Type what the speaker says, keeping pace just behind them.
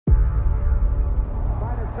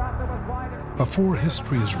Before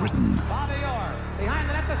history is written,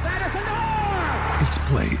 it's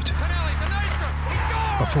played.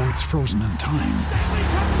 Before it's frozen in time,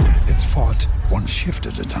 it's fought one shift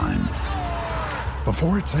at a time.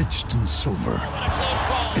 Before it's etched in silver,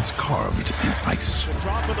 it's carved in ice.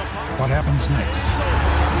 What happens next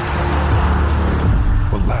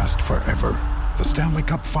will last forever. The Stanley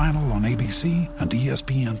Cup Final on ABC and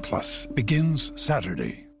ESPN Plus begins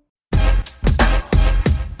Saturday.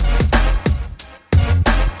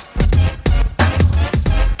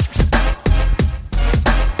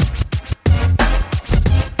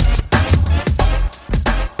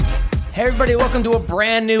 Hey everybody, welcome to a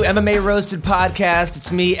brand new MMA Roasted podcast.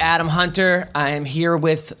 It's me, Adam Hunter. I am here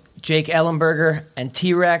with Jake Ellenberger and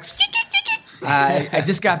T-Rex. I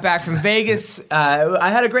just got back from Vegas. I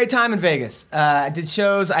had a great time in Vegas. I did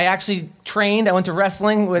shows. I actually trained. I went to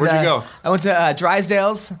wrestling. Where'd you go? I went to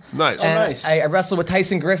Drysdale's. Nice. And nice. I wrestled with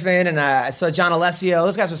Tyson Griffin, and I saw John Alessio.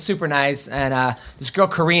 Those guys were super nice. And this girl,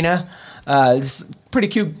 Karina, this pretty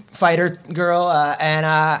cute fighter girl, and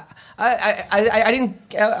I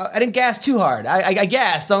didn't gas too hard. I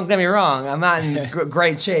gassed. Don't get me wrong. I'm not in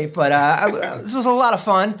great shape, but this was a lot of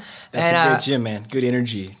fun. That's a great gym, man. Good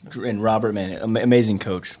energy. And Robert, man, amazing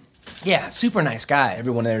coach. Yeah, super nice guy.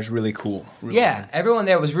 Everyone there is really cool. Everyone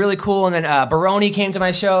there was really cool. And then Baroni came to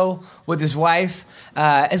my show with his wife.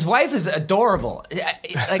 His wife is adorable.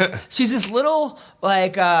 Like she's this little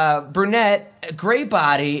brunette, great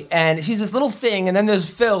body, and she's this little thing. And then there's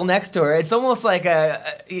Phil next to her. It's almost like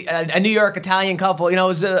a New York Italian couple. You know, it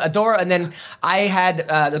was adorable. And then I had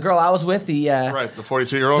the girl I was with, the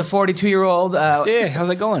 42-year-old. The 42-year-old. Yeah, how's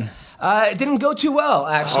it going? It didn't go too well,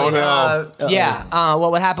 actually. Oh, no. Well,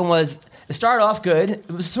 what happened was it started off good.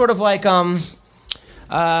 It was sort of like,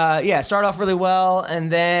 it started off really well,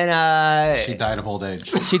 and then... she died of old age.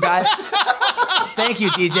 She died... Thank you,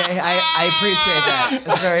 DJ. I appreciate that.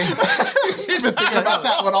 That's very... Even thinking about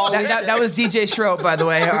that one all weekend. That was DJ Schroep, by the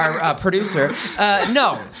way, our producer.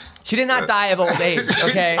 No. She did not die of old age,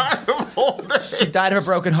 okay? She died of a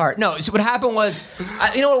broken heart. No, what happened was,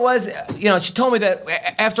 you know what it was? You know, she told me that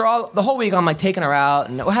after the whole week, I'm like taking her out,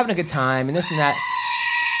 and we're having a good time, and this and that.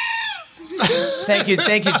 Thank you,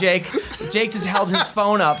 Jake. Jake just held his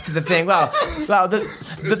phone up to the thing. Wow, It's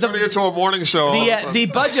turning into a morning show. The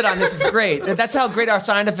budget on this is great. That's how great our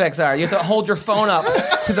sound effects are. You have to hold your phone up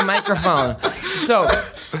to the microphone. So...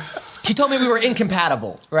 She told me we were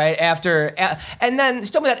incompatible, right? And then she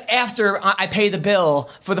told me that after I pay the bill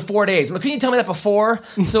for the 4 days. Couldn't you tell me that before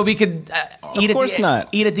so we could eat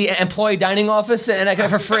at the employee dining office and I got it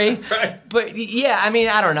for free? Right. But yeah, I mean,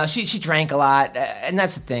 I don't know. She drank a lot, and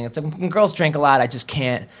that's the thing. It's like, when girls drink a lot, I just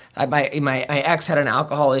can't. My ex had an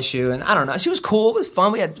alcohol issue, and I don't know. She was cool. It was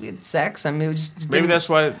fun. We had sex. I mean, it just maybe that's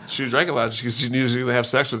why she drank a lot, because she knew she was going to have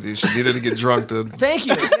sex with you. She needed to get drunk to. Thank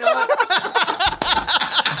you. You know what?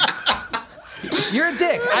 You're a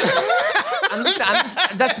dick. I'm just,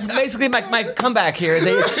 that's basically my comeback here.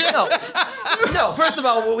 No. First of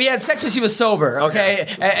all, we had sex when she was sober.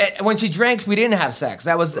 Okay. When she drank, we didn't have sex.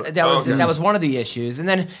 That was one of the issues. And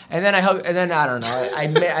then I don't know.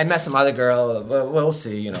 I met some other girl. We'll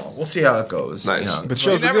see. You know, we'll see how it goes. Nice. You know. But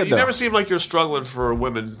you never seem like you're struggling for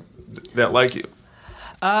women that like you.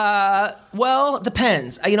 Well, it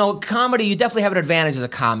depends. You know, comedy, you definitely have an advantage as a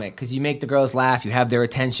comic because you make the girls laugh, you have their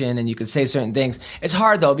attention, and you can say certain things. It's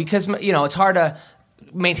hard, though, because, you know, it's hard to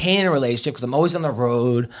maintain a relationship because I'm always on the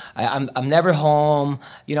road. I'm never home.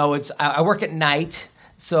 You know, I work at night,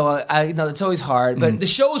 so, it's always hard. But the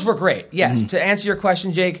shows were great. Yes, to answer your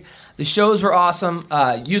question, Jake, the shows were awesome.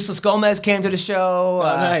 Useless Gomez came to the show.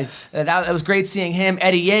 Nice. That was great seeing him.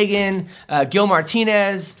 Eddie Yeagan, Gil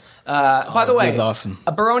Martinez. By the way, that was awesome.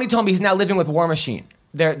 Baroni told me he's now living with War Machine.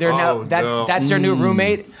 They're now that's their new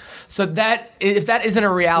roommate. So if that isn't a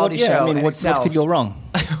reality show, I mean, what could go wrong?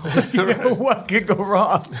 What could go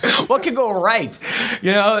wrong? What could go right?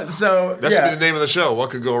 You know, so that should be the name of the show. What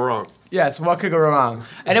could go wrong? Yes, what could go wrong?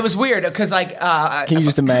 And it was weird because, like, can you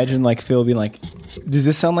just imagine, like, Phil being like, "Does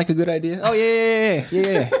this sound like a good idea?" Oh yeah.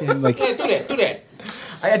 Like, do that.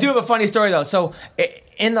 I do have a funny story though. So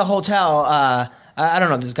in the hotel. I don't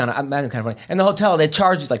know. This is kind of funny. In the hotel, they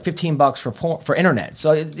charge you like $15 for internet.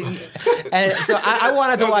 So, I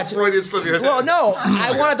wanted to watch. Well, no,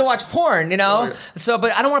 I wanted to watch porn. You know, so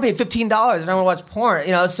but I don't want to pay $15. I don't want to watch porn.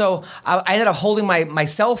 You know, so I ended up holding my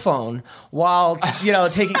cell phone while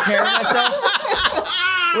taking care of myself,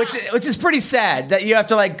 which is pretty sad that you have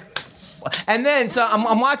to like. And then, so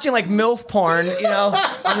I'm watching like MILF porn,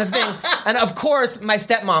 on the thing. And of course, my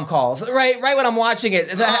stepmom calls, right when I'm watching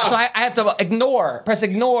it. So I have to press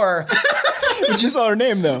ignore. But you saw her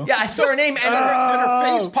name though. Yeah, I saw her name and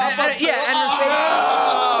her face pop up. yeah, and her face.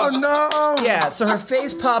 Oh no! Yeah, so her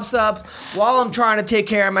face pops up while I'm trying to take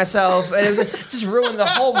care of myself, and it just ruined the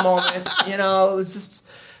whole moment. You know, it was just.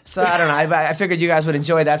 So I don't know. I figured you guys would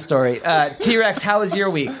enjoy that story. T-Rex, how was your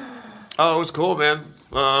week? Oh, it was cool, man.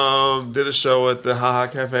 Did a show at the Ha Ha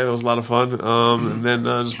Cafe. That was a lot of fun. And then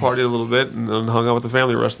just partied a little bit and then hung out with the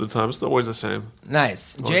family the rest of the time. It's always the same.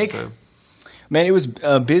 Nice, Always Jake. the same. Man, it was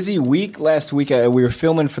a busy week last week. We were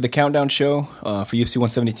filming for the Countdown show for UFC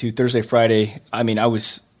 172 Thursday, Friday. I mean, I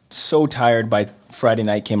was so tired by Friday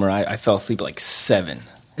night came around. I fell asleep at like 7.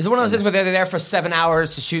 Is it one of those things where they're there for 7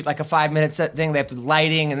 hours to shoot like a 5-minute set thing? They have to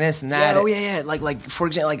lighting and this and that. Yeah. Like for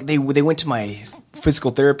example, like they went to my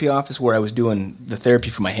physical therapy office where I was doing the therapy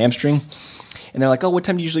for my hamstring, and they're like, "Oh, what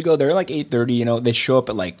time do you usually go?" They're like 8:30. You know, they show up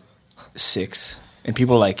at like 6, and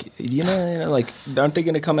people are like, you know, like aren't they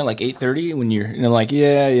going to come at like 8:30 when you're, like,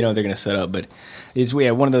 yeah, they're going to set up, but. It's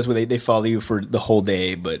one of those where they follow you for the whole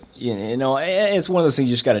day, but it's one of those things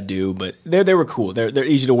you just got to do. But they were cool. They're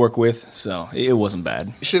easy to work with, so it wasn't bad.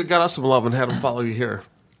 You should have got us some love and had them follow you here.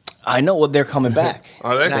 I know. Well, they're coming back.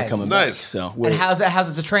 Are they? They're coming Nice. back. So And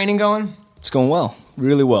how's the training going? it's going well,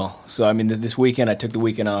 really well. So I mean, this weekend I took the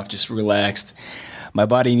weekend off, just relaxed. My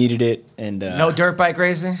body needed it, and No dirt bike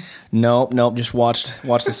racing? Nope. Just watched the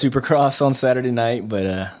Supercross on Saturday night,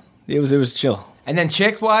 but it was chill. And then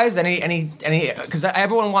chick-wise, any because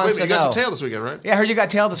everyone wants Wait, to you got know. some tail this weekend, right? Yeah, I heard you got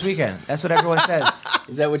tail this weekend. That's what everyone says.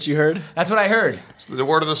 Is that what you heard? That's what I heard. It's the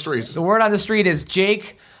word of the streets. The word on the street is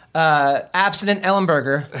Jake, abstinent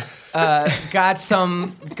Ellenberger, got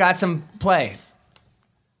some play.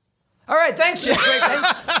 All right, thanks, Jake. Great,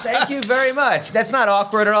 thank you very much. That's not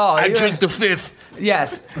awkward at all. I drink the fifth.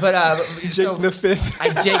 Yes, but Jake the Fifth. I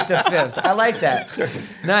Jake the Fifth. I like that.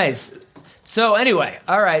 Nice. So anyway,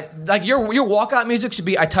 all right. Like your walkout music should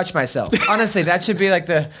be "I Touch Myself." Honestly, that should be like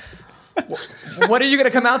the. What are you going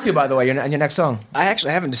to come out to, by the way, your next song? I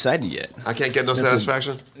haven't decided yet. I can't get no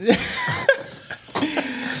satisfaction.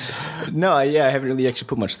 No, I haven't really actually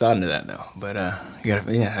put much thought into that though. But I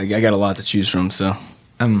got a lot to choose from. So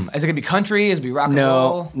Is it going to be country? Is it going to be rock and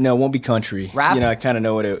roll? no, it won't be country. Rap? I kind of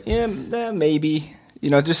know what it. Yeah, maybe.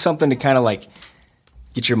 Just something to kind of like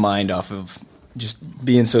get your mind off of just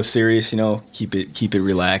being so serious. Keep it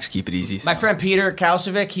relaxed, keep it easy. My friend Peter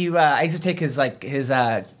Kalshavik, I used to take his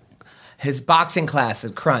boxing class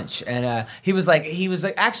at Crunch, and he was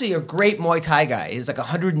actually a great Muay Thai guy. He was like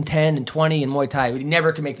 110 and 20 in Muay Thai, but he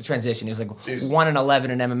never could make the transition. He was like 1 and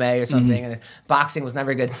 11 in MMA or something, and boxing was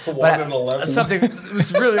never good. 1 and 11. Something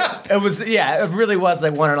it really was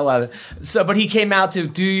like 1 and 11. So, but he came out to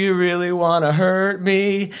 "Do You Really Want to Hurt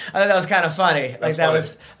Me?" I thought that was kind of funny. Like that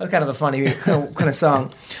was kind of a funny kind of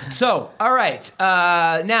song. So, all right,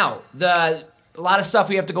 now a lot of stuff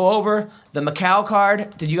we have to go over. The Macau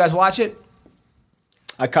card. Did you guys watch it?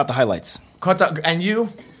 I caught the highlights. And you?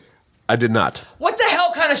 I did not. What the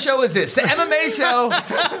hell kind of show is this? An MMA show?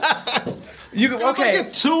 Okay. Like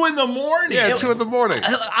at 2 in the morning. Yeah, 2 in the morning.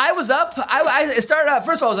 I was up. It started out,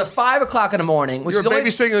 first of all, it was at 5 o'clock in the morning. Which You're is the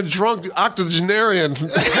babysitting a drunk octogenarian.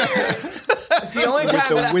 it's the only time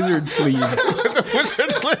The wizard sleeve.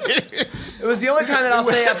 It was the only time that I'll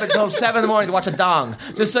stay up until 7 in the morning to watch a dong,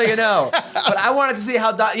 just so you know. But I wanted to see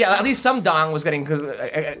how at least some dong was getting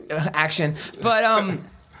action. But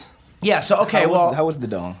so okay. How was the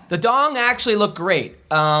dong? The dong actually looked great.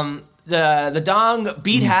 The dong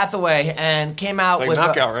beat Hathaway and came out Like with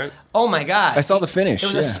knockout, right? Oh my god! I saw the finish. It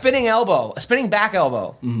was a spinning elbow, a spinning back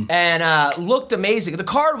elbow, and looked amazing. The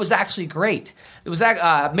card was actually great. It was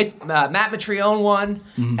that Matt Mitrione won,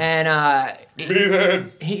 and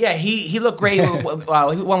he looked great. He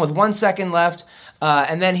won with 1 second left.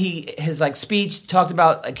 And then his speech talked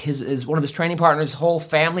about like his one of his training partners' whole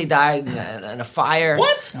family died in a fire.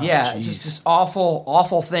 What? Yeah, just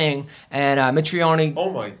awful thing. And Mitrione,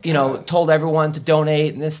 Oh my God. told everyone to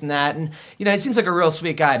donate and this and that. And it seems like a real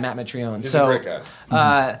sweet guy, Matt Mitrione. He's a great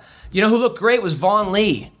guy. Who looked great was Vaughn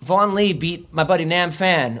Lee. Vaughn Lee beat my buddy Nam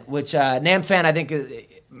Phan, which Nam Phan I think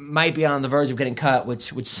might be on the verge of getting cut,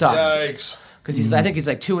 which sucks. Yikes. Because I think he's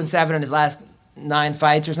like 2-7 in his last 9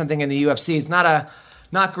 fights or something in the UFC. It's not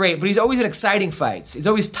great, but he's always in exciting fights. He's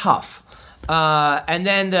always tough. And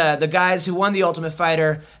then the guys who won the Ultimate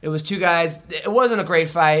Fighter, it was 2 guys. It wasn't a great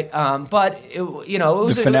fight, but it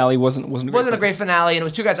was The finale wasn't a great finale, and it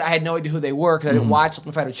was 2 guys I had no idea who they were because I didn't watch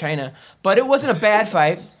Ultimate Fighter China. But it wasn't a bad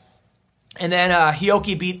fight. And then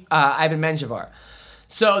Hioki beat Ivan Menjivar.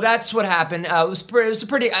 So that's what happened. It was a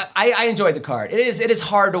pretty. I enjoyed the card. It is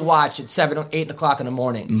hard to watch at 7 or 8 o'clock in the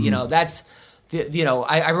morning. That's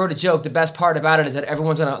I wrote a joke. The best part about it is that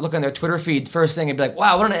everyone's gonna look on their Twitter feed first thing and be like,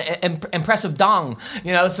 "Wow, what an impressive dong!"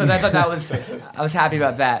 So I thought that was, I was happy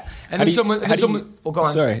about that. And then someone, well, go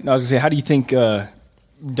on. Sorry, no, I was gonna say, how do you think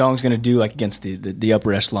Dong's gonna do like against the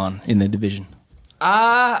upper echelon in the division?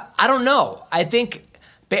 I don't know. I think,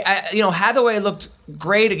 Hathaway looked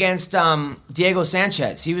great against Diego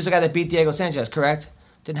Sanchez. He was the guy that beat Diego Sanchez, correct?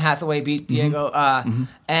 Didn't Hathaway beat Diego?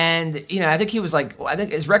 And, I think he was I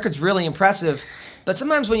think his record's really impressive. But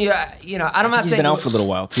sometimes when I'm not saying... He's been out for a little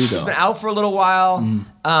while, too, though. He's been out for a little while.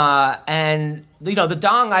 And, the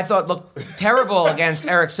dong, I thought, looked terrible against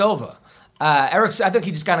Eric Silva. I think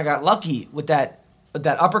he just kind of got lucky with that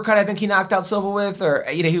uppercut I think he knocked out Silva with. Or,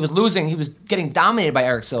 he was losing. He was getting dominated by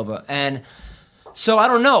Eric Silva. And... So I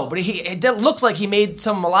don't know, but it looks like he made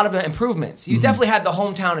a lot of improvements. You definitely had the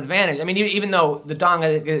hometown advantage. I mean, even though the dong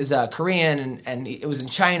is Korean and it was in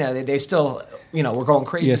China, they still, were going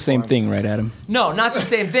crazy. Yeah, same thing, right, Adam? No, not the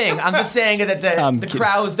same thing. I'm just saying that the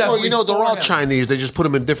crowd was definitely. Well, they're all him. Chinese. They just put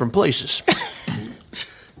them in different places.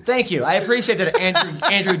 Thank you. I appreciate that,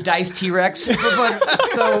 Andrew Dice T-Rex.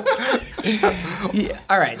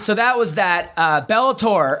 All right. So that was that.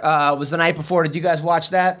 Bellator was the night before. Did you guys watch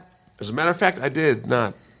that? As a matter of fact, I did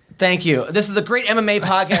not. Thank you. This is a great MMA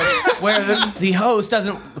podcast where the host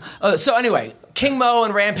doesn't... so anyway, King Mo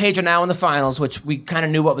and Rampage are now in the finals, which we kind of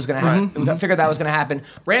knew what was going to happen. We figured that was going to happen.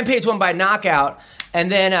 Rampage won by knockout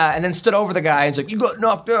and then stood over the guy and was like, "You got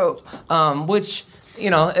knocked out," which...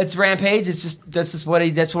 it's Rampage. It's just that's what he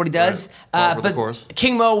does. Right. But of course.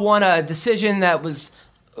 King Mo won a decision that was,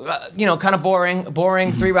 kind of boring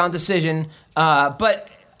 3-round decision. But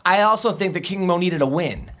I also think that King Mo needed a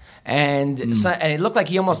win. And it looked like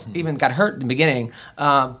he almost even got hurt in the beginning.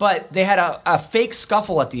 But they had a fake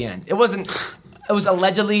scuffle at the end. It wasn't. It was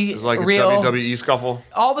allegedly It's like real. a WWE scuffle.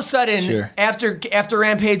 All of a sudden, Sure. after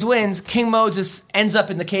Rampage wins, King Mo just ends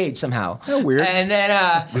up in the cage somehow. Oh, weird. And then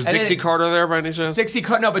Was Dixie Carter there by any chance? Dixie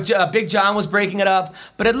Carter, no, but Big John was breaking it up.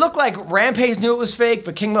 But it looked like Rampage knew it was fake,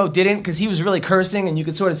 but King Mo didn't because he was really cursing, and you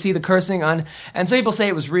could sort of see the cursing on. And some people say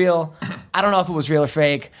it was real. I don't know if it was real or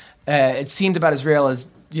fake. It seemed about as real as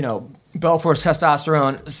Bellator's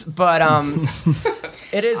testosterone, but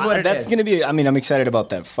it is what it is. That's going to be. I mean, I'm excited about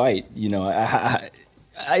that fight.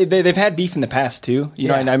 They've had beef in the past too.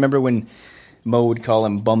 And I remember when Mo would call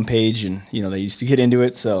him Bum Page, and they used to get into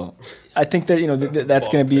it. So I think that that's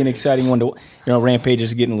going to be an exciting one to. Rampage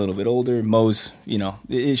is getting a little bit older. Mo's,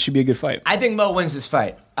 it should be a good fight. I think Mo wins this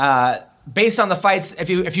fight. Based on the fights,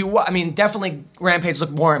 definitely Rampage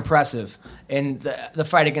looked more impressive in the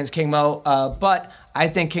fight against King Mo. But I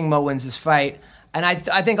think King Mo wins this fight, and I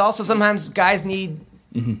think also sometimes guys need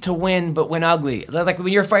to win, but win ugly. Like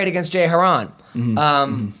when your fight against Jay Haran.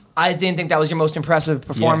 I didn't think that was your most impressive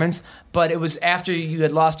performance, but it was after you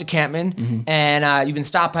had lost to Campman, and you've been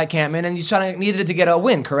stopped by Campman, and you needed to get a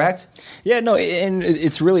win, correct? Yeah, no, and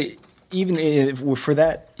it's really even for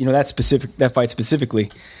that, that fight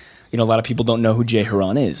specifically. A lot of people don't know who Jay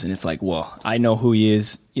Haran is, and it's like, well, I know who he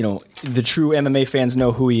is. The true MMA fans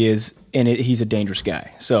know who he is, and he's a dangerous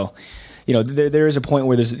guy. So, there is a point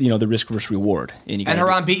where there's, the risk versus reward. And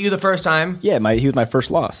Haran beat you the first time? Yeah, he was my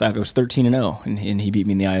first loss. I was 13-0, and he beat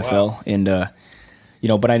me in the IFL. Wow. And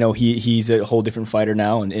but I know he's a whole different fighter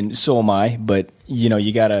now, and so am I. But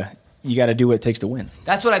you gotta do what it takes to win.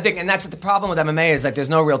 That's what I think, and that's the problem with MMA is there's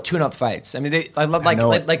no real tune-up fights. I mean,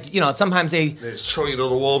 sometimes they just throw you to the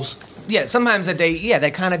wolves. Yeah, sometimes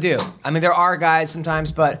they kind of do. I mean, there are guys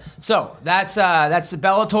sometimes, but so that's the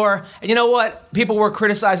Bellator. And you know what? People were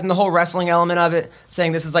criticizing the whole wrestling element of it,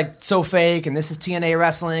 saying this is so fake, and this is TNA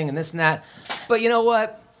wrestling, and this and that. But you know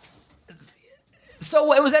what?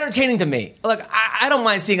 So it was entertaining to me. Look, I don't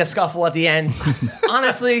mind seeing a scuffle at the end.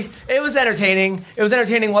 Honestly, it was entertaining. It was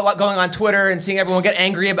entertaining what going on Twitter and seeing everyone get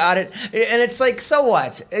angry about it. And it's like, so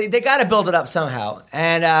what? They got to build it up somehow.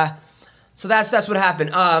 And so that's what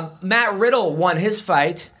happened. Matt Riddle won his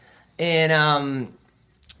fight in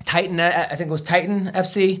Titan. I think it was Titan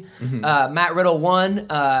FC. Matt Riddle won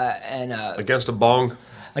and against a bong.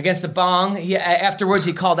 Against the bong. Afterwards,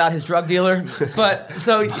 he called out his drug dealer. But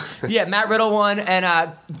Matt Riddle won,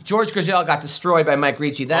 and George Gurgel got destroyed by Mike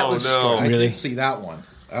Ricci. That was I Really? didn't see that one.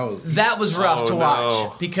 That was rough to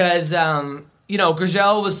watch because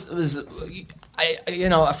Gurgel was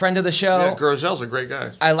a friend of the show. Yeah, Gurgel's a great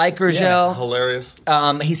guy. I like Gurgel. Hilarious.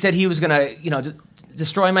 He said he was gonna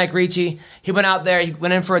destroy Mike Ricci. He went out there. He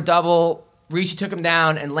went in for a double. Ricci took him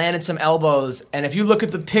down and landed some elbows. And if you look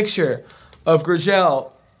at the picture of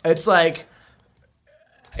Gurgel, it's like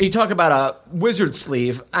You talk about a wizard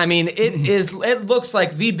sleeve. I mean, it looks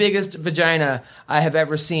like the biggest vagina I have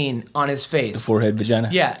ever seen on his face. The forehead vagina.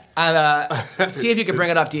 Yeah. See if you can bring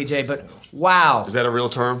it up, DJ. But wow. Is that a real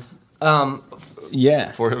term?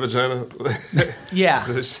 Yeah. Forehead vagina?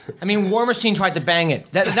 Yeah. I mean, War Machine tried to bang it.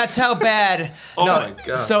 That's how bad. Oh my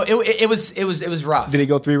God. So it was rough. Did he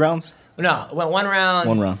go 3 rounds? No, it went 1 round.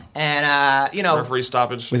 1 round. And Referee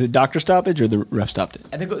stoppage. Was it doctor stoppage or the ref stopped it?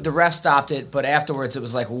 I think the ref stopped it, but afterwards it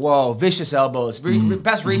was like, whoa, vicious elbows.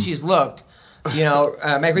 Best Ricci's looked.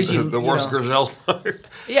 Mike Ricci. the worst Gurgel's.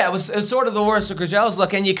 Yeah, it was sort of the worst of Gurgel's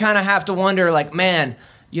look, and you kind of have to wonder, like, man,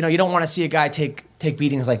 you don't want to see a guy take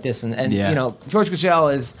beatings like this, and George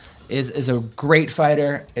Gurgel is a great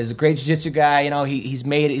fighter, is a great jiu-jitsu guy.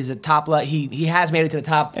 He's a top level. He has made it to the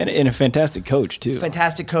top, and a fantastic coach too.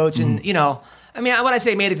 Fantastic coach, and I mean, when I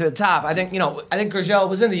say made it to the top, I think Gurgel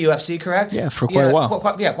was in the UFC, correct? Yeah, for quite a while.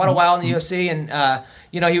 Quite a while in the UFC, and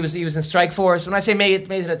he was in Strikeforce. When I say made it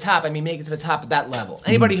to the top, I mean make it to the top at that level.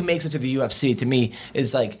 Anybody who makes it to the UFC, to me,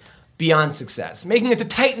 is like beyond success. Making it to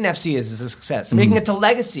Titan FC is a success. Making it to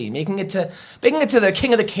Legacy, making it to the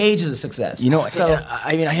King of the Cage is a success.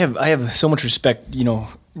 I have so much respect.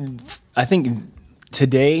 I think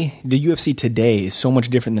today, the UFC today is so much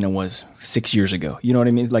different than it was 6 years ago. You know what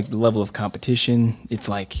I mean? Like the level of competition. It's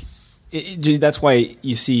like that's why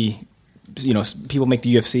you see, people make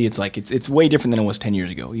the UFC. It's like it's way different than it was 10 years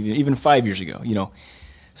ago, even 5 years ago.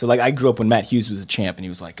 So like I grew up when Matt Hughes was a champ, and he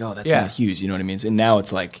was like, oh, that's Matt Hughes. You know what I mean? And now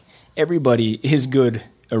it's like everybody is good.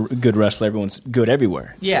 A good wrestler, everyone's good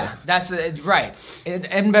everywhere. Yeah, that's right.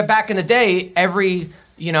 And back in the day, if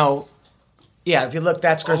you look,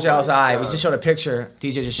 that's Gurgel's eye. We just showed a picture.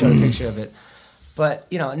 DJ just showed a picture of it. But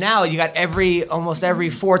now you got almost every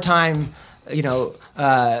 4-time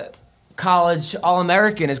college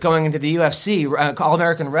All-American is going into the UFC,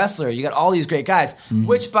 All-American wrestler. You got all these great guys.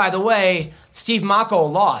 Which, by the way, Steve Mocco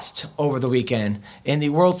lost over the weekend in the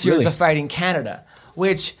World Series of Fighting Canada.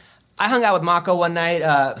 Which I hung out with Mocco one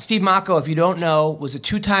night. Steve Mocco, if you don't know, was a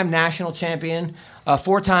 2-time national champion, a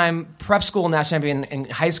 4-time prep school national champion in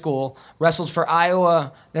high school, wrestled for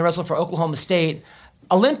Iowa, then wrestled for Oklahoma State.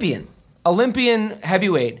 Olympian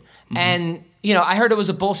heavyweight. And, I heard it was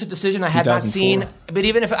a bullshit decision I had not seen. But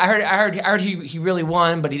even if I heard he really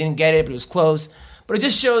won, but he didn't get it, but it was close. But it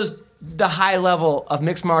just shows the high level of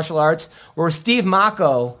mixed martial arts where Steve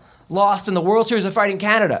Mocco lost in the World Series of Fighting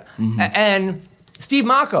Canada. And Steve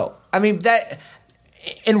Mocco, I mean, that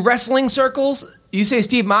in wrestling circles, you say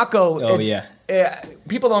Steve Mocco.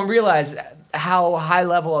 People don't realize how high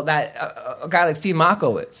level of that a guy like Steve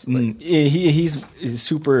Mocco is. He's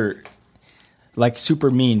super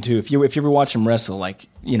mean too. If you ever watch him wrestle, a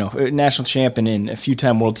national champion and a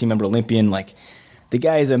few-time world team member Olympian, the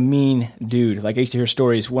guy is a mean dude. Like I used to hear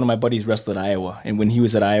stories. One of my buddies wrestled at Iowa, and when he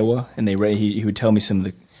was at Iowa, and he would tell me some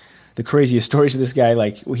of the craziest stories of this guy.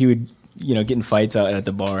 Like he would. Get in fights out at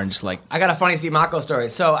the bar and just like... I got a funny Steve Mocco story.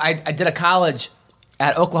 So I did a college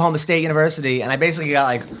at Oklahoma State University, and I basically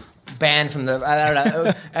got banned from the... I don't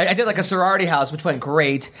know. I did a sorority house, which went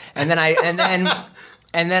great, and then I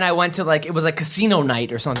went to it was casino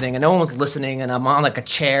night or something, and no one was listening, and I'm on a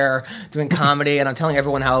chair doing comedy, and I'm telling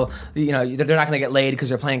everyone how they're not going to get laid because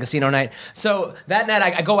they're playing casino night. So that night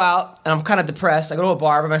I go out and I'm kind of depressed. I go to a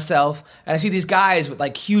bar by myself, and I see these guys with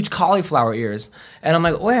huge cauliflower ears, and I'm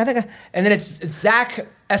like, wait, and then it's Zach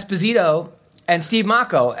Esposito and Steve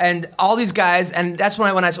Mocco and all these guys, and that's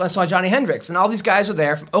when I saw Johnny Hendricks, and all these guys were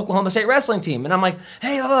there from Oklahoma State wrestling team, and I'm like,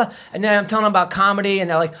 hey, and then I'm telling them about comedy, and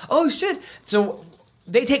they're like, oh shit, so.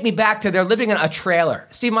 They take me back to they're living in a trailer.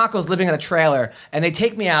 Steve Mocco's living in a trailer, and they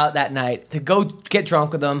take me out that night to go get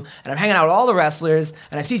drunk with them. And I'm hanging out with all the wrestlers,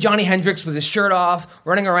 and I see Johnny Hendricks with his shirt off,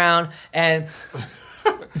 running around. And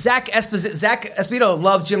Zach Esposito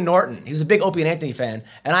loved Jim Norton. He was a big Opie and Anthony fan,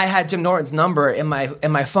 and I had Jim Norton's number in my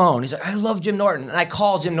phone. He's like, I love Jim Norton, and I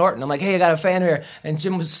called Jim Norton. I'm like, hey, I got a fan here, and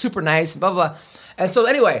Jim was super nice, blah blah blah. And so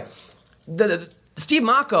anyway, the Steve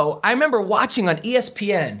Mocco, I remember watching on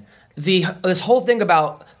ESPN. This whole thing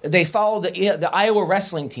about they followed the Iowa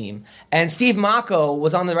wrestling team, and Steve Mocco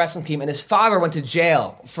was on the wrestling team, and his father went to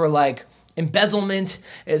jail for embezzlement.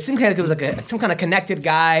 It seemed like it was some kind of connected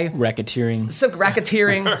guy.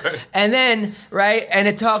 Racketeering. And then, right, and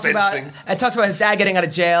it talks about his dad getting out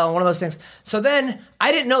of jail and one of those things. So then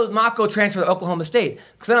I didn't know that Mocco transferred to Oklahoma State.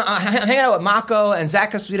 Because then I'm hanging out with Mocco and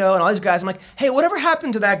Zach Esposito and all these guys. I'm like, hey, whatever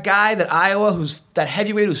happened to that guy that Iowa, that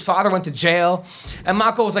heavyweight whose father went to jail? And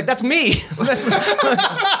Mocco was like, that's me.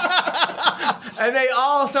 And they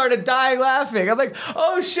all started dying laughing. I'm like,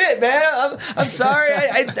 oh shit, man! I'm sorry.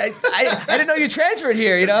 I didn't know you transferred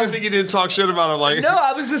here. You know. I think you didn't talk shit about him. Like, No,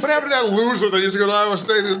 I was just. what happened to that loser that used to go to Iowa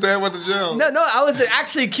State and his dad went to jail? No, I was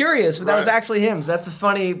actually curious, but that was Right. actually him. So that's a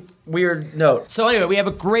funny, weird note. So anyway, we have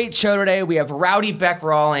a great show today. We have Rowdy Beck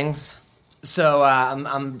Rawlings. So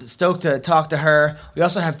I'm stoked to talk to her. We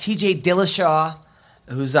also have TJ Dillashaw,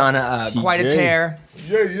 who's on quite a tear.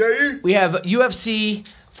 Yeah. We have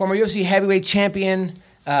former UFC heavyweight champion,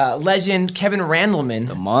 legend Kevin Randleman.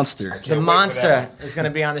 The monster. The monster is going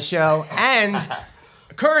to be on the show. And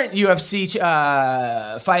current UFC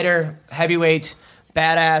fighter, heavyweight,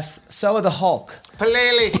 badass, Soa the Hulk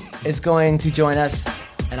Palele. is going to join us,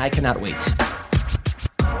 and I cannot wait.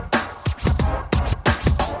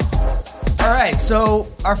 All right, so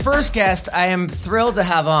our first guest I am thrilled to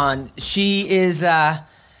have on. She is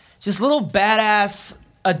just a little badass,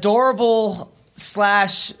 adorable /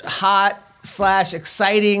 hot /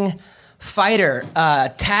 exciting fighter,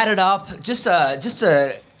 tatted up.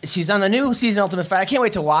 She's on the new season Ultimate Fighter. I can't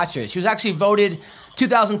wait to watch her. She was actually voted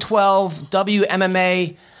 2012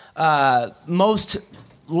 WMMA most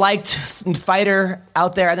liked fighter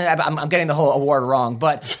out there. I think I'm getting the whole award wrong,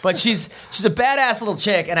 but she's a badass little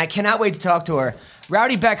chick, and I cannot wait to talk to her.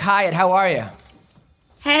 Rowdy Beck Hyatt, how are you?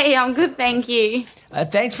 Hey, I'm good, thank you.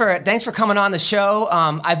 Thanks for coming on the show.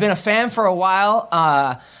 I've been a fan for a while.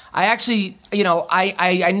 I actually,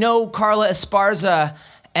 I know Carla Esparza,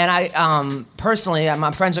 and I personally, I'm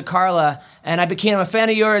friends with Carla, and I became a fan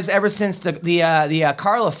of yours ever since the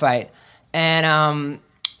Carla fight. And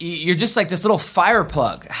you're just like this little fire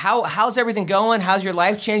plug. How's everything going? How's your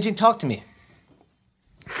life changing? Talk to me.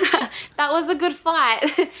 That was a good fight.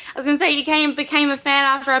 I was going to say you became a fan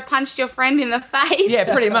after I punched your friend in the face.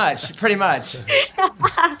 Yeah, pretty much.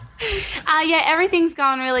 Yeah, everything's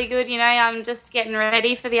going really good. I'm just getting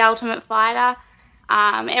ready for the Ultimate Fighter.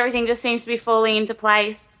 Everything just seems to be falling into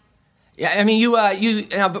place. Yeah, I mean, you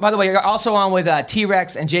by the way, you're also on with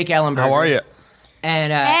T-Rex and Jake Ellenberger. How are you?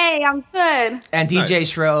 And Hey, I'm good. and DJ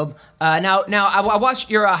Nice. Schroeb. Now I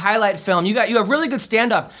watched your highlight film. You have really good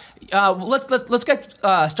stand up. Let's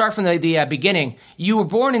start from the beginning. You were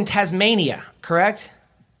born in Tasmania, correct?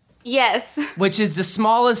 Yes. Which is the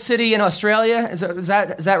smallest city in Australia. Is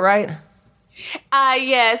that right?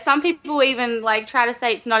 Yeah, some people even try to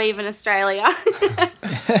say it's not even Australia.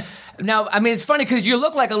 Now, I mean, it's funny because you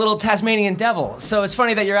look like a little Tasmanian devil. So it's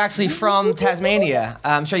funny that you're actually from Tasmania.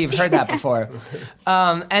 I'm sure you've heard that before.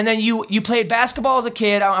 And then you played basketball as a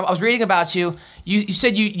kid. I was reading about you. You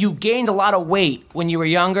said you gained a lot of weight when you were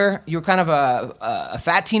younger. You were kind of a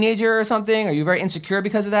fat teenager or something. Are you very insecure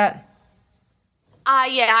because of that?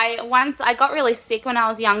 Yeah, I got really sick when I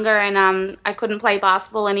was younger, and I couldn't play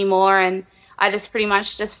basketball anymore, and I just pretty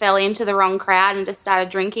much just fell into the wrong crowd and just started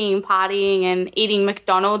drinking and partying and eating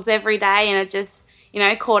McDonald's every day, and it just,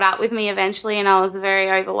 caught up with me eventually, and I was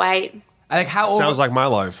very overweight. Sounds like my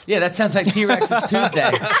life. Yeah, that sounds like T-Rex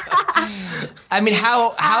Tuesday. I mean,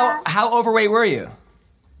 how overweight were you?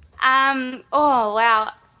 Oh,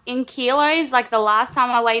 wow. In kilos, the last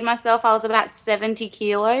time I weighed myself, I was about 70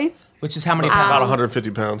 kilos. Which is how many pounds? About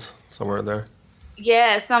 150 pounds, somewhere in there.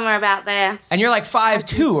 Yeah, somewhere about there. And you're like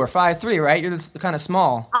 5'2" or 5'3", right? You're kind of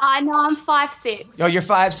small. I know, I'm 5'6". Oh, you're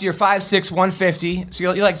 5'6", 150. So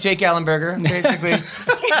you're like Jake Ellenberger, basically.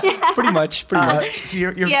 Pretty much. So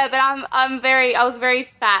you're Yeah, but I was very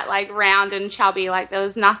fat, round and chubby. There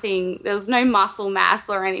was no muscle mass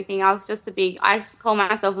or anything. I was just I call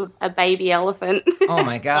myself a baby elephant. Oh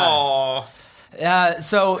my god. Oh,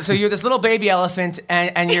 So you're this little baby elephant,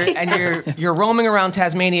 and you're roaming around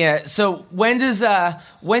Tasmania. So when does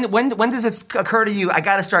it occur to you? I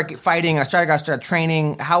got to start fighting. I got to start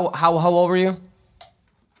training. How old were you?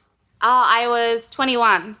 I was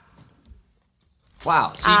 21.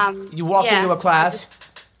 Wow. So you walked into a class.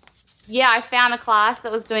 I found a class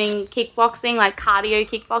that was doing kickboxing, cardio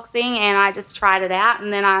kickboxing, and I just tried it out,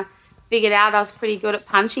 and then I figured out I was pretty good at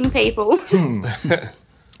punching people.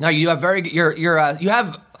 No, you have you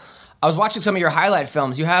have. I was watching some of your highlight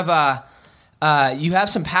films. You have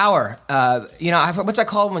some power. What's that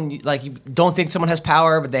called when you don't think someone has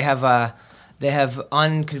power, but they have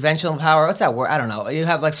unconventional power. What's that word? I don't know. You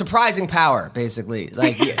have surprising power, basically.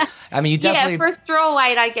 I mean, you definitely. Yeah, for a straw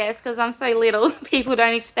weight, I guess, because I'm so little. People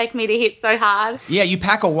don't expect me to hit so hard. Yeah, you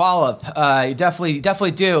pack a wallop. You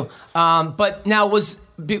definitely do. But now,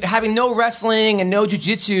 having no wrestling and no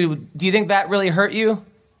jiu-jitsu, do you think that really hurt you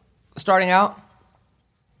starting out?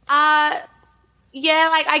 Yeah,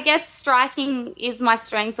 I guess striking is my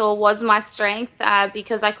strength, or was my strength,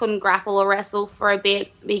 because I couldn't grapple or wrestle for a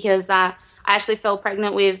bit because I actually fell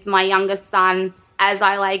pregnant with my youngest son as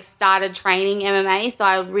I like started training MMA. So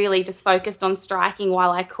I really just focused on striking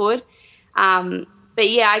while I could. But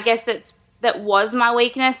yeah, I guess that was my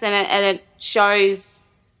weakness, and it shows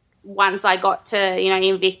once I got to,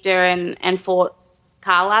 Invicta and fought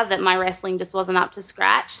Carla, that my wrestling just wasn't up to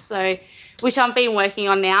scratch. So, which I've been working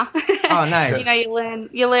on now. Oh, nice.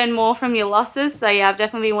 You learn more from your losses. So yeah, I've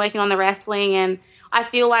definitely been working on the wrestling, and I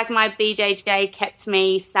feel like my BJJ kept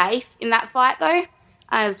me safe in that fight though.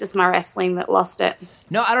 It was just my wrestling that lost it.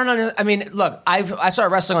 No, I don't know. I mean, look, I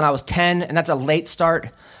started wrestling when I was 10, and that's a late start.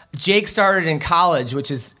 Jake started in college,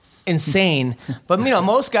 which is insane. But,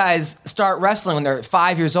 most guys start wrestling when they're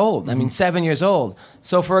 5 years old. 7 years old.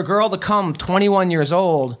 So for a girl to come 21 years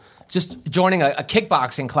old, just joining a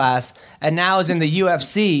kickboxing class, and now is in the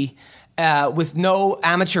UFC with no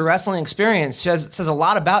amateur wrestling experience, says a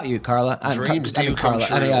lot about you, Carla. Dreams do come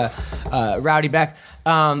true. Rowdy Beck.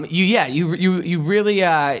 You really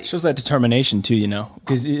shows that determination too,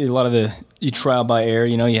 because a lot of you trial by error,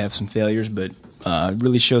 you have some failures, but it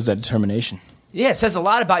really shows that determination. Yeah, it says a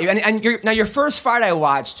lot about you. And your first fight I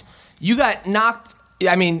watched, you got knocked.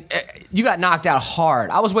 You got knocked out hard.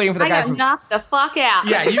 I was waiting for the guy from. Knocked the fuck out.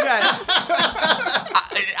 Yeah, you got.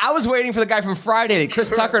 I was waiting for the guy from Friday, Chris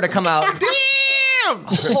Tucker, to come out. Damn!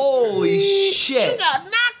 Holy shit! You got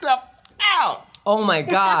knocked out. Oh my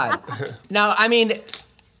God. Now,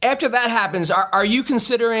 after that happens, are you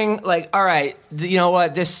considering, like, all right, you know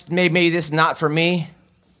what, maybe this is not for me?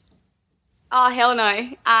 Oh, hell no.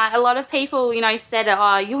 A lot of people, said,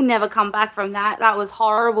 oh, you'll never come back from that. That was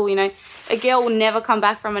horrible, A girl will never come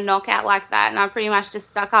back from a knockout like that. And I pretty much just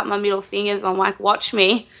stuck up my middle fingers. I'm like, watch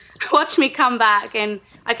me come back. And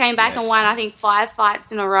I came back and won, I think, 5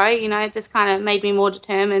 fights in a row. It just kind of made me more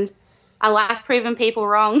determined. I like proving people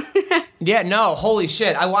wrong. Yeah, no, holy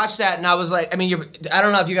shit. I watched that and I was like, I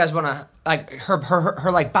don't know if you guys want to, like,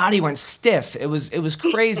 her like body went stiff. It was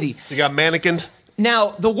crazy. You got mannequined? Now,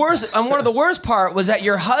 one of the worst part was that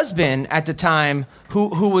your husband at the time,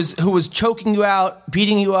 who was choking you out,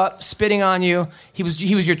 beating you up, spitting on you, he was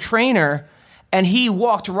your trainer, and he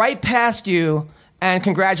walked right past you and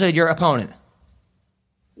congratulated your opponent.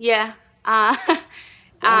 Yeah.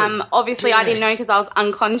 Obviously, I didn't know because I was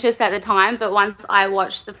unconscious at the time. But once I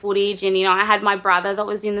watched the footage, and I had my brother that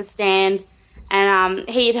was in the stand, and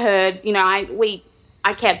he'd heard.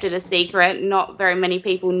 I kept it a secret. Not very many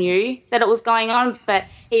people knew that it was going on, but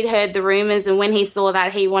he'd heard the rumors, and when he saw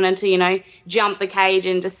that, he wanted to, jump the cage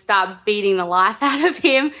and just start beating the life out of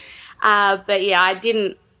him. But yeah, I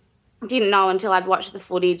didn't know until I'd watched the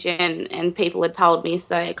footage and people had told me.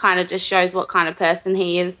 So it kind of just shows what kind of person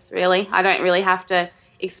he is, really. I don't really have to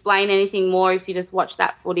explain anything more. If you just watch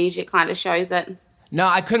that footage, it kind of shows it. No,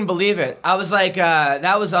 I couldn't believe it. I was like,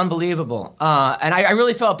 that was unbelievable. And I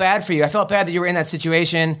really felt bad for you. I felt bad that you were in that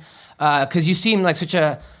situation because you seemed like such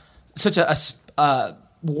a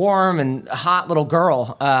warm and hot little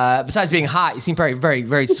girl. Besides being hot, you seem very, very,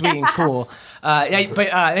 very sweet and cool.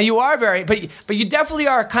 But you are but you definitely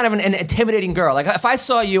are kind of an intimidating girl. Like if I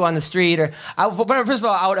saw you on the street, first of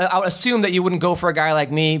all, I would assume that you wouldn't go for a guy like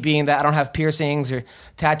me, being that I don't have piercings or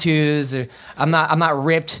tattoos, or I'm not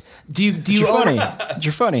ripped. You're funny.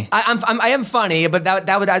 You're funny. I am funny, but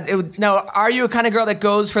it would. Now, are you a kind of girl that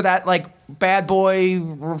goes for that like bad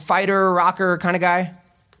boy fighter rocker kind of guy?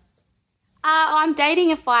 I'm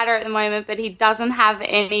dating a fighter at the moment, but he doesn't have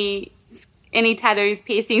any tattoos,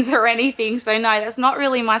 piercings, or anything. So no, that's not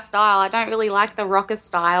really my style. I don't really like the rocker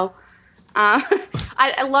style.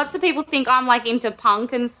 Lots of people think I'm like into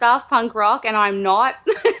punk and stuff, punk rock, and I'm not.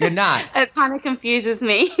 You're not. It kind of confuses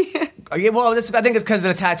me. Yeah, well, I think it's because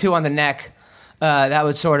of the tattoo on the neck. That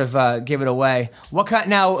would sort of give it away. What kind?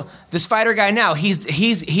 Now, this fighter guy. Now he's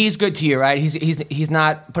good to you, right? He's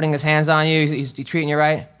not putting his hands on you. He's treating you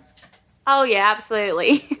right. Oh yeah,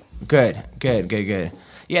 absolutely. Good.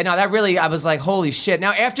 Yeah, no, that really, I was like, holy shit.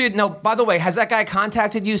 Now, by the way, has that guy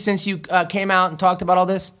contacted you since you came out and talked about all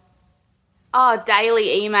this? Oh, daily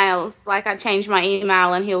emails. Like, I change my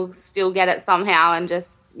email and he'll still get it somehow and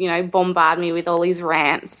just, bombard me with all these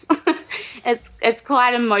rants. It's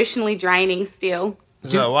quite emotionally draining still.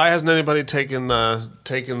 So why hasn't anybody taken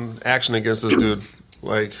action against this dude,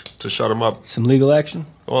 like, to shut him up? Some legal action?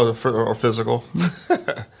 Or physical?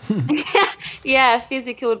 Yeah,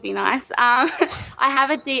 physical would be nice. I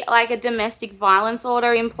have a domestic violence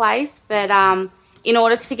order in place, but in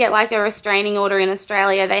order to get like a restraining order in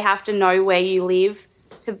Australia, they have to know where you live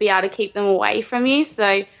to be able to keep them away from you.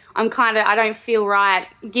 So I don't feel right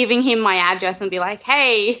giving him my address and be like,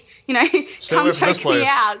 hey, Stay come away from this choke me place.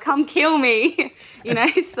 out, come kill me,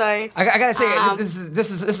 so. I gotta say,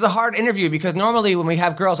 this is a hard interview because normally when we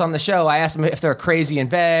have girls on the show, I ask them if they're crazy in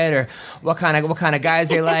bed or what kind of guys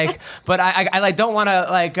they like. But I like don't want to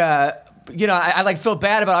like. I like feel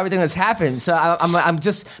bad about everything that's happened. So I'm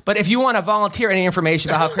just. But if you want to volunteer any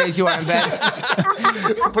information about how crazy you are in bed,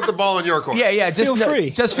 Put the ball in your court. yeah, Feel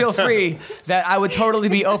free. Just feel free. That I would totally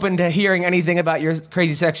be open to hearing anything about your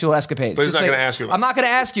crazy sexual escapades. But he's Just not say- gonna ask you about I'm not going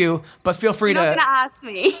to ask you, but feel free You're to. not gonna ask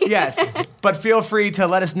me. Yes, but feel free to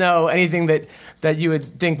let us know anything that you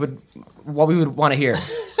would think what we would want to hear.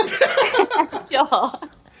 Sure.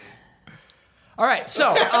 All right,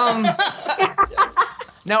 so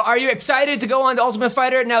now are you excited to go on to Ultimate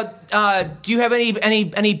Fighter? Now, do you have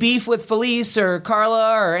any beef with Felice or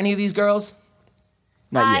Carla or any of these girls?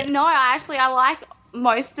 Not yet. No, I like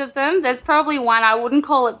most of them. There's probably one, I wouldn't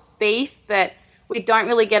call it beef, but we don't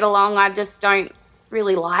really get along. I just don't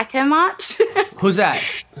really like her much. Who's that?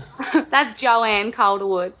 That's Joanne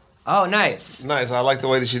Calderwood. Oh, nice. Nice. I like the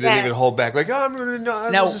way that she didn't Yeah. even hold back. Like, I'm going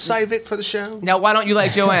to save it for the show. Now, why don't you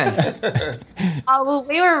like Joanne? Oh, well,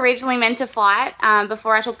 we were originally meant to fight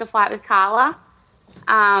before I took the fight with Carla.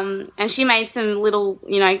 And she made some little,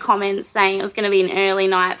 comments saying it was going to be an early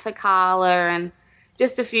night for Carla and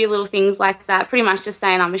just a few little things like that. Pretty much just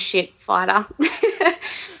saying I'm a shit fighter.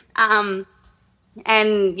 And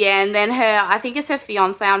then I think it's her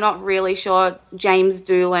fiance. I'm not really sure. James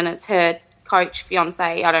Doolin, it's her coach,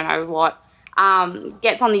 fiance, I don't know what.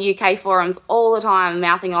 Gets on the UK forums all the time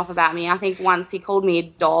mouthing off about me. I think once he called me a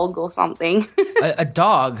dog or something. a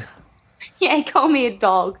dog? Yeah, he called me a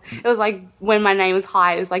dog. It was like when my name was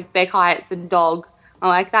Hyatt, it was like Beck Hyatt's a dog. I'm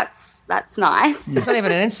like, that's nice. It's not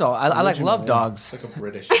even an insult. I like love dogs. It's like a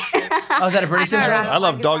British. Oh, is that a British I know, insult? right? I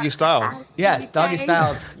love doggy style. Yes, doggy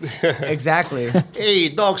styles. Exactly. Hey,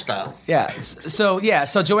 dog style. Yeah. So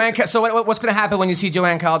Joanne. So what's going to happen when you see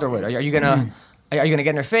Joanne Calderwood? Are you gonna get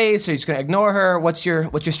in her face? Are you just going to ignore her? What's your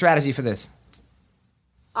strategy for this?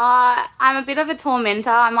 I'm a bit of a tormentor.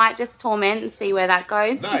 I might just torment and see where that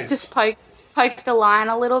goes. Nice. Just poke the line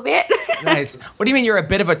a little bit. Nice. What do you mean you're a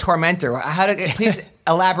bit of a tormentor? Please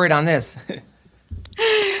elaborate on this.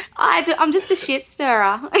 I'm just a shit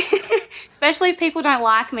stirrer. Especially if people don't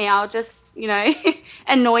like me, I'll just,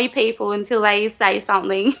 annoy people until they say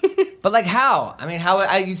something. But like how? I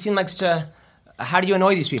mean, you seem like such a. How do you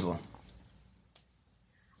annoy these people?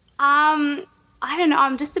 I don't know.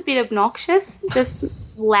 I'm just a bit obnoxious, just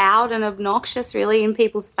loud and obnoxious, really, in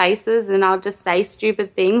people's faces, and I'll just say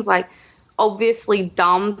stupid things, like obviously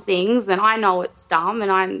dumb things, and I know it's dumb,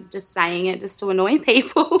 and I'm just saying it just to annoy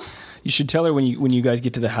people. You should tell her when you guys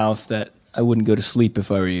get to the house that I wouldn't go to sleep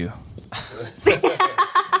if I were you.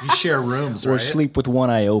 You share rooms, Or right? sleep with one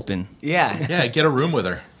eye open. Yeah. Yeah, get a room with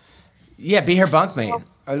her. Yeah. Be her bunkmate.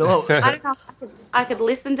 I don't know. I could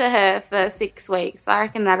listen to her for 6 weeks. I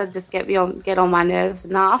reckon that'd just get on my nerves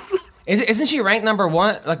enough. Isn't she ranked number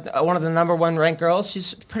one? Like one of the number one ranked girls?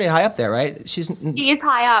 She's pretty high up there, right? She is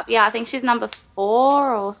high up. Yeah, I think she's number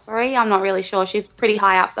 4 or 3. I'm not really sure. She's pretty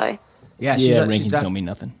high up though. Yeah. Rankings don't mean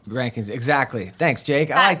nothing. Rankings, exactly. Thanks,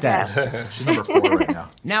 Jake. I like that. She's number 4 right now.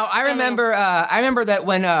 Now I remember that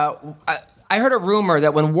when I heard a rumor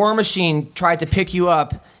that when War Machine tried to pick you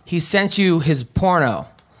up, he sent you his porno.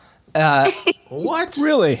 What?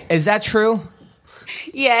 Really? Is that true?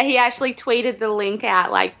 Yeah, he actually tweeted the link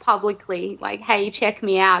out like publicly, like, "Hey, check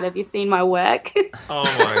me out. Have you seen my work?" Oh,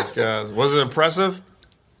 my God. Was it impressive?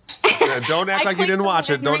 Yeah, don't act like you didn't watch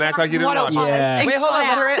it. Don't act like you didn't watch it. Yeah. Wait,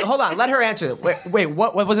 hold on. Let her answer. Wait.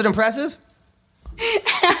 What was it impressive?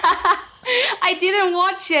 I didn't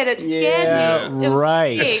watch it. It scared me. It was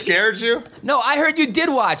right. big. It scared you? No, I heard you did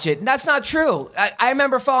watch it. That's not true. I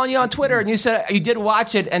remember following you on Twitter, and you said you did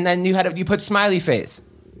watch it, and then you put smiley face.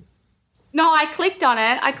 No, I clicked on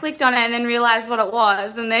it. And then realized what it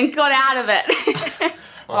was, and then got out of it.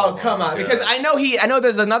 Oh, come on! Because I know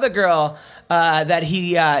there's another girl that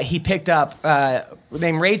he picked up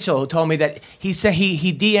named Rachel, who told me that he said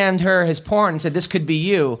he DM'd her his porn and said this could be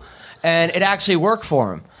you, and it actually worked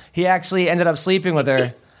for him. He actually ended up sleeping with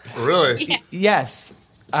her. Really? Yeah. Yes.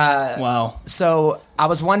 Wow. So I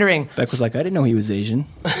was wondering. Beck was like, I didn't know he was Asian.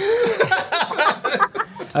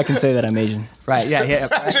 I can say that I'm Asian. Right?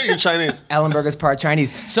 Yeah. Sure, you're Chinese. Ellenberger's part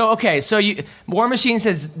Chinese. So okay, so War Machine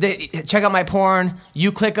says, check out my porn.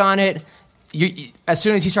 You click on it. As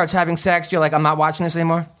soon as he starts having sex, you're like, I'm not watching this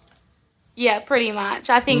anymore. Yeah, pretty much.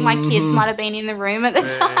 I think my kids might have been in the room at the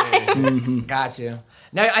time. Got you.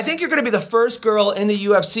 Now I think you're going to be the first girl in the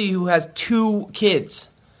UFC who has 2 kids.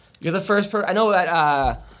 You're the first person. I know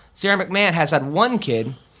that Sarah McMahon has had 1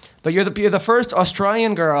 kid. But you're the first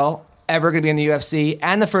Australian girl ever going to be in the UFC,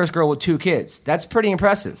 and the first girl with 2 kids. That's pretty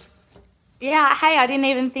impressive. Yeah, hey, I didn't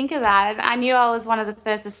even think of that. I knew I was one of the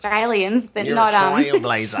first Australians, but You're not a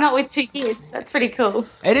trailblazer. not with 2 kids. That's pretty cool.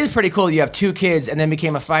 It is pretty cool. You have 2 kids and then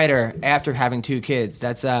became a fighter after having 2 kids.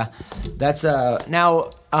 That's now.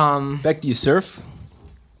 Beck, do you surf?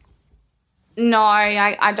 No,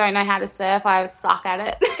 I don't know how to surf. I suck at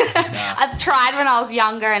it. I tried when I was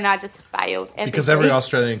younger and I just failed. Because epically. every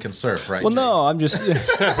Australian can surf, right? Well, Jake? no, I'm just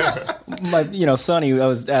my Sonny. I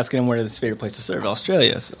was asking him where his favorite place to surf,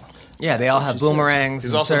 Australia. So Yeah, they all have boomerangs. He's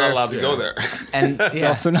and also not surf, allowed to go there. And it's yeah,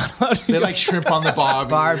 also not allowed to They like shrimp on the Barbie.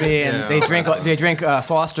 Barbie, and Yeah. they drink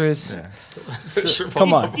Fosters. Yeah.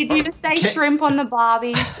 Come on. Did you just say shrimp on the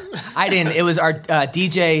Barbie? I didn't. It was our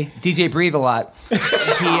DJ Breathe a lot. He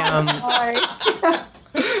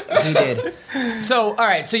did. So all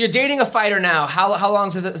right. So you're dating a fighter now. How long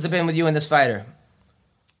has it been with you and this fighter?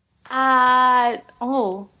 I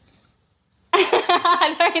don't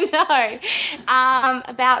know.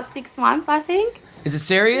 About 6 months, I think. Is it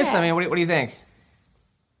serious? Yeah. I mean, what do you think?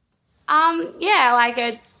 Yeah, like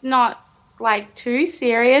it's not like too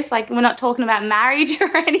serious. Like we're not talking about marriage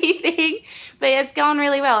or anything, but it's going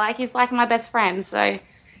really well. Like he's like my best friend, so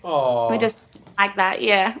we're just like that.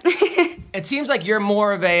 Yeah. It seems like you're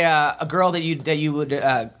more of a girl that you would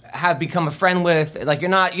have become a friend with. Like you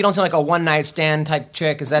don't seem like a one night stand type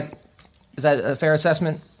chick. Is that a fair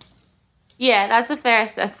assessment? Yeah, that's a fair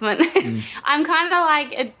assessment. I'm kind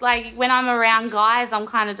of like when I'm around guys, I'm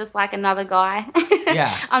kind of just like another guy.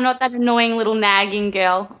 Yeah. I'm not that annoying little nagging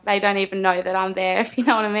girl. They don't even know that I'm there, if you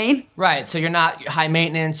know what I mean. Right. So you're not high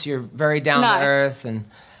maintenance. You're very down No. to earth,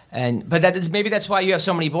 but maybe that's why you have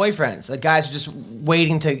so many boyfriends. Like guys are just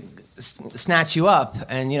waiting to snatch you up,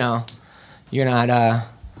 and you're not I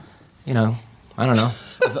don't know,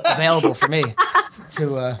 available for me.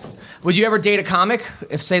 Would you ever date a comic?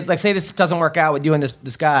 If say this doesn't work out with you and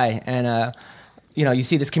this guy, and you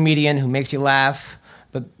see this comedian who makes you laugh,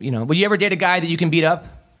 but would you ever date a guy that you can beat up?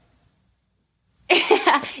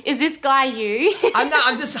 Is this guy you? I'm not.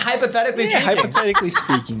 I'm just hypothetically speaking. Hypothetically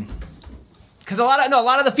speaking. Because a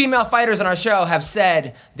lot of the female fighters on our show have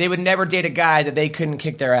said they would never date a guy that they couldn't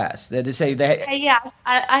kick their ass. They say they. Yeah,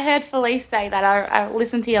 I heard Felice say that. I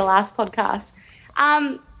listened to your last podcast.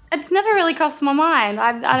 It's never really crossed my mind.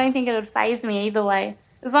 I don't think it would faze me either way.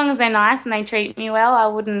 As long as they're nice and they treat me well,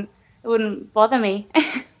 it wouldn't bother me.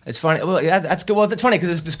 It's funny. Well, yeah, that's good. Well, it's funny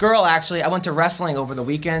because this girl actually, I went to wrestling over the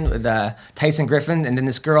weekend with Tyson Griffin, and then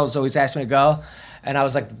this girl's always asked me to go, and I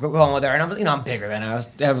was like going with her, and I'm bigger than her.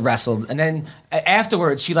 I wrestled, and then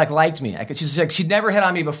afterwards she liked me. She's like she'd never hit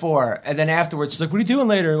on me before, and then afterwards she's like, "What are you doing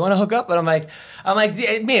later? Want to hook up?" And I'm like,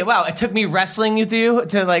 "Me, wow! It took me wrestling with you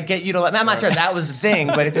to get you to." I'm not sure that was the thing,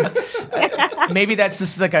 but it just maybe that's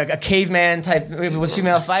just like a caveman type maybe with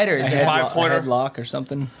female fighters. A headlock or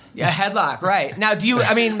something. Yeah, headlock, right. Now,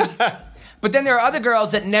 but then there are other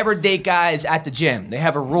girls that never date guys at the gym. They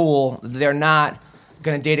have a rule. They're not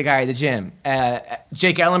going to date a guy at the gym.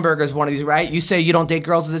 Jake Ellenberger is one of these, right? You say you don't date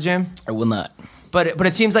girls at the gym? I will not. But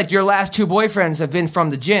it seems like your last 2 boyfriends have been from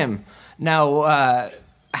the gym. Now,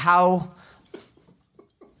 how...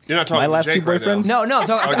 You're not talking My about last Jake 2 boyfriends? Right now. No, I'm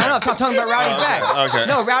talking about Rowdy Beck. okay.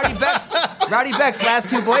 No, Rowdy Beck's last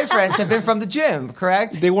 2 boyfriends have been from the gym,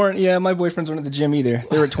 correct? They weren't. Yeah, my boyfriends weren't at the gym either.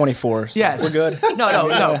 They were 24. So Yes. we're good.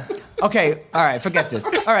 No. Okay, all right, forget this.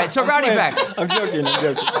 All right, so Rowdy Beck. I'm joking.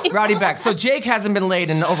 Rowdy Beck. So Jake hasn't been laid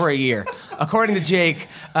in over a year. According to Jake,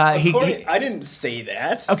 he I didn't say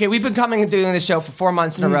that. okay, we've been coming and doing this show for 4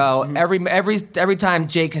 months in a row. Every time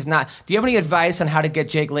Jake has not. Do you have any advice on how to get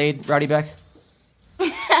Jake laid, Rowdy Beck?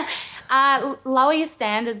 Lower your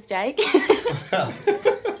standards, Jake.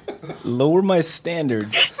 Lower my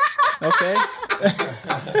standards. Okay.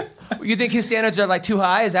 You think his standards are too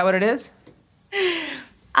high? Is that what it is?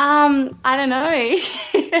 I don't know.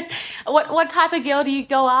 What type of girl do you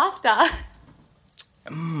go after?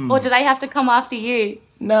 Or do they have to come after you?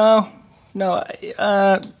 No.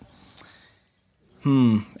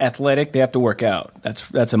 Athletic. They have to work out.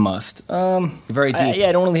 That's a must. Very deep.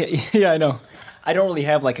 I don't really. Yeah, I know. I don't really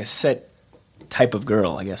have a set type of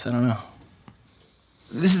girl. I guess I don't know.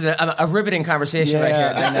 This is a riveting conversation right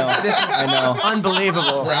here. I know. This is I know.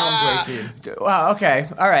 unbelievable. Groundbreaking. Wow. Okay.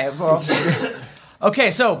 All right. Well. Okay.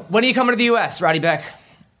 So when are you coming to the U.S., Rowdy Beck?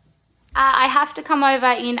 I have to come over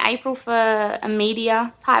in April for a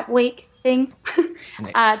media type week thing.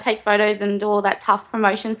 Take photos and do all that tough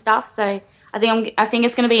promotion stuff. So I think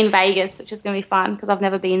it's going to be in Vegas, which is going to be fun because I've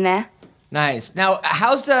never been there. Nice. Now,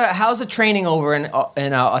 how's the training over in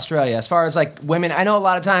Australia as far as women? I know a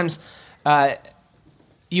lot of times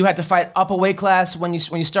you had to fight up a weight class when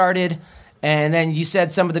you started, and then you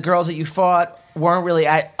said some of the girls that you fought weren't really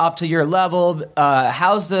up to your level.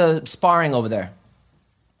 How's the sparring over there?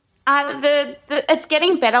 It's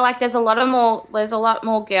getting better. Like there's a lot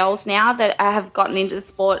more girls now that have gotten into the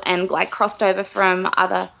sport and like crossed over from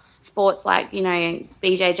other sports like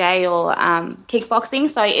BJJ or kickboxing.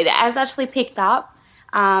 So it has actually picked up.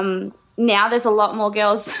 Now there's a lot more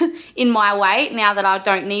girls in my weight now that I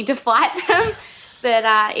don't need to fight them. But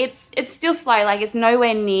it's still slow. Like it's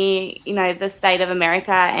nowhere near the state of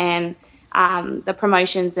America and the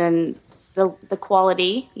promotions and the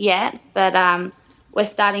quality yet. But we're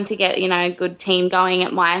starting to get a good team going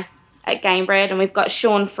at Gamebred, and we've got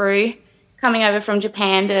Sean Frew coming over from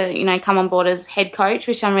Japan to come on board as head coach,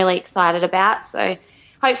 which I'm really excited about. So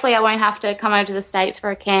hopefully I won't have to come over to the States for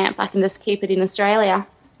a camp. I can just keep it in Australia.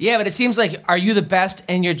 Yeah, but it seems like, are you the best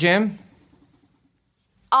in your gym?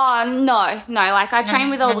 Oh, no. Like, I train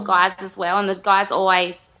with all the guys as well, and the guys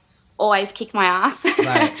always kick my ass.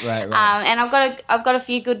 Right. And I've got a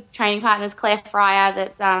few good training partners. Claire Fryer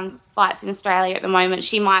that fights in Australia at the moment.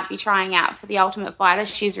 She might be trying out for the Ultimate Fighter.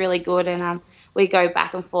 She's really good, and we go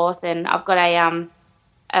back and forth. And I've got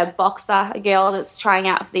a boxer, a girl that's trying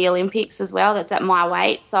out for the Olympics as well. That's at my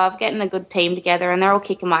weight. So I'm getting a good team together, and they're all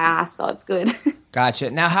kicking my ass. So it's good. Gotcha.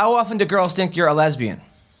 Now, how often do girls think you're a lesbian?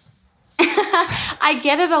 I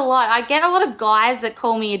get it a lot. I get a lot of guys that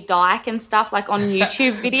call me a dyke and stuff, like on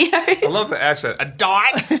YouTube videos. I love the accent. A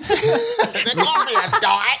dyke? They call me a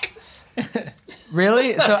dyke.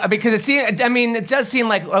 Really? So because it does seem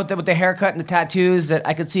like with the haircut and the tattoos that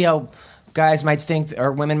I could see how guys might think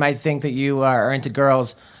or women might think that you are into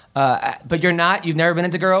girls, but you're not. You've never been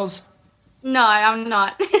into girls. No, I'm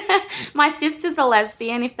not. My sister's a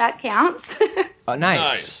lesbian, if that counts. Oh,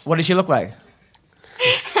 nice. What does she look like?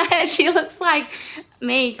 She looks like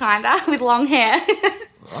me, kind of, with long hair.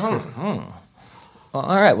 Well,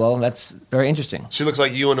 all right. Well, that's very interesting. She looks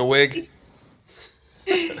like you in a wig.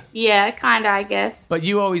 Yeah, kind of, I guess. But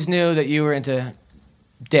you always knew that you were into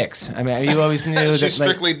dicks. I mean, you always knew She's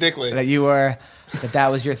strictly dickly. that you were that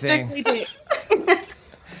was your thing. Strictly dick.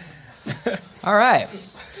 All right.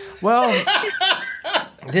 Well,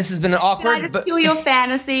 this has been an awkward. Can I just kill your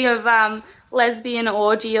fantasy of lesbian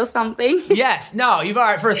orgy or something? Yes. No. You've all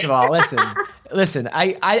right. First of all, listen.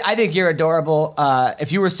 I think you're adorable.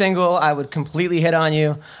 If you were single, I would completely hit on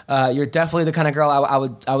you. You're definitely the kind of girl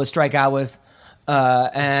I would strike out with.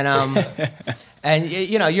 And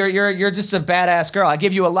you're just a badass girl. I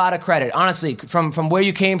give you a lot of credit, honestly, from where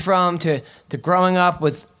you came from to growing up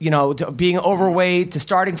with, to being overweight, to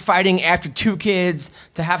starting fighting after 2 kids,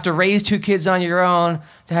 to have to raise 2 kids on your own,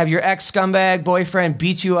 to have your ex scumbag boyfriend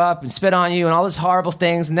beat you up and spit on you and all these horrible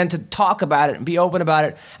things, and then to talk about it and be open about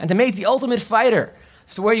it, and to make the Ultimate Fighter.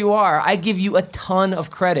 So where you are, I give you a ton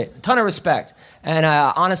of credit, a ton of respect, and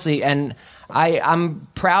honestly, and I'm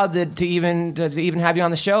proud to even have you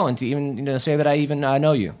on the show and to even say that I even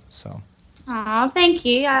know you. So. Oh, thank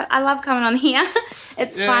you. I love coming on here.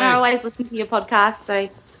 It's fun. I always listen to your podcast, so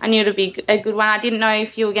I knew it would be a good one. I didn't know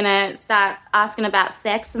if you were going to start asking about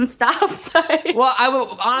sex and stuff. So. Well, I would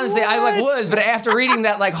honestly, I was, but after reading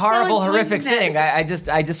that horrible, horrific thing, I just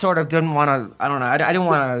sort of didn't want to. I don't know. I didn't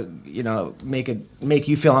want to, make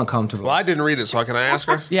you feel uncomfortable. Well, I didn't read it, so can I ask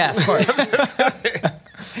her? Yeah, of course.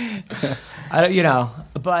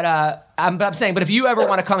 I'm saying, but if you ever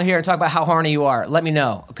want to come here and talk about how horny you are, let me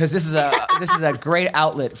know, because this is a great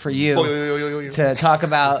outlet for you to talk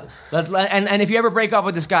about. And if you ever break up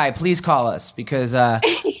with this guy, please call us, because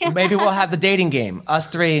maybe we'll have the dating game, us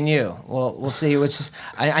 3 and you. We'll see which.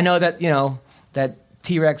 I know that that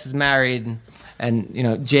T-Rex is married,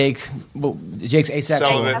 and Jake's asexual.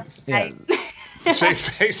 Sullivan. Yeah.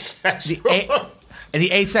 Jake's asexual.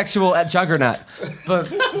 The asexual at Juggernaut. But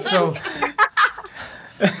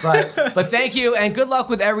thank you, and good luck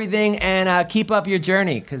with everything, and keep up your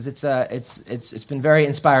journey, because it's been very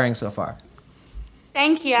inspiring so far.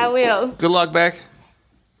 Thank you, I will. Good luck, Beck.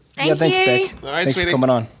 Thank thanks, you. Beck. All right, thanks sweetie. for coming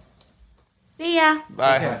on. See ya.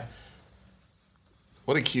 Bye. Okay.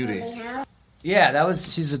 What a cutie. Yeah,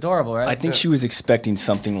 she's adorable, right? I think she was expecting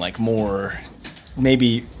something like more,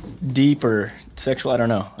 maybe deep or sexual. I don't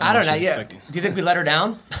know. I don't know. what she was Yeah. expecting. Do you think we let her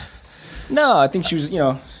down? No, I think she was,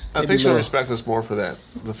 I think she'll respect us more for that.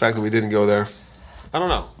 The fact that we didn't go there. I don't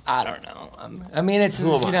know. I don't know. I mean, it's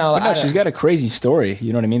Who am I? But no, she's got a crazy story.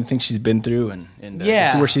 You know what I mean? Things she's been through, and Yeah.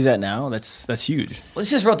 to see where she's at now. That's huge. Well,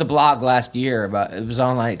 she just wrote the blog last year about it was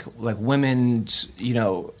on like women's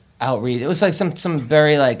outreach. It was like some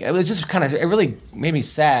very it was just kind of, it really made me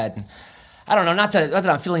sad. I don't know, not that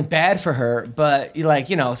I'm feeling bad for her, but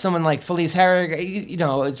someone like Felice Herrig,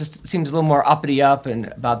 it just seems a little more uppity up and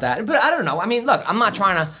about that. But I don't know. I mean, look, I'm not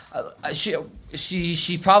trying to.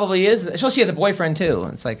 She probably is. She has a boyfriend too.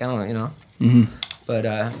 It's like I don't know, Mm-hmm. But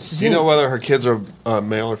do you know whether her kids are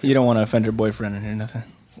male or female? You don't want to offend her boyfriend or nothing.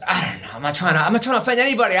 I don't know. I'm not trying to offend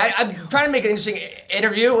anybody. I'm trying to make an interesting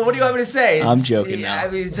interview. What do you want me to say? I'm joking now. I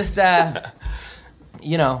mean, it's just I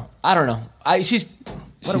don't know. She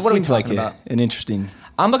what are we seems like talking about? an interesting.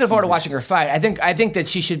 I'm looking forward to watching her fight. I think that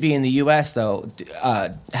she should be in the U.S. though,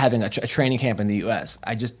 having a training camp in the U.S.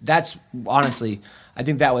 That's honestly, I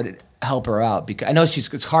think that would help her out because I know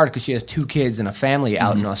it's hard because she has 2 kids and a family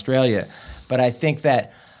out in Australia, but I think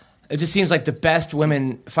that it just seems like the best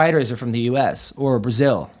women fighters are from the U.S. or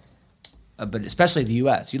Brazil, but especially the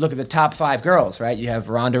U.S. You look at the top 5 girls, right? You have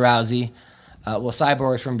Ronda Rousey,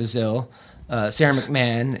 Cyborg's from Brazil, Sarah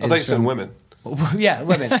McMahon. I thought you said women. Yeah,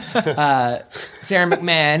 women. Sarah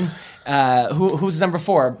McMahon, who's number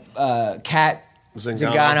 4? Kat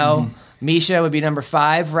Zingano. Misha would be number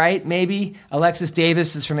 5, right? Maybe. Alexis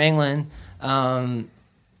Davis is from England. And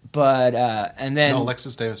then... No,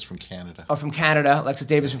 Alexis Davis from Canada. Oh, from Canada. Alexis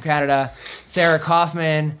Davis from Canada. Sarah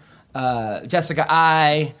Kaufman, Jessica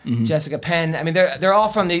Ai, Jessica Penn. I mean, they're all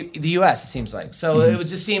from the U.S., it seems like. So it would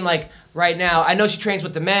just seem like right now... I know she trains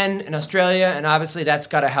with the men in Australia, and obviously that's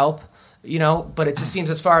got to help. But it just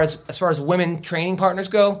seems as far as women training partners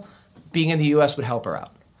go, being in the U.S. would help her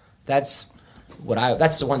out. That's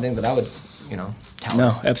the one thing that I would, tell her.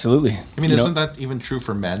 No, absolutely. I mean, isn't that even true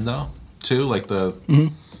for men though? Too, like the.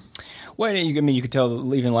 Mm-hmm. Well, you could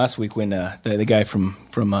tell even last week when the guy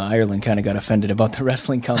from Ireland kind of got offended about the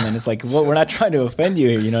wrestling comment. It's like, well, we're not trying to offend you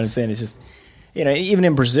here. You know what I'm saying? It's just, even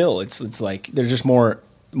in Brazil, it's like there's just more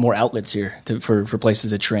outlets here for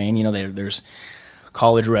places to train. There's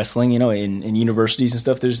college wrestling, in universities and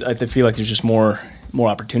stuff. I feel like there's just more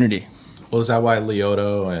opportunity. Well, is that why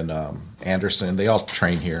Lyoto and Anderson, they all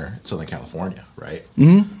train here in Southern California, right?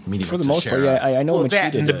 Mm-hmm. I mean, for the most part, yeah. I know what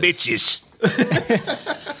she did. The bitches.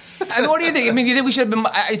 I mean, what do you think? I mean, do you think we should have been?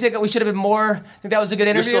 I think we should have been more. I think that was a good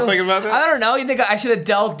interview. You're still thinking about that? I don't know. You think I should have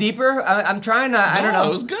delved deeper? I'm trying to. I don't know.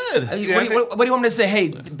 It was good. What do you want me to say? Hey,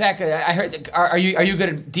 Beck, I heard. Are you good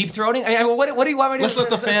at deep throating? I mean, what do you want me to? Let's let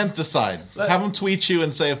the fans decide. Have them tweet you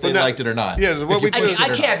and say if they liked it or not. Yeah, what we do. I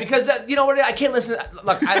can't because you know what? I can't listen.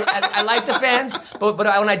 Look, I like the fans, but when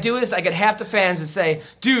I do this, I get half the fans that say,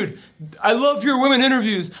 "Dude, I love your women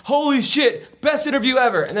interviews. Holy shit, best interview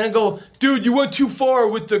ever." And then I go, "Dude, you went too far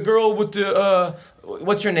with the girl with the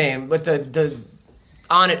what's your name? With the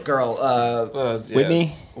On It girl,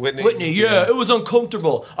 Whitney. Whitney, yeah, it was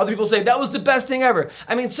uncomfortable." Other people say that was the best thing ever.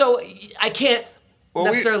 I mean, so I can't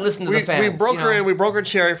necessarily listen to the fans. We broke her in. We broke her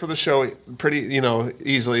cherry for the show pretty,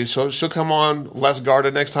 easily. So she'll come on less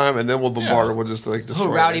guarded next time, and then we'll bombard her. We'll just like destroy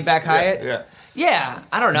her. Rowdy Beck Hyatt? Yeah,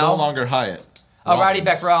 I don't know. No longer Hyatt. Rowdy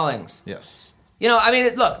Beck Rawlings. Yes. I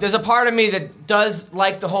mean, look, there's a part of me that does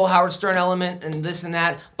like the whole Howard Stern element and this and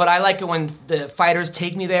that, but I like it when the fighters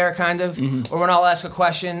take me there, kind of, or when I'll ask a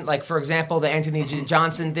question, like, for example, the Anthony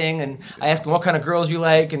Johnson thing, and I ask him what kind of girls you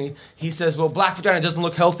like, and he says, well, black vagina doesn't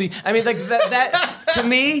look healthy. I mean, like, that to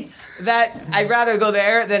me, that I'd rather go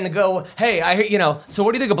there than to go, hey, so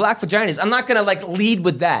what do you think of black vaginas? I'm not going to, like, lead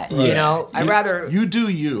with that, I'd rather... You do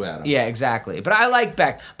you, Adam. Yeah, exactly. But I like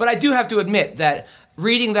Beck. But I do have to admit that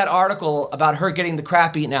reading that article about her getting the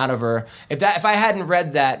crap eaten out of her, if I hadn't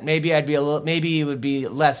read that, maybe it would be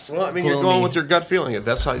less. Well, I mean, gloomy. you're going with your gut feeling.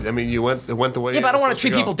 That's how. I mean, it went the way. Yeah, but I don't want to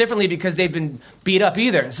treat people differently because they've been beat up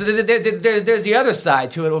either. So there's the other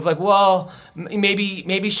side to it of like, well,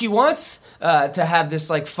 maybe she wants to have this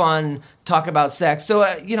like fun talk about sex. So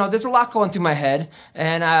there's a lot going through my head,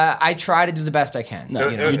 and I try to do the best I can. No,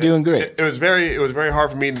 you're doing great. It was very hard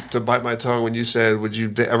for me to bite my tongue when you said, "Would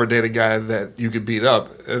you ever date a guy that you could beat up?"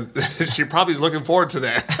 And she probably is looking forward to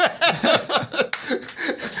that.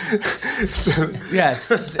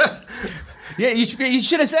 Yes. Yeah, you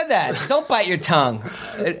should have said that. Don't bite your tongue.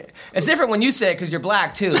 It's different when you say it because you're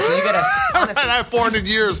black too. So you gotta honestly, I have 400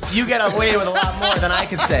 years. You get away with a lot more than I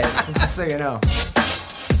could say. So just so you know.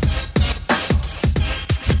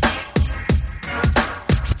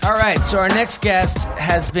 All right, so our next guest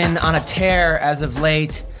has been on a tear as of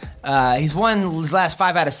late. He's won his last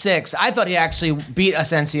 5 out of 6. I thought he actually beat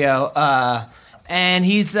Asensio. And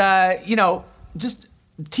he's, just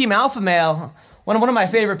Team Alpha Male, one of my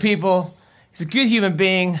favorite people. He's a good human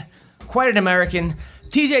being, quite an American.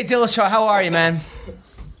 TJ Dillashaw, how are you, man?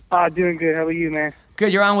 Doing good. How are you, man?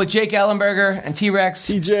 Good. You're on with Jake Ellenberger and T-Rex.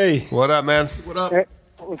 TJ. What up, man? What up? Hey,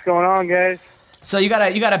 what's going on, guys? So you got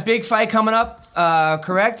a big fight coming up,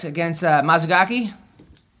 correct? Against Mazagaki?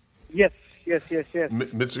 Yes.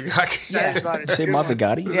 Mitsugaki. Yeah. You say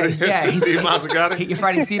Mazzagatti? Yeah, Steve Mazzagatti. you're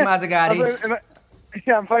fighting Steve Mazzagatti.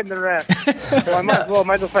 Yeah, I'm fighting the ref. So I might as well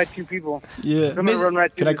fight two people. Yeah. I'm gonna run right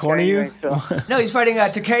through Can I this corner guy you? anyway, so. No, he's fighting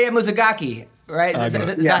Takeya Muzagaki, right? Is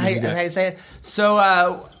that how you say it?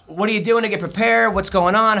 So, what are you doing to get prepared? What's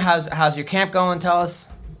going on? How's your camp going? Tell us.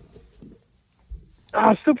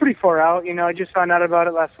 Still pretty far out. I just found out about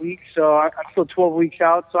it last week, so I'm still 12 weeks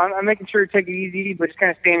out. So I'm making sure to take it easy, but just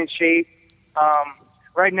kind of staying in shape.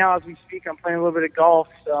 Right now, as we speak, I'm playing a little bit of golf,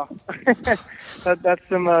 so that's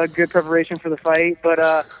some good preparation for the fight.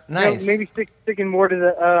 But nice. Maybe sticking more to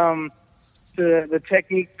the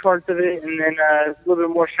technique parts of it, and then a little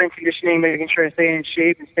bit more strength conditioning, making sure I stay in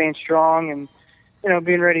shape and staying strong, and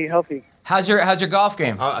being ready, and healthy. How's your golf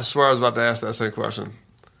game? I swear I was about to ask that same question.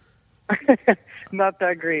 Not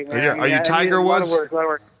that great, man. Are you Tiger Woods? A lot of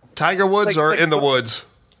work. Tiger Woods or in the woods?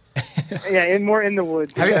 Yeah, more in the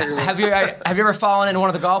woods. Have you ever fallen in one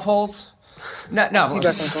of the golf holes? No. I got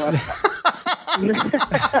Use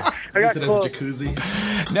it as a close. jacuzzi.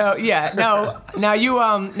 No, yeah, no. Now you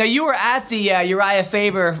were at the Uriah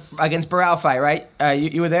Faber against Barao fight, right?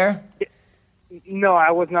 You were there? No,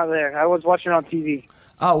 I was not there. I was watching on TV.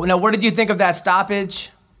 Oh, now what did you think of that stoppage?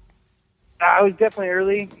 I was definitely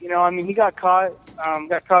early. He got caught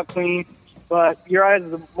clean. But Uriah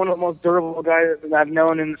is one of the most durable guys that I've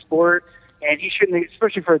known in the sport, and he shouldn't,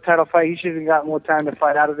 especially for a title fight, he should have gotten more time to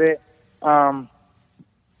fight out of it.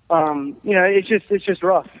 It's just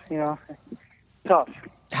rough. Tough.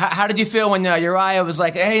 How did you feel when Uriah was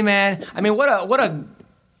like, "Hey, man"? I mean, what a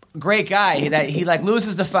great guy that he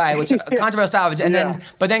loses the fight, which controversial stoppage, and then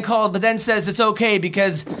says it's okay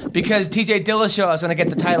because TJ Dillashaw is going to get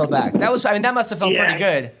the title back. That must have felt pretty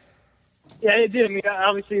good. Yeah, it did.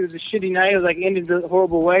 Obviously it was a shitty night. It was ended a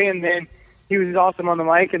horrible way, and then he was awesome on the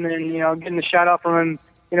mic, and then getting the shout out from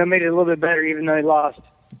him, made it a little bit better, even though he lost.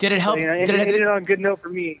 Did it help? So, it ended on a good note for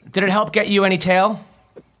me. Did it help get you any tail?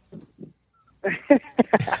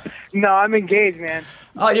 No, I'm engaged, man.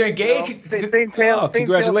 Oh, you're engaged. Same tail. Oh,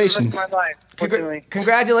 congratulations. Same tail for the rest of my life, fortunately.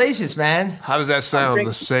 Congratulations, man. How does that sound?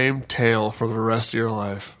 The same tail for the rest of your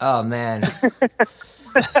life. Oh man.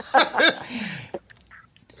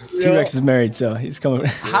 T-Rex is married, so he's coming.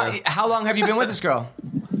 How long have you been with this girl?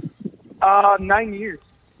 9 years.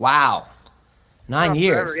 Wow. 9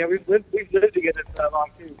 years. Forever. Yeah, we've lived together for that long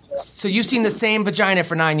too. So you've seen the same vagina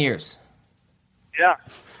for 9 years. Yeah.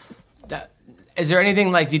 Is there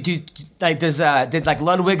anything did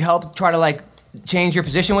Ludwig help try to change your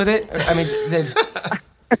position with it? I mean,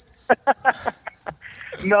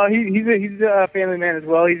 No, he's a family man as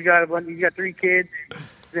well. He's got 3 kids.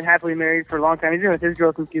 He's been happily married for a long time. He's been with his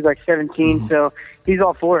girl since he was 17, so he's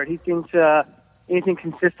all for it. He thinks anything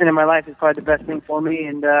consistent in my life is probably the best thing for me,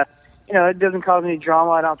 and it doesn't cause any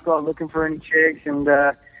drama. I don't have to go out looking for any chicks, and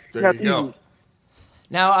There you go.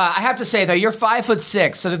 now I have to say though, you're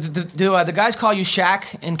 5'6". So do the guys call you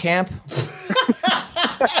Shaq in camp?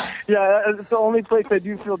 Yeah, it's the only place I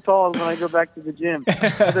do feel tall is when I go back to the gym.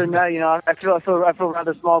 Other than that, I feel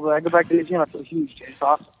rather small, but I go back to the gym, I feel huge. It's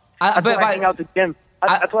awesome. I hang out the gym.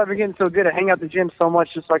 That's why I've been getting so good. I hang out the gym so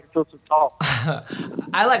much just so I can feel so tall.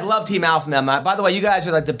 I love Team Alpha Man. By the way, you guys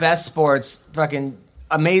are the best sports, fucking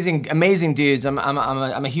amazing dudes. I'm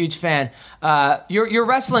a huge fan. You're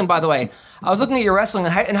wrestling, by the way. I was looking at your wrestling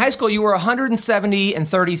in high school. You were 170 and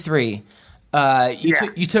 33.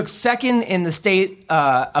 You took second in the state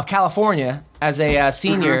of California as a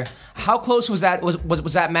senior. Mm-hmm. How close was that?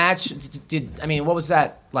 Was that match? What was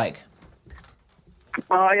that like?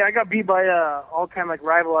 Yeah, I got beat by all-time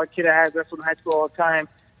rival, a kid I had wrestled in high school all the time.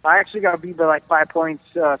 I actually got beat by 5 points,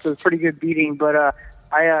 so it was a pretty good beating. But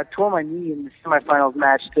I tore my knee in the semifinals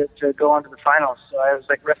match to go on to the finals. So I was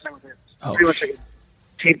wrestling with pretty much a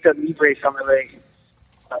taped-up knee brace on my leg.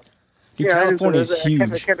 California is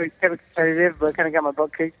huge. Kept it competitive, but kind of got my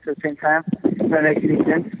butt kicked at the same time. If that makes any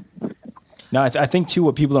sense. No, I think too.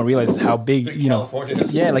 What people don't realize is how big California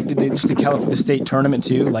is. Yeah, the state tournament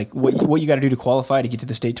too. What you got to do to qualify to get to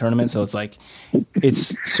the state tournament. So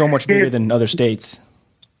it's so much bigger than other states.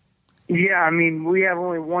 Yeah, we have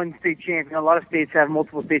only one state champion. A lot of states have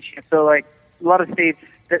multiple state champions. So a lot of states,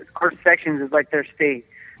 our sections is their state.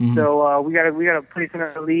 Mm-hmm. So we got to place in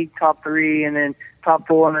our league top 3, and then top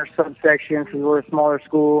 4 in our subsections because we're a smaller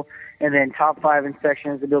school, and then top 5 in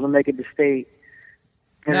sections to be able to make it to state.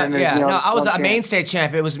 I was a main state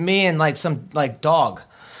champ. It was me and some dog.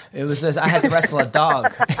 It was I had to wrestle a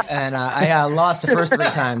dog, and I lost the first 3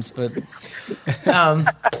 times. But no,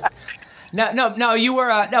 you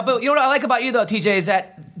were But you know what I like about you though, TJ, is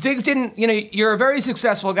that things didn't. You're a very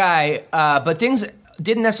successful guy, but things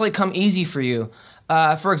didn't necessarily come easy for you.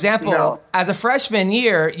 For example, No. as a freshman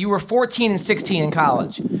year, you were 14 and 16 in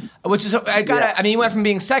college, which is I mean, you went from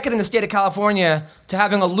being second in the state of California to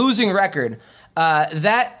having a losing record.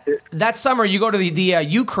 That summer, you go to the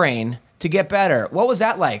Ukraine to get better. What was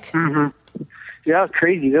that like? Yeah, that was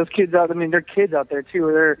crazy. Those kids out, I mean, they're kids out there, too.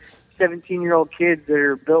 They're 17-year-old kids that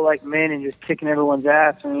are built like men and just kicking everyone's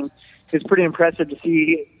ass. I mean, it's pretty impressive to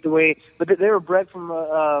see the way, but they were bred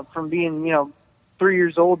from being, 3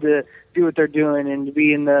 years old to do what they're doing and to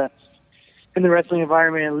be in the wrestling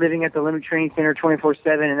environment and living at the Olympic Training Center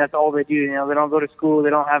 24/7, and that's all they do. They don't go to school, they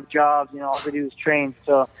don't have jobs. All they do is train.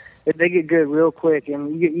 So they get good real quick,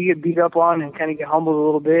 and you get beat up on and kind of get humbled a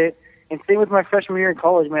little bit. And same with my freshman year in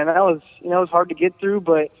college, man. That was it was hard to get through,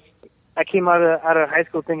 but I came out of high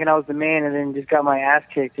school thinking I was the man, and then just got my ass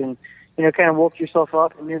kicked, and kind of woke yourself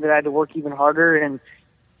up and knew that I had to work even harder. And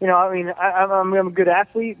I mean, I'm a good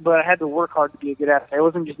athlete, but I had to work hard to be a good athlete. I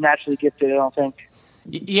wasn't just naturally gifted, I don't think.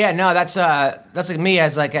 Yeah, no, that's like me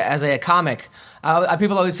as a comic.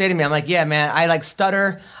 People always say to me, I'm like, yeah, man, I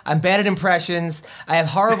stutter. I'm bad at impressions. I have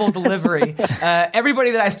horrible delivery.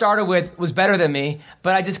 Everybody that I started with was better than me,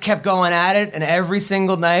 but I just kept going at it, and every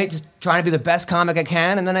single night just trying to be the best comic I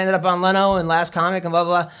can. And then I ended up on Leno and Last Comic and blah,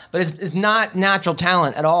 blah, blah. But it's not natural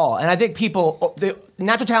talent at all. And I think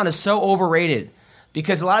natural talent is so overrated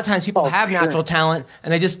because a lot of times people have natural talent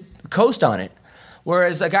and they just coast on it.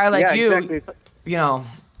 Whereas a guy like you, exactly.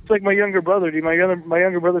 It's like my younger brother, dude. My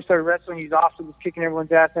younger brother started wrestling. He's awesome. He's kicking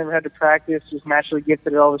everyone's ass. Never had to practice. Just naturally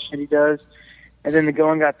gifted at all the shit he does. And then the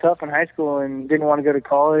going got tough in high school and didn't want to go to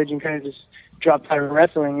college and kind of just dropped out of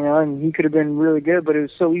wrestling, And he could have been really good, but it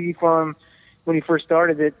was so easy for him when he first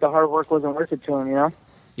started that the hard work wasn't worth it to him,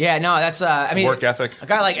 Yeah, no, that's work ethic. A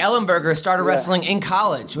guy like Ellenberger started wrestling in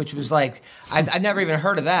college, which was like I'd never even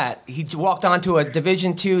heard of that. He walked onto a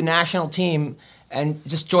Division II national team and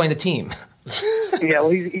just joined the team. Yeah, well,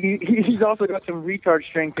 he's also got some retard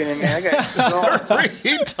strength in him, man. That guy's strong.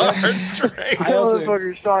 Retard strength. That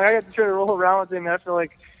motherfucker's strong. I got to try to roll around with him, and I feel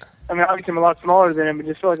like, obviously I'm a lot smaller than him, but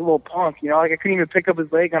just feel like a little punk, Like I couldn't even pick up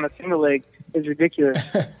his leg on a single leg. It's ridiculous.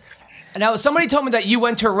 Now, somebody told me that you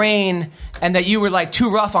went to Rain and that you were too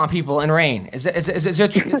rough on people in Rain. Is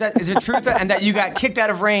it truth? And that you got kicked out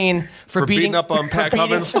of Rain for beating up on Pat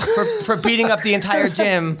Cummins, for beating up the entire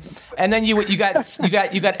gym, and then you got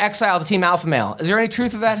exiled to Team Alpha Male. Is there any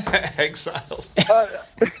truth to that? Exiled.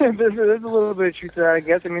 There's a little bit of truth to that, I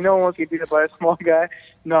guess. No one wants to get beat up by a small guy.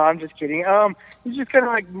 No, I'm just kidding. It's just kind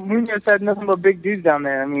of like Munoz had nothing but big dudes down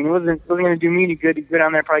there. It wasn't going to do me any good to go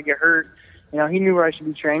down there and probably get hurt. He knew where I should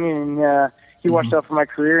be training, and he watched out for my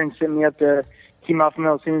career and sent me up to Team Alpha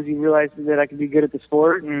Male as soon as he realized that I could be good at the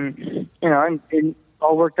sport, and and it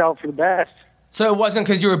all worked out for the best. So it wasn't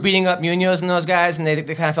because you were beating up Munoz and those guys, and they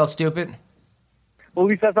kind of felt stupid? Well, at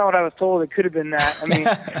least that's not what I was told. It could have been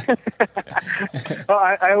that.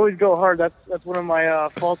 I always go hard. That's one of my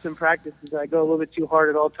faults in practice is I go a little bit too hard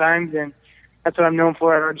at all times, and that's what I'm known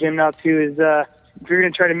for at our gym now too. Is if you're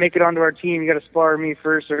going to try to make it onto our team, you got to spar me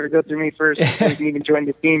first or go through me first before you can even join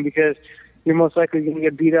the team because you're most likely going to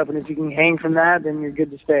get beat up. And if you can hang from that, then you're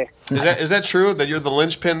good to stay. Is that true that you're the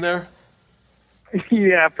linchpin there?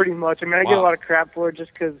 Yeah, pretty much. I get a lot of crap for it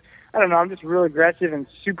just because, I don't know, I'm just real aggressive and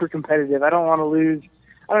super competitive. I don't want to lose.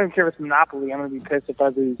 I don't even care if it's Monopoly. I'm going to be pissed if I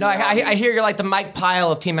lose. No, I hear you're like the Mike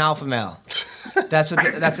Pyle of Team Alpha Male. That's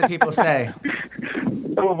what people say.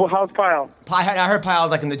 Well, how's Pyle? I heard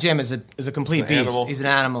Pyle in the gym is a complete beast. Animal. He's an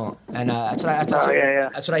animal, and that's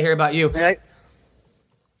what I hear about you.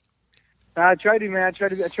 I try to, man. I try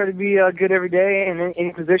to be good every day and in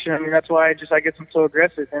any position. That's why I guess I'm so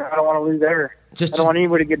aggressive, and I don't want to lose ever. I don't want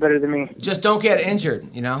anybody to get better than me. Just don't get injured,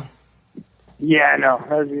 Yeah, no.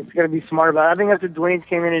 It's got to be smart about it. I think that's what Dwayne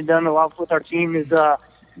came in and done a lot with our team is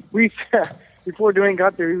we. Before Dwayne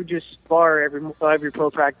got there, we would just spar every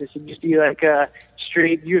pro practice. It'd just be like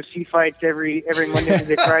straight UFC fights every Monday,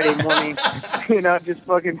 Wednesday, Friday morning. Just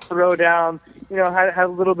fucking throw down. Had a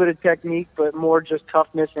little bit of technique, but more just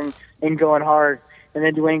toughness and going hard. And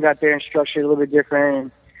then Dwayne got there and structured a little bit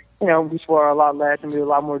different. And we spar a lot less and do a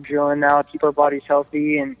lot more drilling now, keep our bodies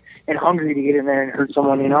healthy and hungry to get in there and hurt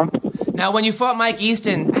someone. Now, when you fought Mike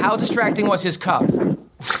Easton, how distracting was his cup?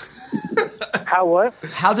 How what?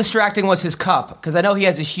 How distracting was his cup? Because I know he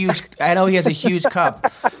has a huge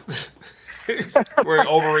cup. Wearing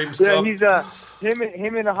Overeem's cup. Yeah, he's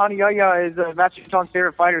him and Hani Yahya is Master Tong's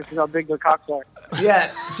favorite fighters because how big their cocks are. Yeah,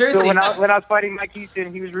 seriously. So when I was fighting Mike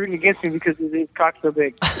Easton, he was rooting against me because his cock's so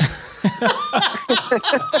big.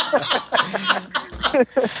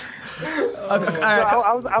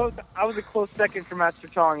 I was a close second for Master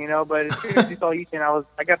Tong, but as soon as he saw Ethan,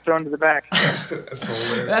 I got thrown to the back. That's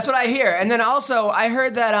hilarious. That's what I hear. And then also, I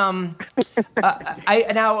heard that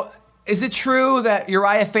now, is it true that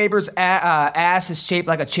Uriah Faber's ass is shaped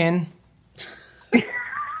like a chin?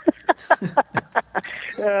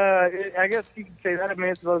 I guess you could say that. I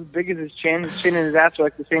mean, it's about as big as his chin. His chin and his ass are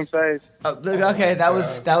like the same size. Okay, that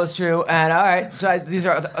was true. And all right, so these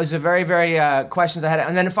are very, very questions I had.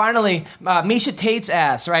 And then finally, Misha Tate's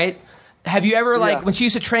ass, right? Have you ever when she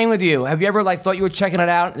used to train with you? Have you ever thought you were checking it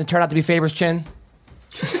out and it turned out to be Faber's chin?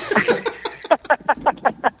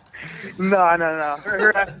 No.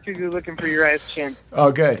 Her ass is too good looking for Uriah's chin.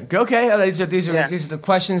 Oh, good. Okay, these are the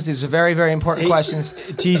questions. These are very, very important questions.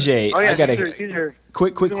 TJ, Oh yeah, I got these are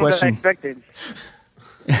quick the ones that I question. expected.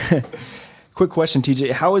 Quick question,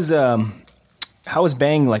 TJ. How has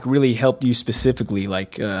Bang really helped you specifically?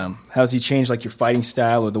 How's he changed your fighting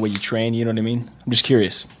style or the way you train? You know what I mean? I'm just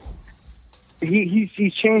curious.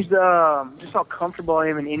 He's changed just how comfortable I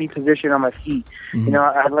am in any position on my feet. Mm-hmm.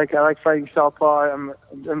 I like fighting southpaw. I'm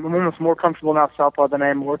almost more comfortable now southpaw than I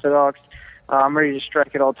am orthodox. I'm ready to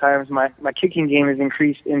strike at all times. My kicking game has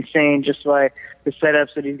increased insane just by the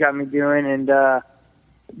setups that he's got me doing, and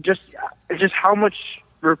just how much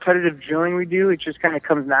repetitive drilling we do. It just kind of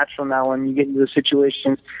comes natural now when you get into the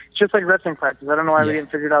situations. It's just like wrestling practice. I don't know why we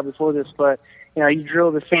didn't figure it out before this, but you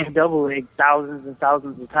drill the same double leg thousands and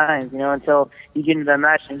thousands of times, until you get into that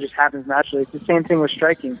match and it just happens naturally. It's the same thing with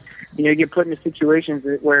striking. You get put into situations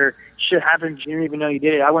where shit happens, you didn't even know you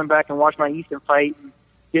did it. I went back and watched my Easton fight and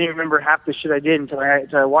didn't even remember half the shit I did until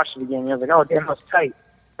I watched it again. I was like, oh, damn, that was tight.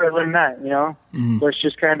 I learned that, Mm-hmm. But it's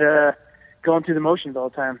just kind of going through the motions all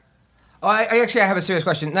the time. Oh, I have a serious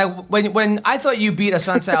question. Now, when I thought you beat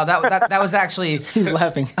Sun Sal, that was actually he's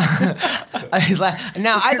laughing. He's laughing.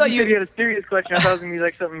 Now I thought you had a serious question. I thought it was gonna be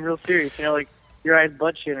something real serious, like your eyes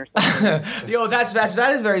butt chin or something. Yo, that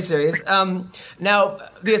is very serious. Now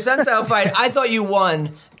the Sun Sal fight, I thought you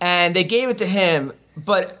won, and they gave it to him,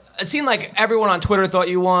 but it seemed like everyone on Twitter thought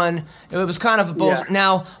you won. It was kind of a bullshit. Yeah.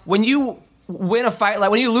 Now, when you win a fight,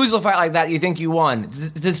 when you lose a fight like that, you think you won.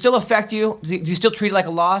 Does it still affect you? Do you still treat it like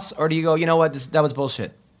a loss, or do you go, you know what, that was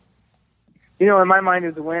bullshit? In my mind, it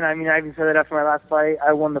was a win. I mean, I even said that after my last fight.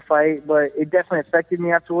 I won the fight, but it definitely affected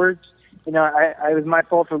me afterwards. It was my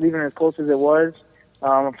fault for leaving it as close as it was.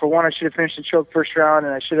 For one, I should have finished the choke first round,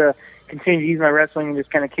 and I should have continued to use my wrestling and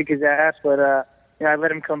just kind of kick his ass. But I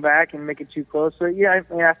let him come back and make it too close. So yeah,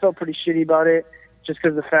 I felt pretty shitty about it, just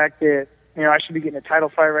because of the fact that I should be getting a title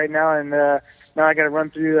fight right now, and now I got to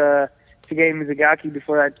run through Tsugay Mizugaki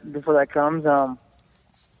before that comes. So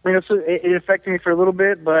it affected me for a little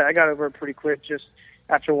bit, but I got over it pretty quick just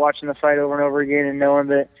after watching the fight over and over again and knowing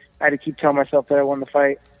that I had to keep telling myself that I won the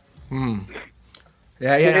fight.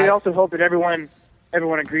 Yeah. It also helped that everyone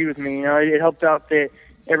agreed with me. It helped out that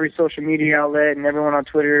every social media outlet and everyone on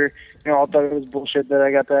Twitter, all thought it was bullshit that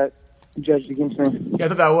I got that judged against me. Yeah, I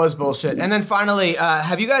thought that was bullshit. And then finally,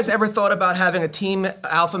 have you guys ever thought about having a team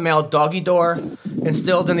alpha male doggy door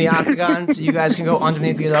instilled in the octagon so you guys can go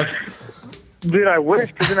underneath the dog? Dude, I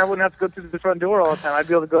wish, because then I wouldn't have to go through the front door all the time. I'd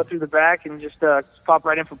be able to go through the back and just pop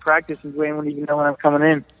right in for practice, and Dwayne wouldn't even know when I'm coming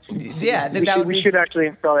in. Yeah, we should actually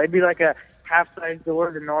install it. It'd be like a half-size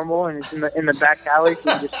door to normal, and it's in the back alley,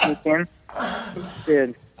 so you just sneak in.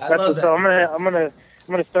 Dude, I love that. I'm gonna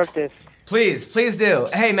start this. Please do.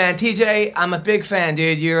 Hey, man, TJ, I'm a big fan,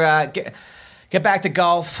 dude. You're get back to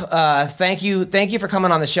golf. Thank you for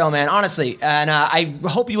coming on the show, man. Honestly, and I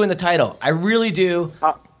hope you win the title. I really do.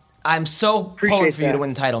 I'm so pulling for you to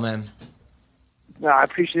win the title, man. No, I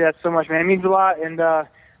appreciate that so much, man. It means a lot, and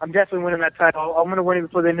I'm definitely winning that title. I'm going to win it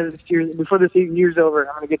before the end of this year. Before this year's over,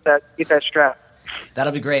 I'm going to get that strap.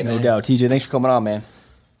 That'll be great, man. No doubt. TJ, thanks for coming on, man.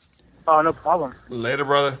 Oh, no problem. Later,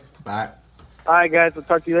 brother. Bye. All right, guys. We'll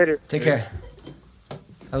talk to you later. Take care.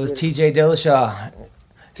 That was TJ Dillashaw.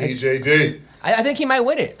 TJD. I think he might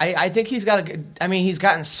win it. I think he's got he's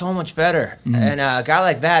gotten so much better. Mm-hmm. And a guy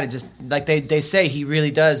like that, it just like they say, he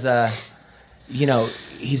really does.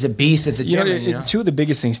 He's a beast at the gym. Two of the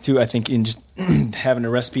biggest things too, I think, in just having a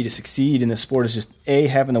recipe to succeed in this sport is just A,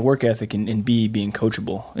 having the work ethic, and B, being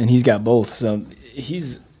coachable. And he's got both. So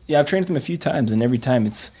I've trained with him a few times, and every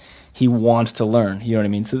time he wants to learn. You know what I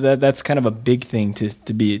mean? So that's kind of a big thing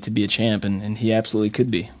to be a champ, and he absolutely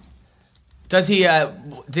could be. Does he?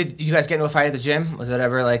 Did you guys get into a fight at the gym? Was that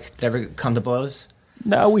ever did it ever come to blows?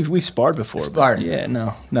 No, we've sparred before. Sparred? Yeah,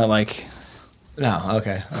 no, not like. No,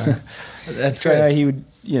 okay, that's great. He would,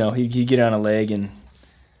 he'd get on a leg and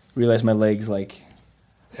realize my leg's like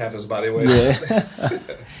half his body weight. Yeah.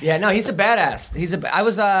 Yeah, no, he's a badass.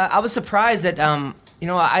 I was surprised that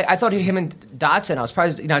I thought him and Dotson. I was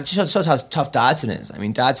surprised. It just shows how tough Dotson is. I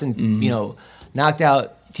mean, Dotson, knocked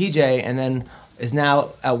out TJ and then is now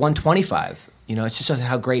at 125. It just shows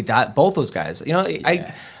how great both those guys.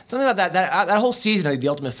 Something about that whole season of The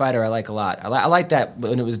Ultimate Fighter I like a lot. I like that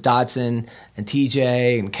when it was Dotson and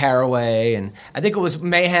TJ and Caraway, and I think it was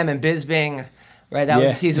Mayhem and Bisping. Right, that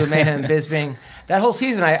was the season with Mayhem and Bisping. That whole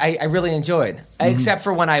season I really enjoyed, except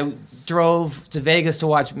for when I drove to Vegas to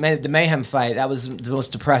watch the Mayhem fight. That was the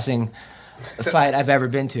most depressing fight I've ever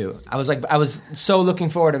been to. I was so looking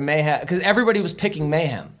forward to Mayhem because everybody was picking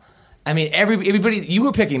Mayhem. I mean, everybody, you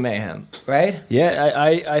were picking Mayhem, right? Yeah,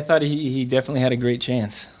 I thought he definitely had a great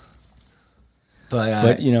chance.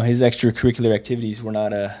 But his extracurricular activities were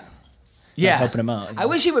not helping him out. I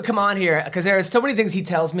wish he would come on here because there are so many things he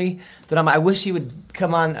tells me that I wish he would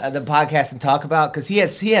come on the podcast and talk about because he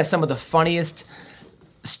has some of the funniest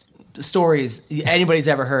stories anybody's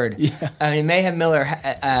ever heard. Yeah. I mean, Mayhem Miller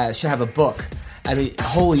should have a book. I mean,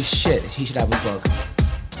 holy shit, he should have a book.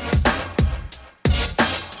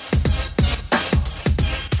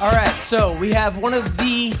 All right, so we have one of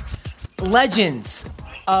the legends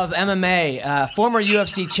of MMA, former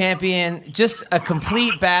UFC champion, just a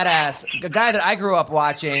complete badass, a guy that I grew up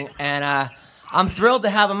watching, and I'm thrilled to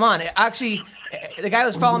have him on. Actually, the guy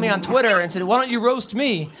was following me on Twitter and said, "Why don't you roast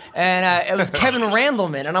me?" And it was Kevin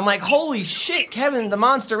Randleman, and I'm like, "Holy shit, Kevin, the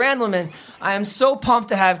Monster Randleman!" I am so pumped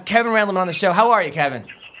to have Kevin Randleman on the show. How are you, Kevin?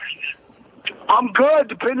 I'm good,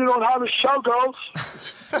 depending on how the show goes.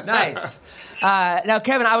 Nice. Now,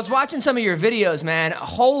 Kevin, I was watching some of your videos, man.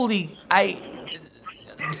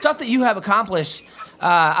 Stuff that you have accomplished.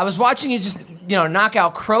 I was watching you just, knock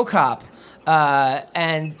out Crow Cop,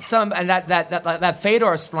 and that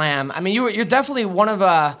Fedor slam. I mean, you're definitely one of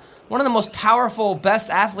the most powerful, best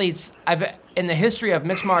athletes in the history of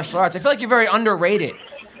mixed martial arts. I feel like you're very underrated,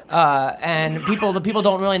 and the people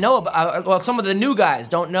don't really know about. Well, some of the new guys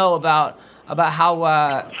don't know about how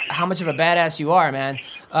much of a badass you are, man.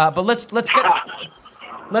 But let's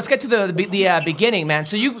get to the beginning, man.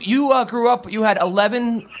 So you grew up. You had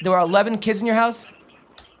 11. There were 11 kids in your house.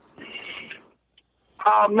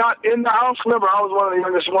 Not in the house. Remember, I was one of the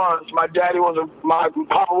youngest ones. My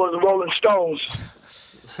papa was the Rolling Stones.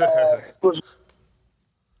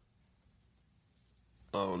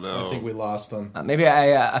 Oh no! I think we lost him. Maybe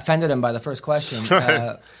I offended him by the first question. You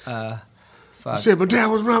said my dad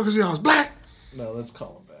was wrong because I was black. No, let's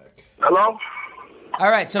call him back. Hello? All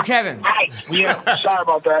right, so Kevin. Sorry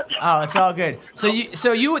about that. Oh, it's all good. So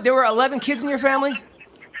there were 11 kids in your family?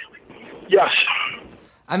 Yes.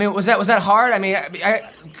 I mean, was that hard? I mean,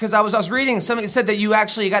 because I was reading, somebody said that you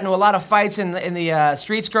actually got into a lot of fights in the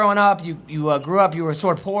streets growing up. You grew up, you were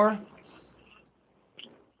sort of poor.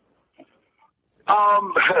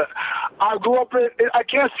 I grew up I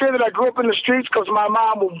can't say that I grew up in the streets because my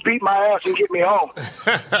mom would beat my ass and get me home.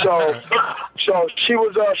 So she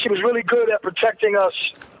was really good at protecting us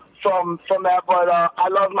from that. But I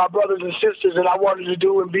loved my brothers and sisters, and I wanted to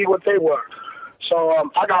do and be what they were.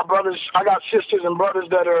 So I got sisters and brothers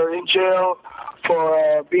that are in jail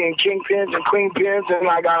for being kingpins and queenpins, and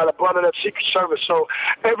I got a brother that's Secret Service. So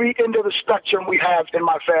every end of the spectrum we have in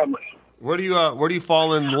my family. Where do you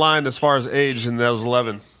fall in line as far as age in those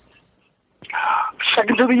 11?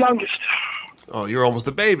 Second to the youngest. Oh, you're almost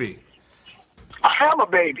a baby. I am a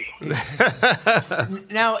baby.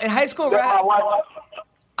 Now, in high school,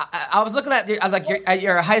 I was looking at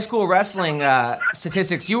your high school wrestling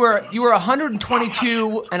statistics. You were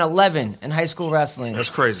 122-11 in high school wrestling.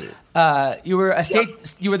 That's crazy. You were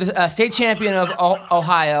the state champion of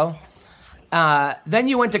Ohio. Then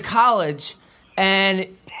you went to college, and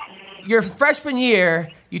your freshman year,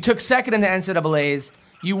 you took second in the NCAAs.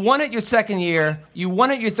 You won it your second year. You won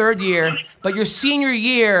it your third year. But your senior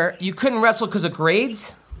year, you couldn't wrestle because of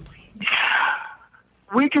grades?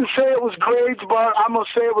 We can say it was grades, but I'm going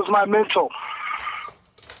to say it was my mental.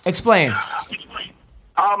 Explain.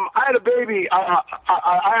 I had a baby. I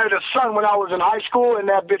had a son when I was in high school, and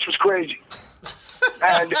that bitch was crazy.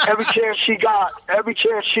 And every chance she got,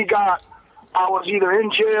 I was either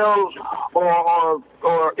in jail or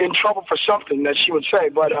in trouble for something that she would say.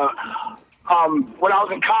 But when I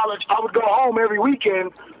was in college, I would go home every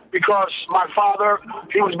weekend because my father,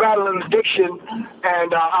 he was battling addiction,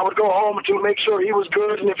 and I would go home to make sure he was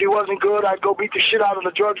good, and if he wasn't good, I'd go beat the shit out of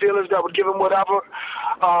the drug dealers that would give him whatever,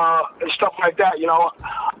 and stuff like that,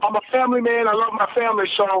 I'm a family man. I love my family,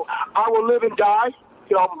 so I will live and die.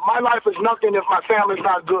 My life is nothing if my family's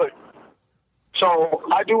not good. So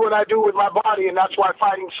I do what I do with my body, and that's why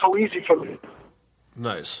fighting's so easy for me.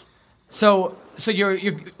 Nice. So your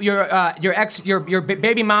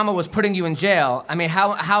baby mama was putting you in jail. I mean,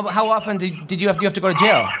 how often did you have to go to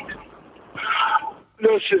jail?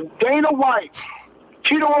 Listen, Dana White,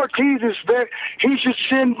 Tito Ortiz is there. He should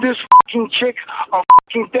send this fucking chick a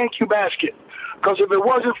fucking thank you basket. Because if it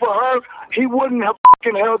wasn't for her, he wouldn't have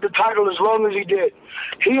fucking held the title as long as he did.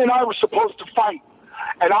 He and I were supposed to fight.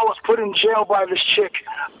 And I was put in jail by this chick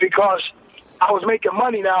because I was making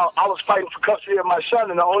money now. I was fighting for custody of my son,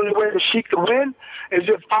 and the only way that she could win is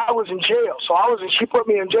if I was in jail. So she put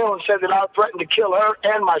me in jail and said that I threatened to kill her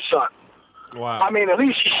and my son. Wow. I mean, at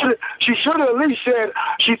least she should have at least said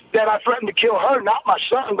that I threatened to kill her, not my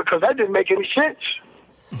son, because that didn't make any sense.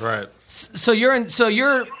 Right. So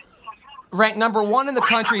you're ranked number 1 in the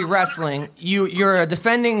country wrestling. You're a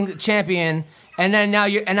defending champion, and then now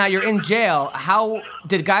you're in jail. How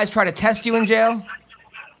did guys try to test you in jail?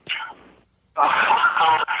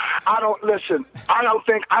 I don't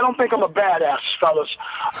think I'm a badass, fellas.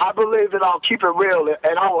 I believe that I'll keep it real,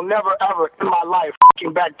 and I will never ever in my life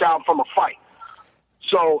fucking back down from a fight.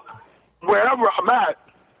 So wherever I'm at,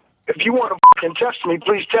 if you want to fucking test me,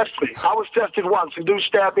 please test me. I was tested once. A dude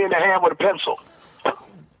stabbed me in the hand with a pencil,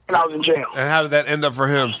 and I was in jail. And how did that end up for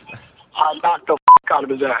him? I knocked the out of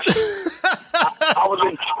his ass. I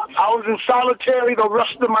was in solitary the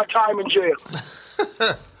rest of my time in jail.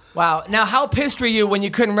 Wow. Now, how pissed were you when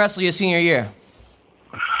you couldn't wrestle your senior year?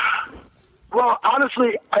 Well, honestly,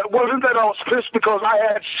 it wasn't that I was pissed because I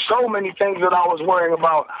had so many things that I was worrying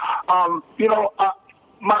about.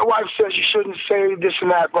 My wife says you shouldn't say this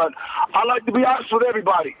and that, but I like to be honest with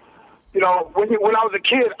everybody. You know, when I was a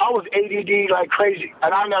kid, I was ADD like crazy,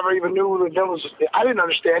 and I never even knew that there was. I didn't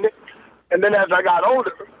understand it. And then as I got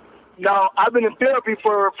older, now I've been in therapy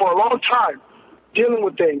for a long time, dealing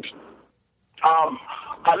with things.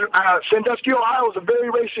 Sandusky, Ohio is a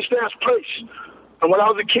very racist-ass place. And when I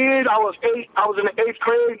was a kid, I was in the 8th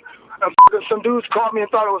grade, and some dudes caught me and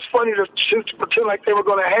thought it was funny to pretend like they were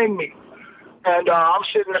going to hang me. And I'm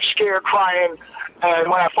sitting there scared, crying,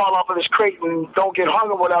 and when I fall off of this crate and don't get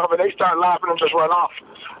hung or whatever, they start laughing and just run off.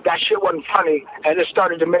 That shit wasn't funny, and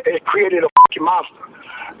it created a fucking monster.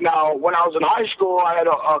 Now, when I was in high school, I had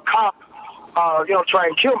a cop, try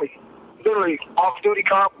and kill me. Literally, off-duty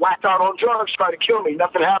cop, whacked out on drugs, tried to kill me.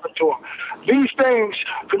 Nothing happened to him. These things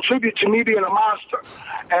contribute to me being a monster.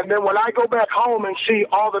 And then when I go back home and see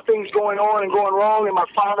all the things going on and going wrong, and my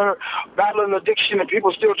father battling addiction and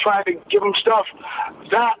people still trying to give him stuff,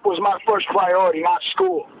 that was my first priority, not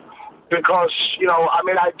school. Because,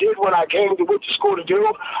 I did what I went to school to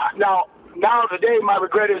do. Now today, my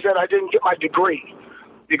regret is that I didn't get my degree.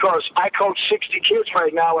 Because I coach 60 kids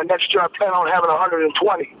right now, and next year I plan on having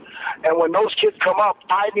 120. And when those kids come up,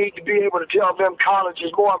 I need to be able to tell them college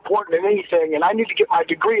is more important than anything, and I need to get my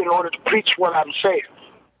degree in order to preach what I'm saying.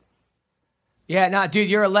 Yeah, no, dude,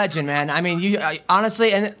 you're a legend, man. I mean,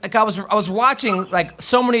 honestly, and like I was watching like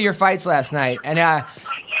so many of your fights last night, and a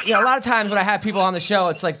lot of times when I have people on the show,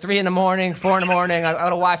 it's like 3 in the morning, 4 in the morning. I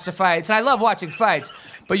gotta watch the fights, and I love watching fights.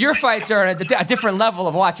 But your fights are at a different level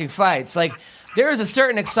of watching fights. Like there is a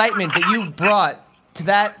certain excitement that you brought to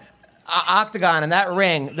that octagon and that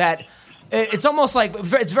ring that it's almost like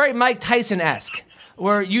it's very Mike Tyson-esque,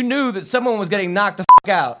 where you knew that someone was getting knocked the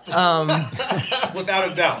out. Without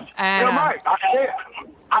a doubt. And, Mike,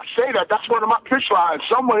 I say that. That's one of my pitch lines.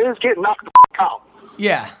 Someone is getting knocked the out.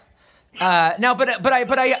 Yeah. I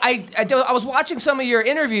was watching some of your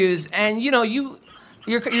interviews, and you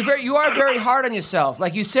are very hard on yourself.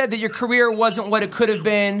 Like you said that your career wasn't what it could have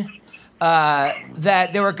been.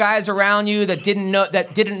 That there were guys around you that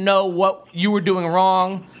didn't know what you were doing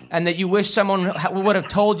wrong, and that you wish someone would have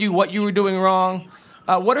told you what you were doing wrong.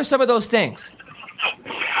 What are some of those things?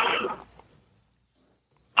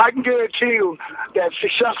 I can guarantee you that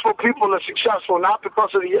successful people are successful not because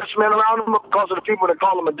of the yes men around them, but because of the people that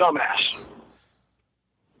call them a dumbass.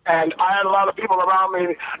 And I had a lot of people around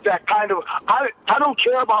me that kind of, I don't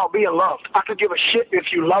care about being loved. I could give a shit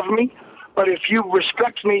if you love me. But if you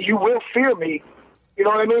respect me, you will fear me. You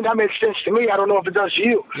know what I mean? That makes sense to me. I don't know if it does to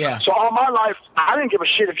you. Yeah. So all my life, I didn't give a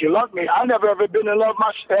shit if you loved me. I never ever been in love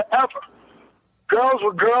ever. Girls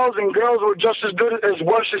were girls, and girls were just as good as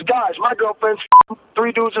worse as guys. My girlfriend's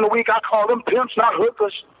 3 dudes in a week. I call them pimps, not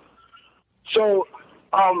hookers. So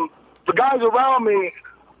the guys around me,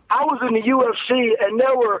 I was in the UFC, and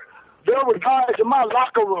there were guys in my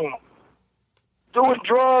locker room doing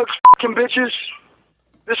drugs, fucking bitches.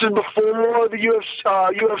 This is before the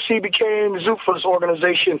UFC became Zuffa's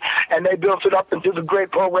organization, and they built it up into the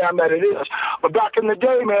great program that it is. But back in the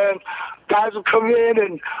day, man, guys would come in,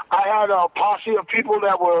 and I had a posse of people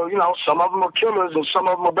that were, some of them were killers and some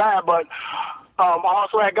of them were bad, but I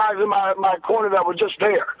also had guys in my corner that were just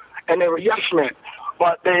there, and they were yes men.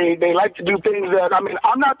 But they like to do things that, I mean,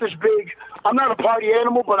 I'm not this big, I'm not a party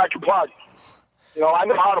animal, but I can party. You know, I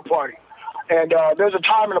know how to party. And there's a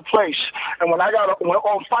time and a place. And when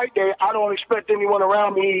on fight day, I don't expect anyone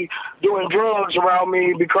around me doing drugs around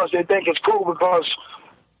me because they think it's cool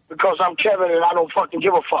because I'm Kevin and I don't fucking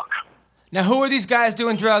give a fuck. Now, who are these guys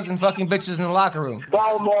doing drugs and fucking bitches in the locker room?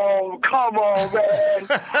 Come on, man.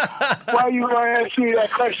 Why you gonna ask me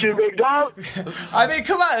that question, big dog? I mean,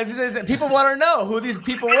 come on. People want to know who these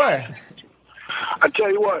people were. I tell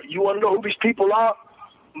you what, you want to know who these people are?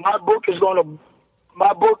 My book is gonna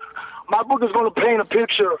paint a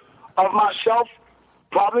picture of myself,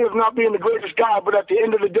 probably of not being the greatest guy, but at the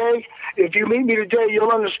end of the day, if you meet me today,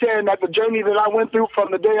 you'll understand that the journey that I went through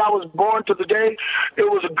from the day I was born to the day, it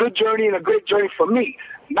was a good journey and a great journey for me.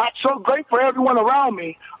 Not so great for everyone around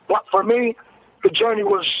me, but for me, the journey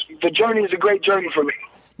is a great journey for me.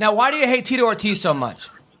 Now, why do you hate Tito Ortiz so much?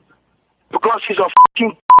 Because he's a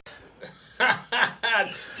fucking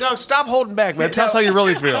Doug, stop holding back, man. Tell us how you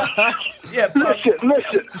really feel. Yeah,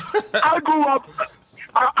 Listen. I grew up.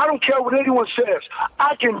 I don't care what anyone says.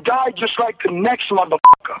 I can die just like the next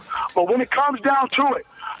motherfucker. But when it comes down to it,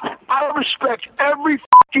 I respect every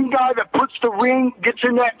fucking guy that puts the ring, gets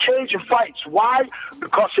in that cage and fights. Why?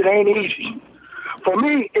 Because it ain't easy. For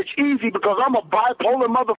me, it's easy because I'm a bipolar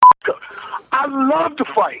motherfucker. I love to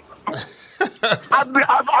fight.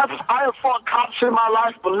 I have fought cops in my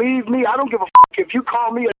life. Believe me, I don't give a fuck if you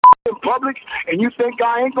call me a in public and you think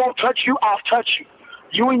I ain't gonna touch you. I'll touch you.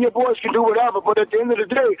 You and your boys can do whatever, but at the end of the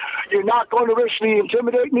day, you're not going to racially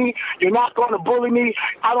intimidate me. You're not going to bully me.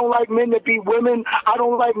 I don't like men that beat women. I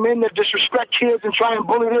don't like men that disrespect kids and try and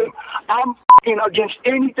bully them. I'm against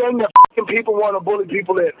anything that people want to bully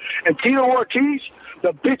people in. And Tito Ortiz, the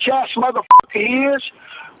bitch-ass motherfucker he is,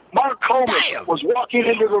 Mark Coleman was walking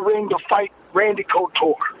into the ring to fight Randy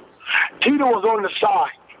Couture. Tito was on the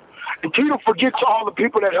side. And Tito forgets all the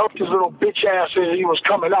people that helped his little bitch ass as he was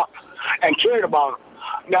coming up and cared about him.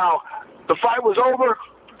 Now, the fight was over.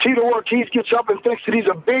 Tito Ortiz gets up and thinks that he's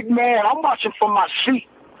a big man. I'm watching from my seat.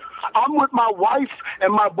 I'm with my wife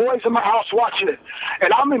and my boys in my house watching it.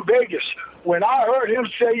 And I'm in Vegas. When I heard him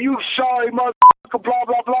say, "You sorry motherfucker, blah,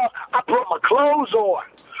 blah, blah," I put my clothes on.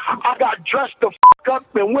 I got dressed the fuck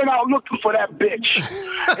up and went out looking for that bitch.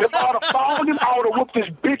 If I would have found him, I would have whooped his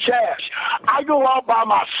bitch ass. I go out by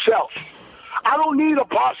myself. I don't need a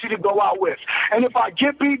posse to go out with. And if I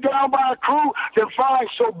get beat down by a crew, then fine,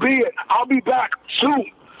 so be it. I'll be back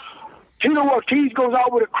soon. Tito Ortiz goes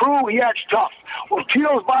out with a crew, he acts tough. When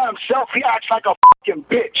Tito's by himself, he acts like a fucking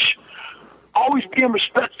bitch. Always being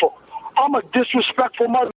respectful. I'm a disrespectful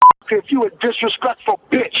motherfucker if you a disrespectful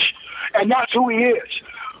bitch. And that's who he is.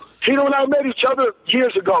 Tito and I met each other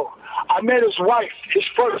years ago. I met his wife, his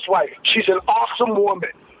first wife. She's an awesome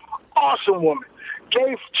woman. Awesome woman.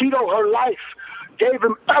 Gave Tito her life. Gave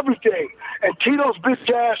him everything. And Tito's bitch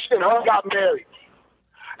ass and her got married.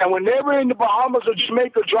 And when they were in the Bahamas or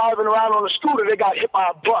Jamaica driving around on a scooter, they got hit by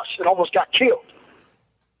a bus and almost got killed.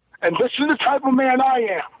 And this is the type of man I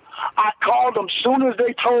am. I called them soon as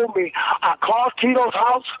they told me. I called Tito's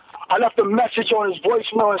house. I left a message on his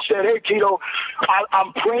voicemail and said, "Hey, Tito,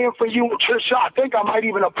 I'm praying for you and Trisha. I think I might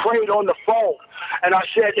even have prayed on the phone." And I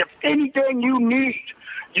said, "If anything you need,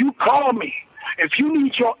 you call me. If you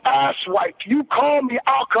need your ass wiped, you call me.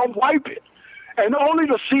 I'll come wipe it." And only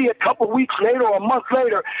to see a couple weeks later or a month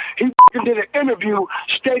later, he did an interview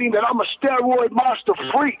stating that I'm a steroid monster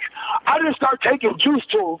freak. I didn't start taking juice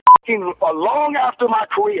till long after my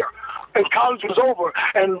career. And college was over,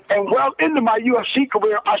 and well into my UFC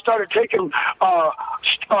career, I started taking a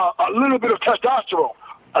little bit of testosterone,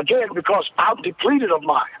 again, because I'm depleted of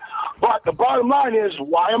mine. But the bottom line is,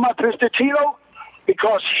 why am I pissed at Tito?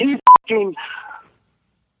 Because he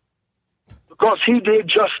did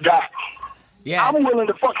just that. Yeah. I'm willing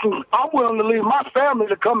to leave my family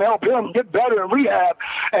to come help him get better in rehab,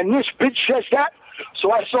 and this bitch says that.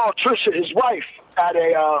 So I saw Trisha, his wife, at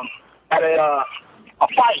a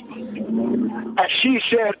fight. And she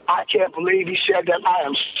said, "I can't believe he said that. I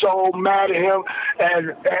am so mad at him."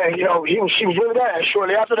 And you know, she was really mad. And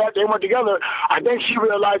shortly after that, they went together. I think she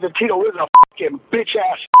realized that Tito is a fucking bitch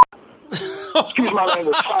ass. Excuse my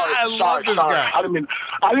language. Sorry. Guy. I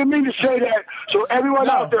didn't mean to say that. So everyone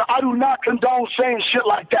out there, I do not condone saying shit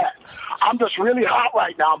like that. I'm just really hot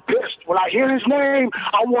right now. I'm pissed. When I hear his name,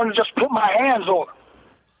 I want to just put my hands on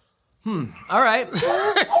him. All right.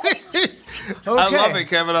 Okay. I love it,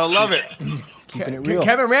 Kevin. I love it. Keeping it real.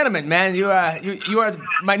 Kevin Ranaman, man, you are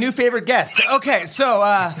my new favorite guest. Okay, so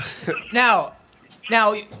now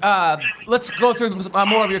Now, let's go through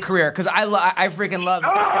more of your career because I freaking love.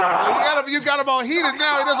 You got him all heated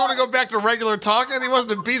now. He doesn't want to go back to regular talking. He wants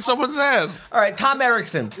to beat someone's ass. All right, Tom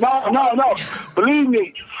Erickson. No. Believe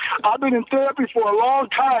me, I've been in therapy for a long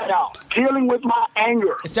time now, dealing with my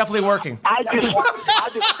anger. It's definitely working. I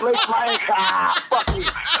displaced my anger. Fuck you.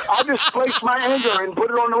 I displaced my anger and put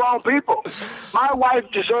it on the wrong people. My wife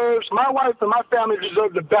and my family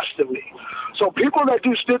deserve the best of me. So people that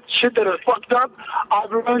do shit that are fucked up,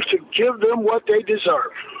 I've learned to give them what they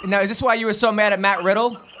deserve. Now, is this why you were so mad at Matt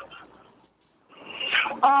Riddle?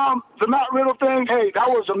 The Matt Riddle thing, hey, that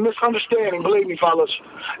was a misunderstanding, believe me, fellas.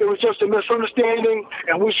 It was just a misunderstanding,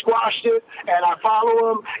 and we squashed it, and I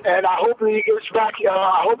follow him, and I hope he gets back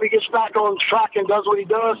on track and does what he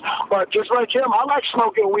does. But just like him, I like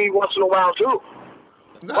smoking weed once in a while, too.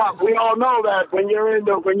 Nice. But we all know that when you're in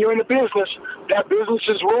the business, that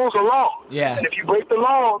business's rules are law. Yeah. And if you break the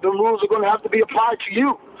law, the rules are going to have to be applied to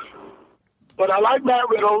you. But I like Matt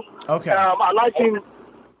Riddle. Okay. I like him.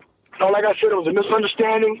 So like I said, it was a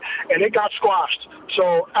misunderstanding, and it got squashed.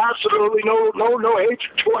 So absolutely no hatred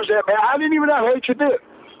towards that man. I didn't even have hatred there.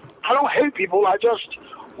 I don't hate people. I just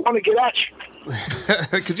want to get at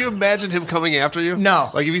you. Could you imagine him coming after you?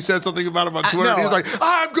 No. Like if he said something about him on Twitter, and he was like,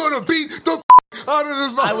 "I'm gonna beat the out of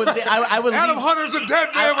this." I would. Adam Hunter's a dead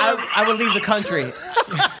man. I would leave the country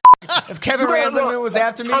if Kevin Randleman was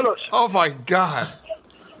after me. Oh my God!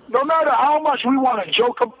 No matter how much we want to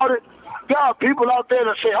joke about it, there are people out there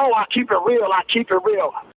that say, "Oh, I keep it real. I keep it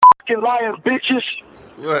real." Fucking lying bitches.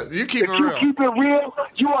 What? You keep it real. If you keep it real,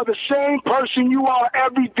 you are the same person you are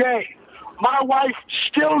every day. My wife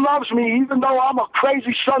still loves me, even though I'm a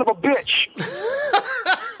crazy son of a bitch.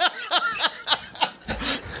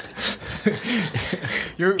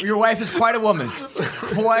 Your wife is quite a woman.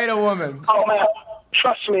 Quite a woman. Oh, man.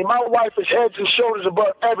 Trust me, my wife is heads and shoulders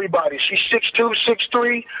above everybody. She's 6'2",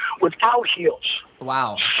 6'3", without heels.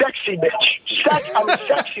 Wow. Sexy bitch. I'm a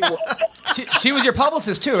sexy woman. She was your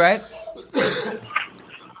publicist too, right?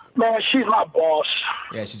 Man, she's my boss.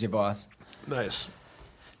 Yeah, she's your boss. Nice.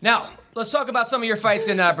 Now, let's talk about some of your fights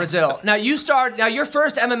in Brazil. Now, your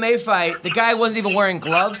first MMA fight, the guy wasn't even wearing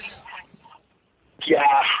gloves? Yeah.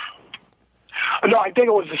 No, I think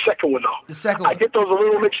it was the second one, though. The second one. I get those a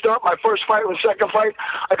little mixed up. My first fight and second fight.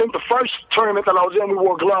 I think the first tournament that I was in, we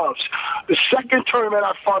wore gloves. The second tournament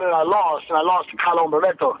I fought and I lost to Carlo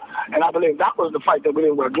Barreto. And I believe that was the fight that we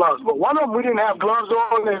didn't wear gloves. But one of them, we didn't have gloves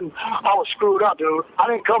on, and I was screwed up, dude. I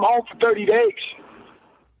didn't come home for 30 days.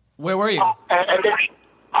 Where were you? And then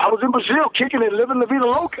I was in Brazil, kicking it, living La Vida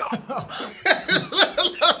Loca.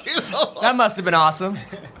 That must have been awesome.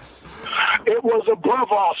 It was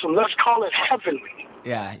above awesome. Let's call it heavenly.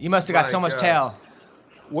 Yeah, you must have got so much tail.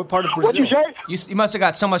 What part of Brazil? What'd you say? You must have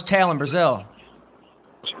got so much tail in Brazil.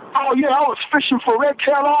 Oh, yeah, I was fishing for red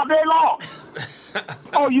tail all day long.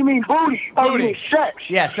 Oh, you mean booty? Oh, you mean sex?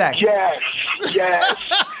 Yeah, sex. Yes.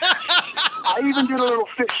 I even did a little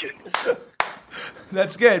fishing.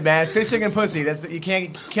 That's good, man. Fishing and pussy. You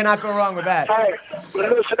cannot go wrong with that. Hey,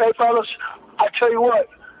 listen, fellas, I tell you what.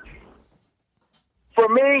 For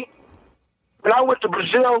me, when I went to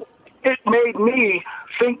Brazil, it made me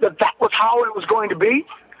think that was how it was going to be.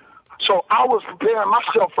 So I was preparing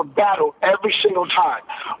myself for battle every single time.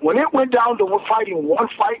 When it went down to fighting one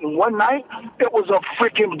fight in one night, it was a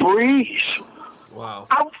freaking breeze. Wow.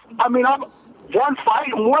 I'm one fight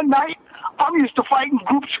in one night. I'm used to fighting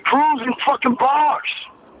groups of crews in fucking bars.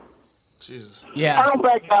 Jesus. Yeah. I don't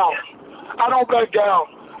back down.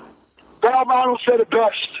 Val Ronald said it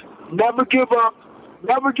best. Never give up.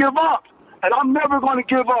 Never give up. And I'm never going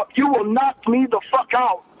to give up. You will knock me the fuck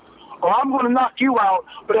out, or I'm going to knock you out.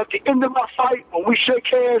 But at the end of my fight, when we shake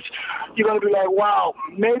hands, you're going to be like, wow,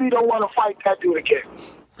 maybe don't want to fight that dude again.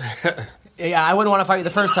 Yeah, I wouldn't want to fight you the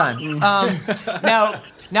first time. Now,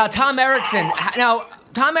 Tom Erickson. Now,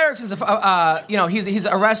 Tom Erickson's he's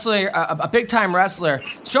a wrestler, a big time wrestler.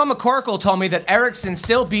 Sean McCorkle told me that Erickson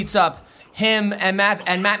still beats up him and Matt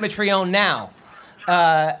Mitrione now.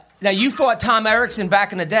 Now, you fought Tom Erickson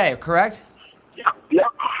back in the day, correct? Yep.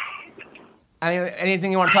 I mean,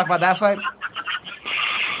 anything you want to talk about that fight?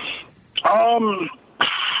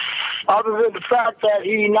 Other than the fact that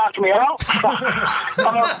he knocked me out,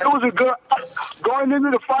 it was a good. Going into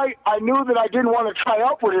the fight, I knew that I didn't want to tie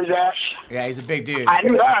up with his ass. Yeah, he's a big dude. I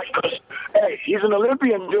knew that because, hey, he's an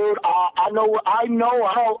Olympian, dude. I know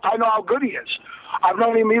how good he is. I've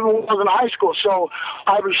known him even when I was in high school, so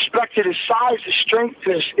I respected his size, his strength,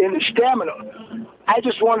 and his stamina. I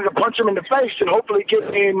just wanted to punch him in the face and hopefully get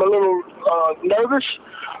him a little nervous,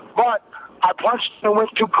 but I punched him and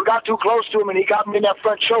got too close to him, and he got me in that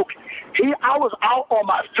front choke. I was out on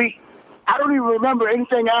my feet I don't even remember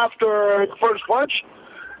anything after the first punch.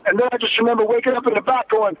 And then I just remember waking up in the back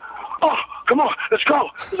going, oh, come on, let's go.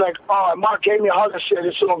 He's like, oh, Mark gave me a hug. I said,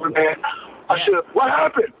 it's over, man. I said, what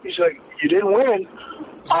happened? He's like, you didn't win.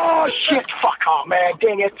 Oh, shit, fuck off, man,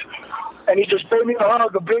 dang it. And he just gave me a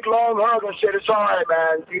hug, a big, long hug, and said, it's all right,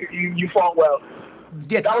 man. You fought well.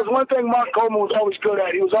 Yeah, that was one thing Mark Coleman was always good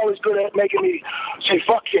at. He was always good at making me say,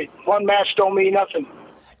 fuck it. One match don't mean nothing.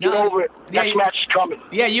 Get over it. Next match is coming.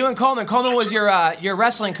 Yeah, you and Coleman. Coleman was your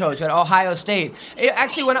wrestling coach at Ohio State.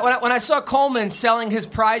 Actually, when I saw Coleman selling his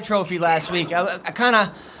Pride Trophy last week, it kind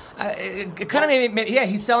of made me, yeah,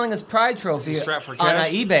 he's selling his Pride Trophy on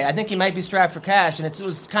eBay. I think he might be strapped for cash, and it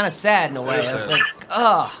was kind of sad in a way. I was like,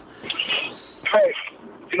 ugh. Hey,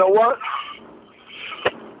 you know what?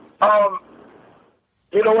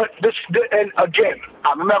 You know what? And again,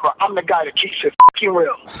 I remember I'm the guy that keeps it fucking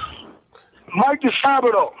real. Mike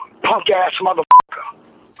DeSabato, punk ass motherfucker.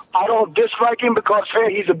 I don't dislike him because,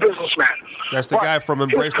 hey, he's a businessman. That's the guy from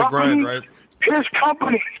Embrace the Grind, right? His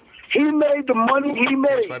company, he made the money he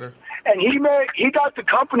made, and he got the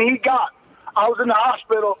company he got. I was in the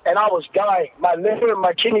hospital and I was dying. My liver and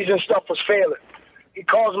my kidneys and stuff was failing. He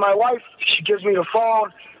calls my wife. She gives me the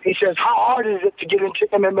phone. He says, how hard is it to get into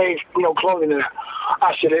MMA, clothing and that?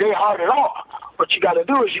 I said, it ain't hard at all. What you got to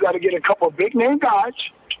do is you got to get a couple of big-name guys,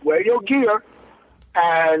 wear your gear,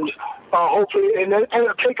 and hopefully, and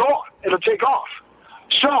it'll take off. It'll take off.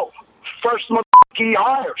 So, first he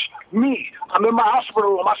hires me. I'm in my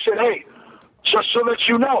hospital room. I said, hey, just so that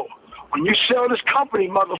you know, when you sell this company,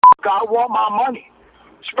 motherfucker, I want my money.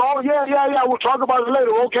 So, oh, yeah, we'll talk about it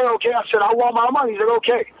later. Okay. I said, I want my money. He said,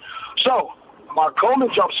 okay. So, Mark Coleman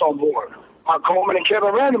jumps on board. Mark Coleman and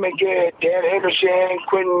Kevin Randleman get Dan Henderson,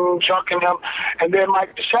 Quentin, Chuck, and them, and then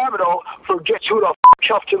Mike DeSabato forgets who the f***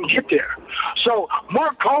 helped him get there. So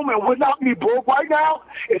Mark Coleman would not be broke right now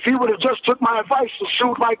if he would have just took my advice and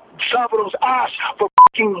sued Mike DeSabato's ass for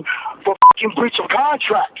fucking breach of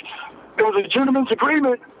contract. It was a gentleman's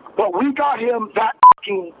agreement, but we got him that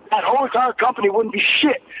whole entire company wouldn't be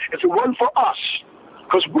shit if it wasn't for us.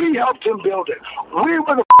 Because we helped him build it. We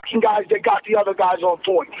were the fucking guys that got the other guys on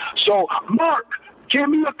point. So, Mark, give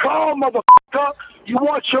me a call, motherfucker. You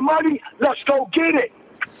want your money? Let's go get it.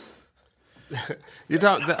 You're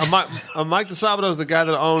talking, Mike DeSabato is the guy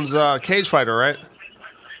that owns Cage Fighter, right?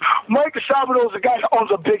 Mike DeSabato is the guy that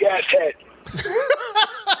owns a big ass head.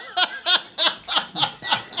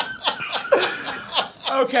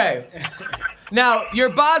 Okay. Now, your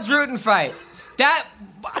Bas Rutten fight, that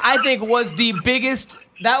I think was the biggest.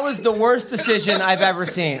 That was the worst decision I've ever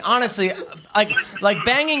seen. Honestly, like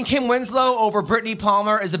banging Kim Winslow over Brittany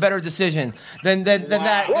Palmer is a better decision than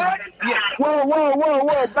that. What? Yeah.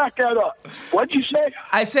 Whoa! Back that up. What'd you say?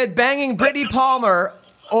 I said banging Brittany Palmer,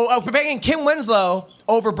 banging Kim Winslow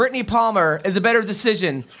over Brittany Palmer is a better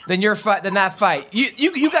decision than that fight.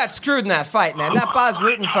 You got screwed in that fight, man. That Bas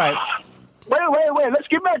Rutten fight. Wait. Let's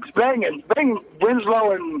get back to banging. Banging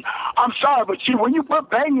Winslow, and I'm sorry, but see, when you put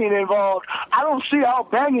banging involved, I don't see how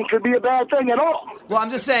banging could be a bad thing at all. Well,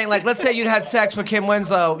 I'm just saying, like, let's say you'd had sex with Kim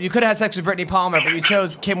Winslow. You could have had sex with Brittany Palmer, but you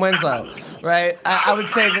chose Kim Winslow, right? I would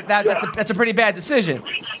say that's a pretty bad decision.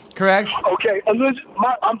 Correct? Okay, and this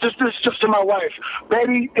is just to my wife.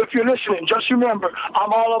 Baby, if you're listening, just remember,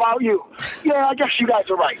 I'm all about you. Yeah, I guess you guys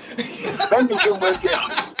are right. Banging Kim Winslow.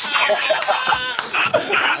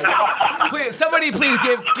 Somebody please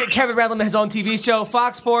give Kevin Randleman his own TV show.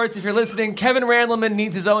 Fox Sports, if you're listening, Kevin Randleman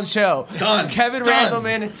needs his own show. Kevin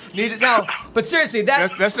Randleman needs it. No, but seriously,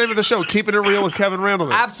 that's the name of the show. Keeping it real with Kevin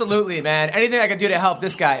Randleman. Absolutely, man. Anything I can do to help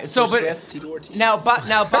this guy. So, but now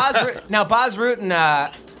Bas Rutten,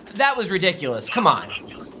 that was ridiculous. Come on.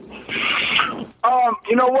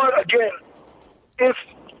 You know what? Again, if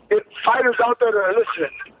fighters out there that are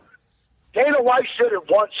listening, Dana White said it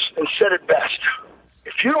once and said it best.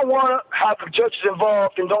 If you don't want to have the judges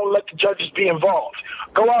involved, then don't let the judges be involved.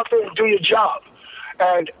 Go out there and do your job.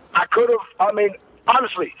 And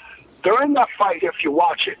honestly, during that fight, if you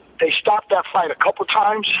watch it, they stopped that fight a couple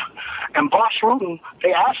times, and Bas Rutten,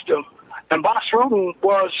 they asked him, and Bas Rutten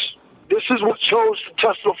this is what shows the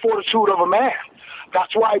test of fortitude of a man.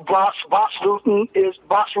 That's why Bas Rutten is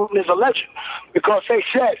a legend, because they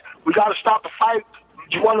said, we got to stop the fight.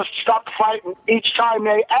 Do you want us to stop the fight? And each time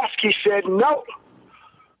they asked, he said, no.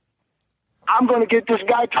 I'm going to get this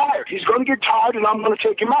guy tired. He's going to get tired, and I'm going to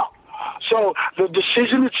take him out. So the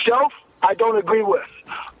decision itself, I don't agree with.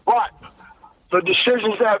 But the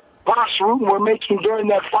decisions that Bas Rutten were making during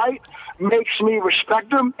that fight makes me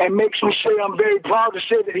respect him and makes me say I'm very proud to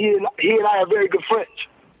say that he and I are very good friends.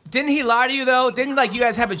 Didn't he lie to you, though? Didn't, you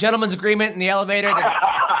guys have a gentleman's agreement in the elevator?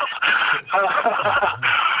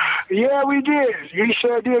 Yeah, we did. You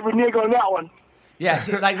sure did renege on that one. Yes,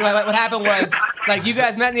 like what happened was, like you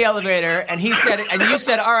guys met in the elevator, and he said, and you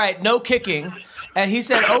said, "All right, no kicking," and he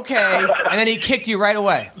said, "Okay," and then he kicked you right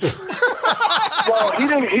away. Well, he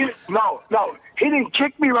didn't. No, he didn't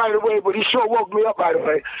kick me right away, but he sure woke me up right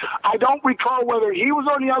away. I don't recall whether he was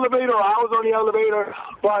on the elevator or I was on the elevator,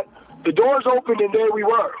 but the doors opened and there we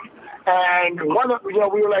were. And we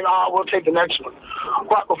were like, we'll take the next one.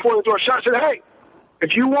 But before the door shut, I said, hey,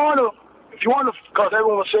 if you want to, because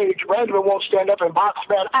everyone will say Randy won't stand up and box,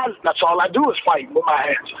 man. That's all I do is fight with my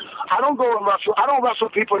hands. I don't go and wrestle. I don't wrestle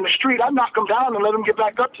people in the street. I knock them down and let them get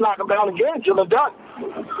back up to knock them down again until they're done.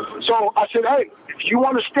 So I said, hey, if you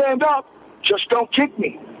want to stand up, just don't kick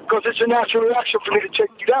me, because it's a natural reaction for me to take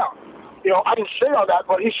you down. I didn't say all that,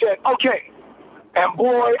 but he said, okay. And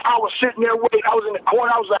boy, I was sitting there waiting. I was in the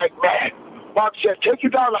corner. I was like, man. Mark said, take you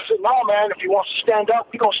down. I said, no, man. If he wants to stand up,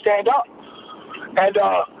 he's going to stand up. And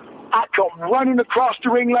I come running across the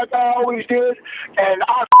ring like I always did, and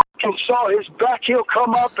I saw his back heel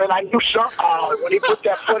come up, and I knew something. When he put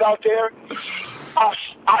that foot out there, I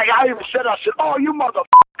even said, oh, you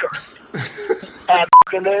motherfucker.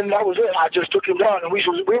 And then that was it. I just took him down, and we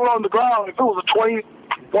were on the ground. If it was a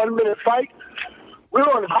 21-minute fight, we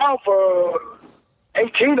were on the ground for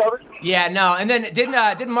 18 of it. Yeah, no. And then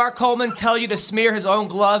didn't Mark Coleman tell you to smear his own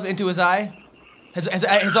glove into his eye?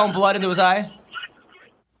 His own blood into his eye?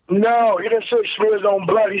 No, he didn't say smear his own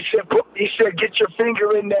blood. He said get your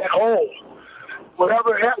finger in that hole.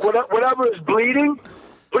 Whatever is bleeding,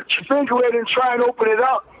 put your finger in it and try and open it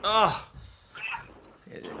up. Oh.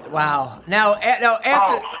 Wow. Now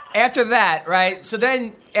after that, right? So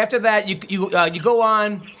then after that, you go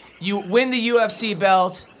on, you win the UFC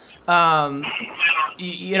belt.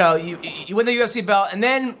 You win the UFC belt, and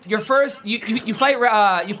then your first you fight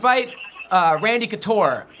Randy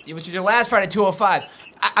Couture, which is your last fight at 205.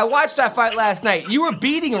 I watched that fight last night. You were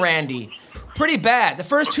beating Randy pretty bad. The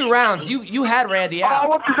first 2 rounds, you had Randy out. I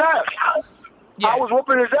whooped his ass. Yeah. I was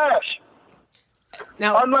whooping his ass.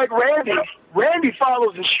 Now, unlike Randy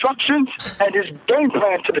follows instructions and his game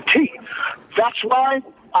plan to the T. That's why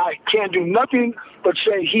I can't do nothing but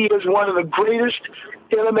say he is one of the greatest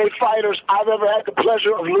MMA fighters I've ever had the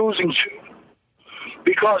pleasure of losing to,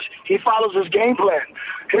 because he follows his game plan.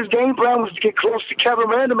 His game plan was to get close to Kevin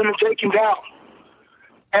Randleman and take him down.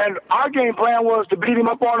 And our game plan was to beat him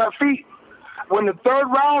up on our feet. When the third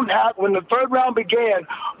round began,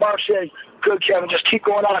 Mark said, good, Kevin, just keep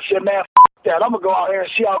going on. I said, man, that. I'm going to go out here and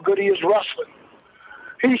see how good he is wrestling.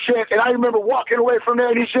 He said, and I remember walking away from there,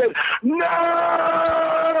 and he said,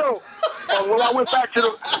 no! And when I went back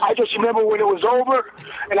I just remember when it was over,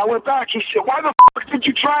 and I went back, he said, why the f*** did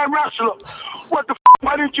you try and wrestle him? What the f***,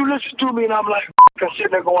 why didn't you listen to me? And I'm like, I'm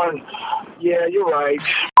sitting there going, yeah, you're right.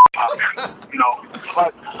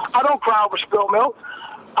 But I don't cry over spilled milk.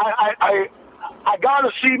 I got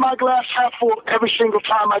to see my glass half full every single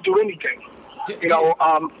time I do anything.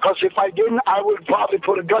 Because if I didn't, I would probably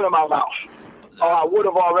put a gun in my mouth. I would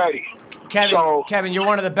have already. Kevin, you're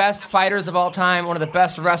one of the best fighters of all time, one of the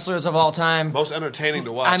best wrestlers of all time. Most entertaining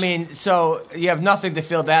to watch. I mean, so you have nothing to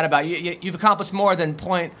feel bad about. You've accomplished more than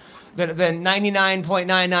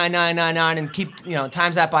 99.99999 and keep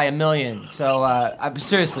times that by 1,000,000. So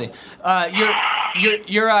seriously,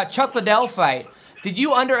 your Chuck Liddell fight. Did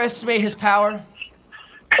you underestimate his power?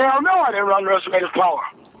 Hell no, I didn't underestimate his power.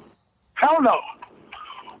 Hell no.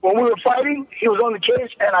 When we were fighting, he was on the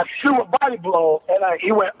cage, and I threw a body blow, and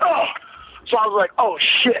he went, oh. So I was like, oh,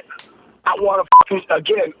 shit. I want to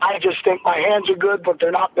again. I just think my hands are good, but they're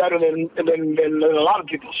not better than a lot of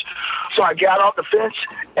people's. So I got off the fence,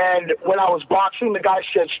 and when I was boxing, the guy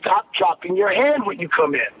said, stop dropping your hand when you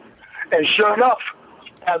come in. And sure enough,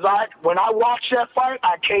 when I watched that fight,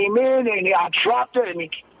 I came in, and I dropped it, and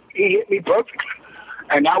he hit me perfectly.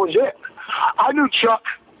 And that was it. I knew Chuck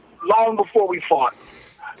long before we fought.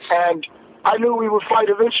 And I knew we would fight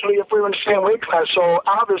eventually if we were in the same weight class. So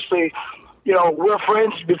obviously, we're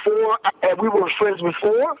friends before, and we were friends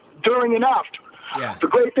before, during, and after. Yeah. The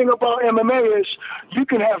great thing about MMA is you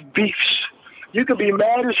can have beefs. You can be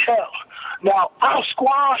mad as hell. Now, I'll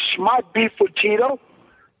squash my beef with Tito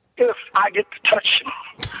if I get to touch him.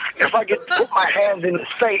 If I get to put my hands in his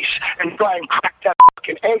face and try and crack that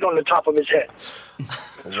fucking egg on the top of his head.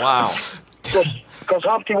 Wow. Because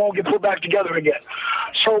Humpty won't get put back together again.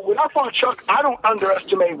 So when I fought Chuck, I don't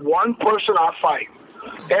underestimate one person I fight.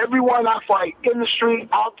 Everyone I fight, in the street,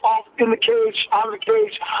 out in the cage, out of the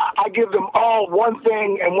cage, I give them all one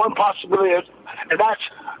thing and one possibility, and that's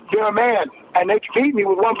they're a man, and they can beat me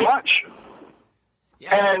with one punch.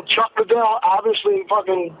 Yeah. And Chuck Liddell obviously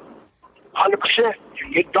fucking 100%.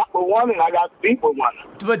 You get ducked with one, and I got beat with one.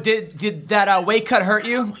 But did that weight cut hurt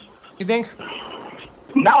you? You think?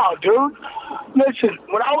 No, dude. Listen,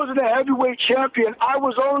 when I was the heavyweight champion, I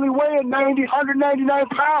was only weighing 199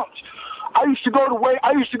 pounds. I used to go to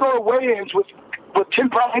weigh-ins with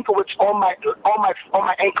 10-pound ankle weights on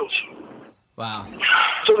my ankles. Wow.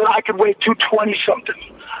 So that I could weigh 220 something.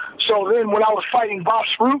 So then when I was fighting Bob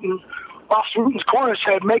Rutan's corner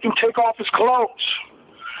said, make him take off his clothes.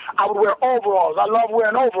 I would wear overalls. I love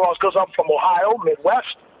wearing overalls because I'm from Ohio,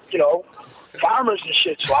 Midwest, farmers and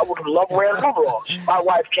shit. So I would love wearing overalls. My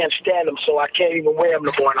wife can't stand them, so I can't even wear them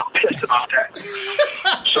no more, and I'm pissed about that.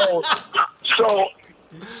 So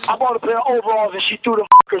I bought a pair of overalls, and she threw the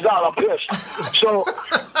fuckers out. I'm pissed. So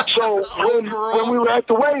when we were at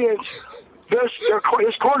the weigh-ins,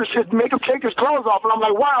 his corner said, make him take his clothes off. And I'm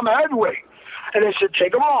like, why? I'm a heavyweight. And they said,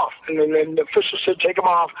 take them off. And then the official said, take them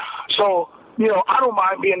off. So, I don't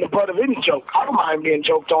mind being the butt of any joke. I don't mind being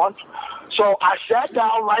joked on. So I sat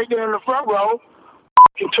down right there in the front row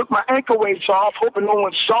and took my ankle weights off, hoping no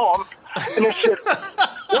one saw them. And they said,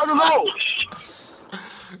 what are those?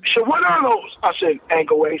 He said, what are those? I said,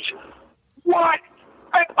 ankle weights. What?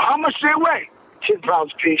 How much do they weigh? 10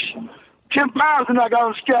 pounds a piece. 10 pounds, and I got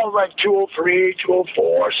on the scale like 203,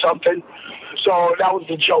 204, something. So that was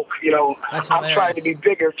the joke, I'm trying to be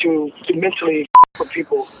bigger to mentally for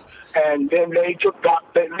people. And then they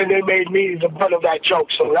they made me the butt of that joke.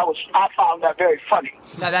 So I found that very funny.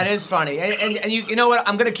 Now that is funny, and you know what?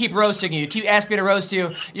 I'm going to keep roasting you. You keep asking me to roast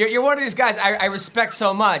you. You're one of these guys I respect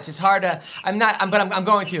so much. It's hard to. I'm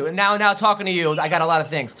going to. And now talking to you, I got a lot of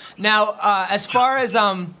things. Now, as far as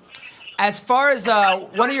one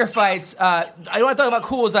of your fights, I want to talk about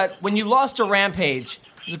cool is that when you lost to Rampage,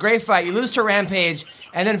 it was a great fight. You lose to Rampage,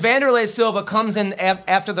 and then Vanderlei Silva comes in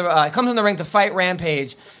comes in the ring to fight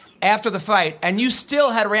Rampage. After the fight, and you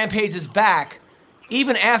still had Rampage's back,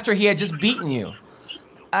 even after he had just beaten you.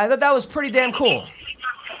 I thought that was pretty damn cool.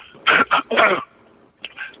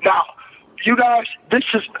 Now, you guys,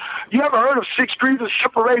 you ever heard of 6 degrees of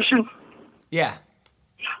separation? Yeah.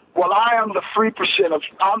 Well, I'm 3% of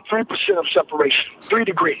separation, 3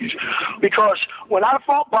 degrees. Because when I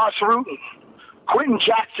fought Boss Rutan, Quentin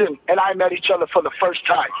Jackson and I met each other for the first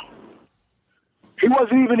time. He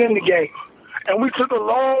wasn't even in the game. And we took a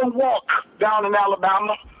long walk down in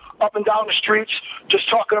Alabama, up and down the streets, just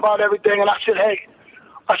talking about everything. And I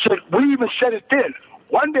said, we even said it then.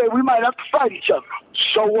 One day we might have to fight each other.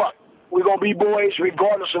 So what? We're going to be boys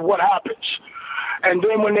regardless of what happens. And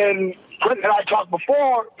then Quentin and I talked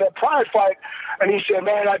before that Pride fight, and he said,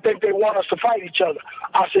 man, I think they want us to fight each other.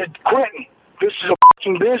 I said, Quentin, this is a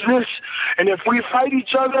fucking business, and if we fight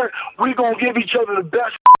each other, we're going to give each other the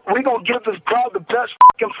best. We're going to give this crowd the best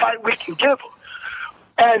fucking fight we can give them.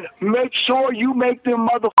 And make sure you make them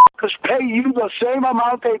motherfuckers pay you the same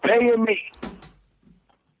amount they paying me.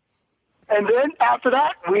 And then after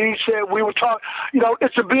that, we were talking,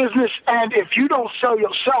 it's a business, and if you don't sell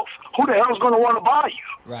yourself, who the hell's going to want to buy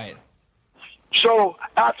you? Right. So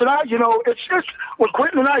after that, it's just when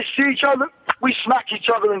Quentin and I see each other, we smack each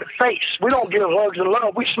other in the face. We don't give hugs and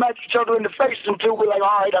love. We smack each other in the face until we're like,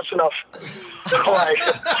 all right, that's enough. All right.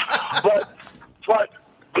 But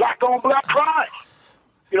black on black crime.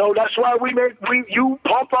 That's why you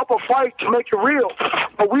pump up a fight to make it real.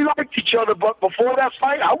 But we liked each other. But before that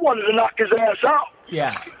fight, I wanted to knock his ass out.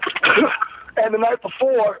 Yeah. And the night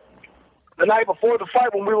before the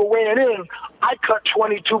fight, when we were weighing in, I cut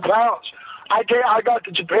 22 pounds. I got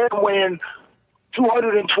to Japan weighing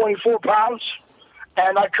 224 pounds,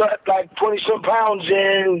 and I cut like 20-some pounds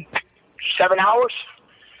in 7 hours.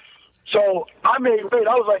 So I made weight.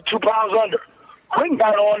 I was like 2 pounds under. Quentin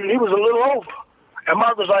got on, and he was a little over. And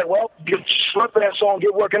Mark was like, well, get your sweatpants on,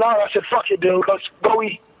 get working out. I said, fuck it, dude, let's go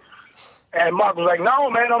eat. And Mark was like, no,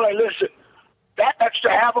 man. I'm like, listen, that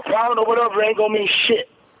extra half a pound or whatever ain't going to mean shit.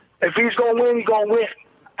 If he's going to win, he's going to win.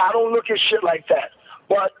 I don't look at shit like that.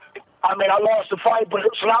 But I lost the fight, but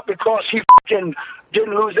it's not because he fucking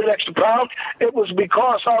didn't lose that extra pound. It was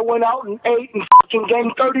because I went out and ate and fucking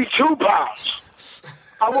gained 32 pounds.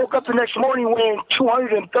 I woke up the next morning weighing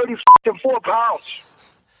 234 pounds.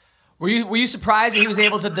 Were you surprised that he was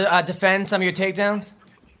able to defend some of your takedowns?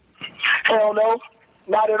 Hell no,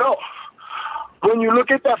 not at all. When you look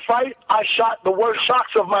at that fight, I shot the worst shots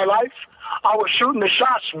of my life. I was shooting the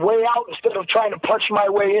shots way out instead of trying to punch my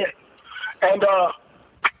way in. And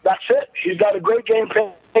that's it. He's got a great game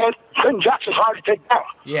plan. Quentin Jackson's hard to take down.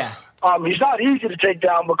 Yeah. He's not easy to take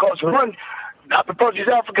down because, one, not because he's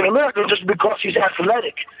African-American, just because he's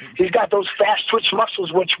athletic. He's got those fast twitch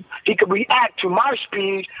muscles, which he can react to my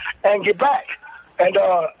speed and get back. And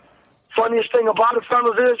funniest thing about it,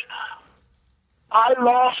 fellas, is I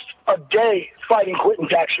lost a day fighting Quentin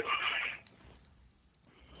Jackson.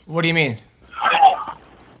 What do you mean?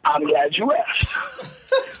 I'm glad you asked.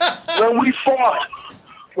 When we fought,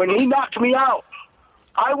 when he knocked me out,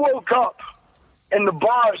 I woke up in the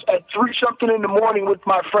bars at 3-something in the morning with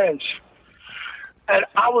my friends. And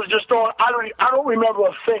I was just on, I don't remember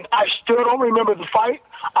a thing. I still don't remember the fight.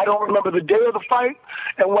 I don't remember the day of the fight.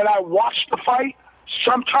 And when I watch the fight,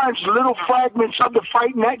 sometimes little fragments of the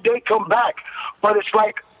fight in that day come back. But it's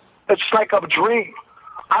like a dream.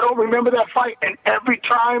 I don't remember that fight. And every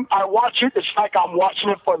time I watch it, it's like I'm watching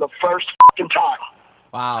it for the first fucking time.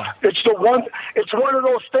 Wow. It's one of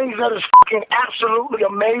those things that is fucking absolutely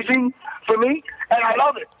amazing for me, and I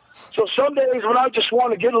love it. So some days when I just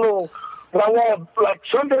want to get a little,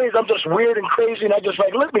 some days I'm just weird and crazy, and I just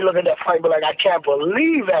let me look at that fight and be like, I can't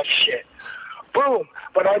believe that shit. Boom.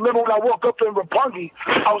 But I remember when I woke up in Roppongi,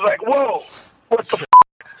 I was like, whoa, what the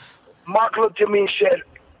Mark looked at me and said,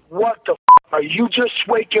 what the are you just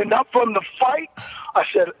waking up from the fight? I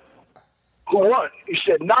said, who won? He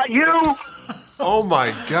said, not you. Oh,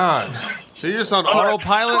 my God. So you're just on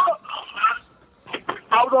autopilot?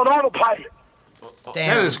 I was on autopilot.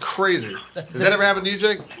 Damn. That is crazy. Has that ever happened to you,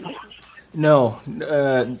 Jake? No,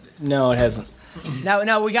 no, it hasn't.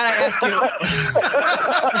 Now we gotta ask you.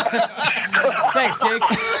 Thanks, Jake.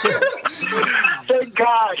 Thank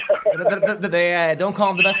God. They don't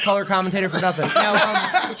call him the best color commentator for nothing. Now,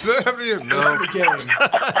 Does that happen to you? No.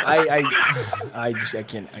 I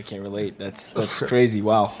can't relate. That's crazy.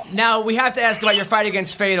 Wow. Now we have to ask about your fight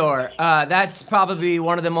against Fedor. That's probably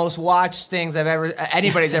one of the most watched things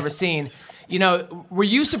anybody's ever seen. You know, were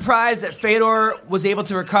you surprised that Fedor was able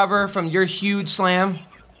to recover from your huge slam?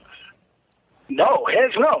 No,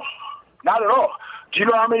 heads no. Not at all. Do you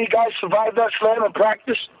know how many guys survived that slam in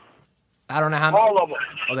practice? I don't know how many. All of them.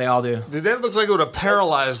 Oh, they all do. Dude, that looks like it would have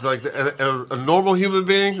paralyzed, a normal human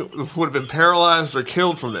being would have been paralyzed or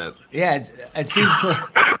killed from that. Yeah, it seems like...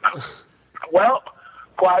 Well,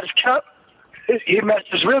 quiet as kept. He messed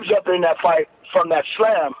his ribs up in that fight from that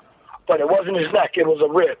slam, but it wasn't his neck, it was a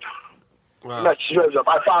rib. Wow. He messed his ribs up.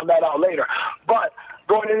 I found that out later. But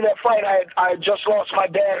going into that fight, I had just lost my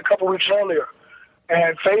dad a couple weeks earlier.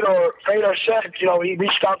 And Fedor said, he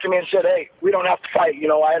reached out to me and said, hey, we don't have to fight.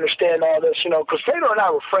 I understand all this, because Fedor and I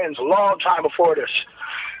were friends a long time before this.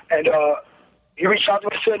 And he reached out to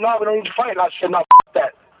me and said, no, we don't need to fight. And I said, no, f***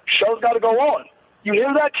 that. Show's got to go on. You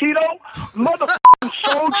hear that, Tito? Motherfucking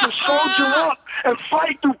soldier up and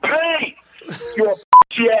fight through pain. You're a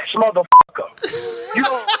pussy-ass motherfucker. You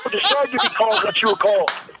don't deserve to be called what you were called.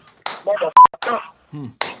 Motherfucker.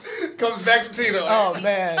 Comes back to Tito. Oh,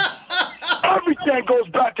 man. Everything goes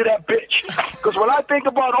back to that bitch. Because when I think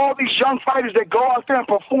about all these young fighters that go out there and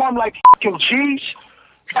perform like fucking G's,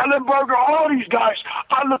 Ellenberger, all these guys,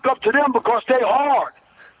 I look up to them because they're hard.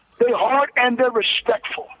 They're hard and they're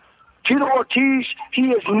respectful. Tito Ortiz,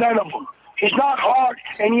 he is none of them. He's not hard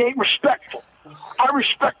and he ain't respectful. I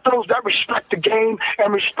respect those that respect the game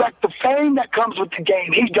and respect the fame that comes with the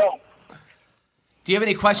game. He don't. Do you have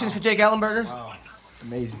any questions for Jake Ellenberger? Wow.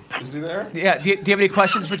 Amazing. Is he there? Yeah. Do you have any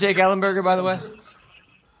questions for Jake Ellenberger, by the way?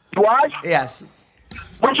 Do I? Yes.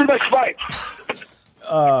 When's your next fight?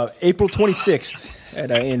 April 26th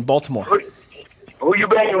in Baltimore. Who you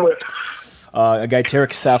banging with? A guy, Tarek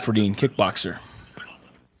Safardine, kickboxer.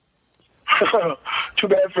 Too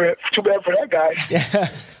bad for that guy. Yeah.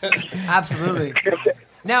 Absolutely.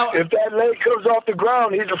 Now, if that leg comes off the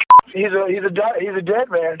ground, he's a dead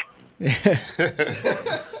man.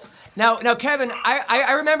 Now, Kevin,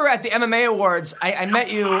 I remember at the MMA Awards, I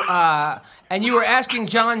met you, and you were asking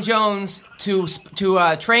John Jones to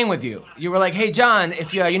train with you. You were like, "Hey, John,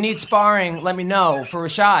 if you need sparring, let me know for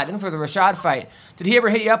Rashad and for the Rashad fight." Did he ever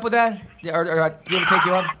hit you up with that, or did he ever take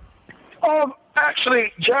you up?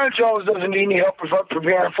 Actually, John Jones doesn't need any help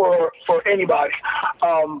preparing for anybody.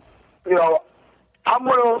 I'm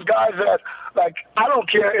one of those guys that, I don't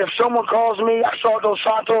care if someone calls me. I saw Dos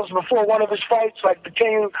Santos before one of his fights, like the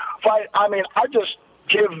King fight. I mean, I just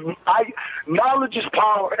knowledge is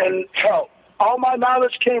power and help. All my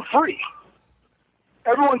knowledge came free.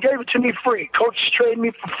 Everyone gave it to me free. Coaches trained me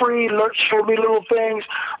for free, showed me little things.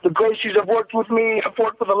 The Gracies have worked with me. I've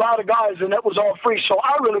worked with a lot of guys, and that was all free. So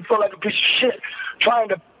I really feel like a piece of shit trying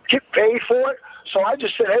to get paid for it. So I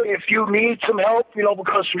just said, hey, if you need some help,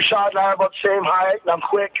 because Rashad and I are about the same height, and I'm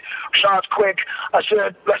quick, Rashad's quick, I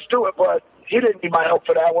said, let's do it. But he didn't need my help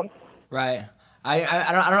for that one. Right.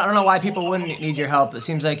 I don't know why people wouldn't need your help. It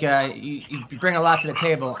seems like you bring a lot to the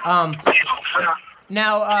table.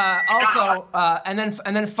 Now, also, and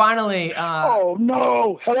then finally. Oh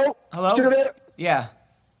no! Hello. Hello. You there? Yeah.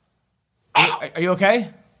 Are you okay?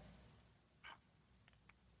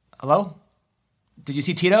 Hello? Did you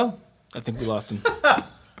see Tito? I think we lost him.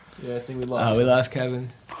 Yeah, I think we lost. We lost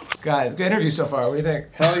Kevin. God, good interview so far. What do you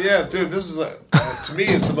think? Hell yeah, dude! This is to me,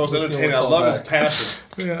 it's the most entertaining. I love his passion.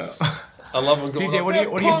 Yeah. I love him going. DJ, what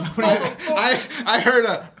do you? I heard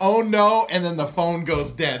a oh no, and then the phone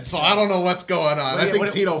goes dead. So I don't know what's going on. I think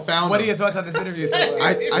Tito found What him. are your thoughts on this interview so far?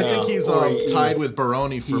 I think he's tied with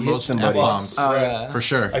Baroni for hit most somebody. F-bombs. Oh, yeah. For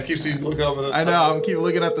sure. I keep seeing look over this. I know. I'm keep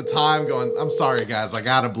looking at the time going, I'm sorry, guys. I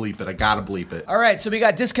got to bleep it. All right, so we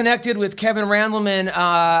got disconnected with Kevin Randleman.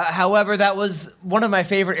 However, that was one of my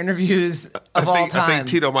favorite interviews of all time. I think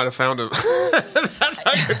Tito might have found him. That's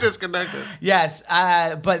how you're disconnected. Yes,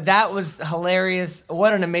 but that was hilarious.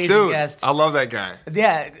 What an amazing Dude, guest. I love that guy.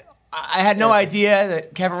 Yeah, I had no idea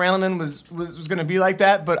that Kevin Randleman was going to be like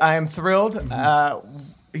that, but I am thrilled.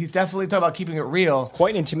 He's definitely talking about keeping it real.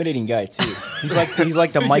 Quite an intimidating guy too. He's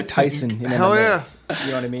like the Mike Tyson. In Hell MMA. yeah.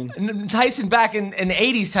 You know what I mean? Tyson back in the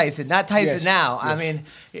 80s Tyson, not Tyson Yes, now. yes. I mean,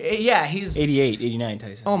 yeah, he's... 88, 89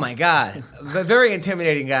 Tyson. Oh, my God. A very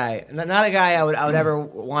intimidating guy. Not a guy I would ever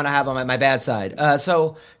want to have on my bad side.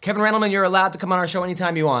 So, Kevin Randleman, you're allowed to come on our show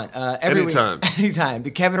anytime you want. Every Anytime. week. Anytime.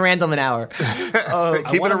 The Kevin Randleman Hour.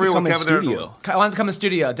 Keeping it real with Kevin studio. Randleman. I want to come in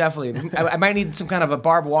studio, definitely. I might need some kind of a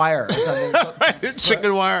barbed wire or something.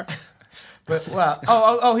 Chicken wire. But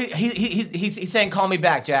well, he's saying call me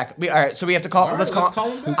back, Jack. All right, so we have to call. All right, let's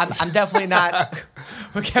call him back. I'm definitely not.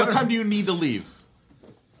 But Kevin, What time do you need to leave?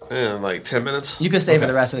 In like 10 minutes. you can stay for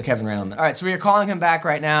the rest of the Kevin Randleman. All right, so we are calling him back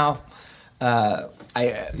right now.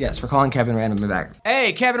 Yes, we're calling Kevin Randleman back.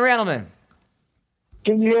 Hey, Kevin Randleman.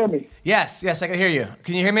 Can you hear me? Yes, I can hear you.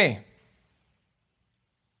 Can you hear me?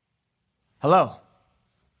 Hello.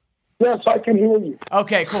 Yes, I can hear you.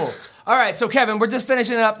 Okay, cool. All right, so Kevin, we're just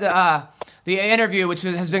finishing up the interview, which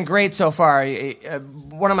has been great so far.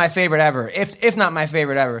 One of my favorite ever, if not my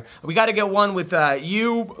favorite ever. We got to get one with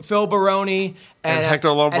you, Phil Baroni, and Hector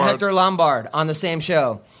Lombard. and Hector Lombard on the same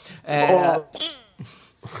show. And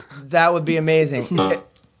that would be amazing.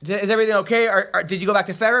 Is everything okay? Or did you go back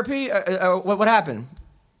to therapy? What happened?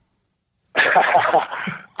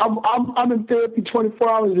 I'm in therapy 24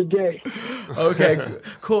 hours a day. Okay,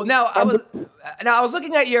 cool. Now I was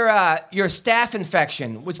looking at your staph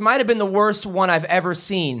infection, which might have been the worst one I've ever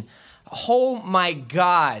seen. Oh my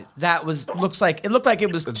God, that looked like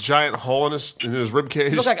it was A giant hole in his rib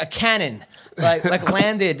cage. It looked like a cannon, like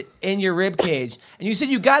landed in your rib cage. And you said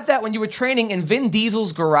you got that when you were training in Vin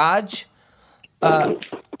Diesel's garage. Yeah.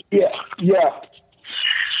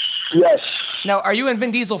 Yes. Now, are you and Vin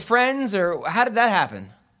Diesel friends, or how did that happen?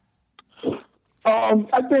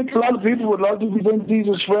 I think a lot of people would love to be Vin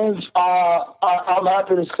Diesel's friends. I'm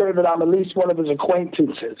happy to say that I'm at least one of his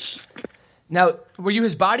acquaintances. Now, were you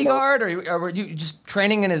his bodyguard, or were you just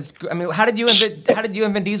training in his? I mean, how did you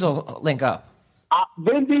and Vin Diesel link up?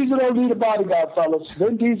 Vin Diesel don't need a bodyguard, fellas.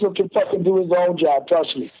 Vin Diesel can fucking do his own job,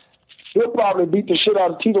 trust me. He'll probably beat the shit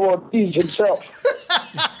out of Tito Ortiz himself.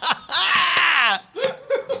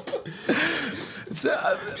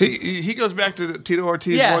 So, He goes back to Tito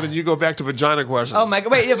Ortiz Yeah. more than you go back to vagina questions. oh my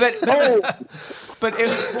God! Wait, yeah, but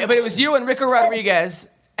it was you and Rico Rodriguez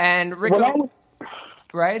and Rico,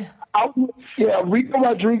 right? Rico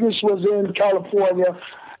Rodriguez was in California,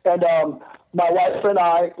 and my wife and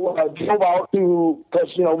I drove out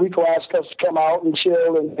because Rico asked us to come out and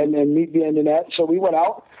chill and meet Vin and that, so we went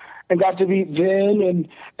out and got to meet Vin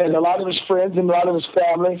and a lot of his friends and a lot of his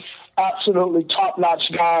family. Absolutely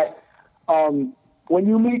top-notch guy. When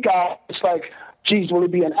you meet guys, it's like, geez, will he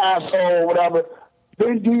be an asshole or whatever?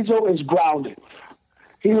 Vin Diesel is grounded.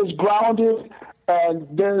 He is grounded, and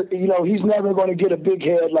he's never going to get a big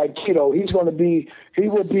head like Tito. He would be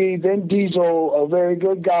Vin Diesel, a very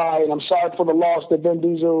good guy, and I'm sorry for the loss that Vin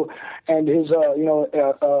Diesel and his,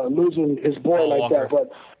 losing his boy like Walker. that. But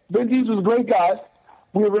Vin Diesel's a great guy.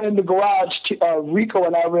 We were in the garage. Rico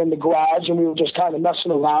and I were in the garage, and we were just kind of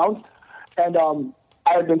messing around. And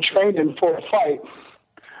I had been training for a fight,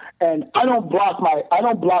 and I don't block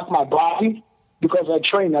my body because I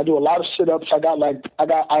train. I do a lot of sit-ups.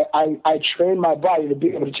 I train my body to be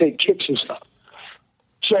able to take kicks and stuff.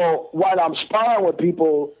 So while I'm sparring with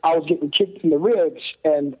people, I was getting kicked in the ribs,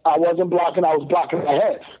 and I wasn't blocking. I was blocking my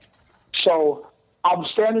head. So I'm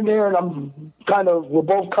standing there, and we're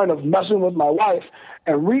both kind of messing with my wife,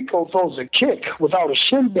 and Rico throws a kick without a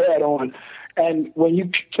shin pad on. And when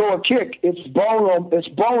you throw a kick, it's bone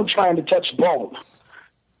trying to touch bone.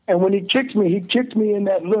 And when he kicked me in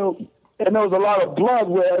that and there was a lot of blood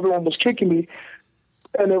where everyone was kicking me.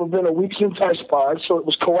 And it had been a week since I sparred, so it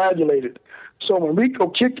was coagulated. So when Rico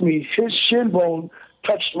kicked me, his shin bone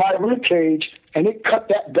touched my rib cage, and it cut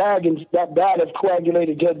that bag of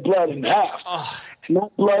coagulated dead blood in half. No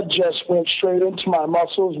blood, just went straight into my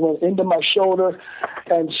muscles, went into my shoulder.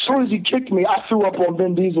 And as soon as he kicked me, I threw up on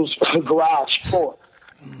Vin Diesel's garage floor.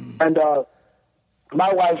 And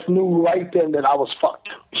my wife knew right then that I was fucked.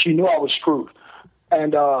 She knew I was screwed.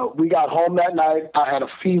 And we got home that night. I had a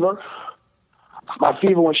fever. My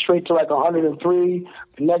fever went straight to like 103.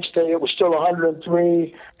 The next day it was still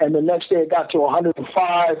 103. And the next day it got to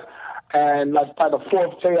 105. And like by the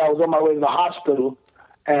fourth day I was on my way to the hospital.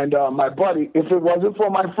 And my buddy, if it wasn't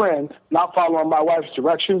for my friend not following my wife's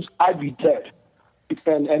directions, I'd be dead.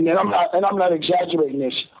 And I'm not exaggerating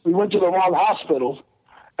this. We went to the wrong hospital.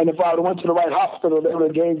 And if I would have went to the right hospital, they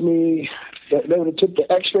would have took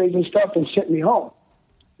the x-rays and stuff and sent me home.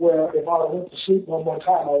 Where if I would have went to sleep one more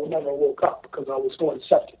time, I would never have woke up because I was going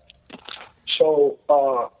septic. So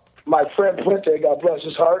my friend Puente, God bless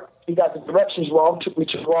his heart, he got the directions wrong, took me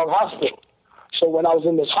to the wrong hospital. So when I was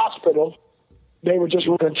in this hospital, they were just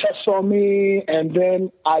running tests on me, and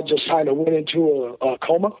then I just kind of went into a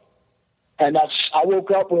coma. And I woke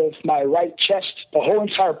up with my right chest, the whole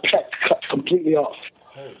entire pec cut completely off.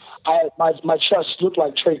 My chest looked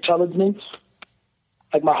like Trey Tellerman.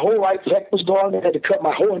 Like my whole right pec was gone. They had to cut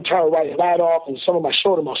my whole entire right lat off and some of my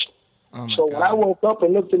shoulder muscle. So when I woke up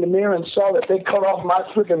and looked in the mirror and saw that they cut off my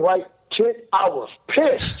freaking right tit, I was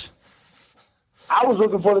pissed. I was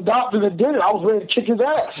looking for the doctor that did it. I was ready to kick his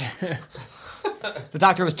ass. The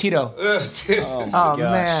doctor was Tito. Oh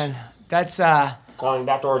man, that's calling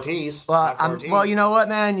Dr. Ortiz. Well, Dr. Ortiz. well, you know what,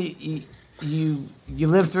 man, you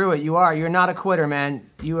lived through it. You're not a quitter, man.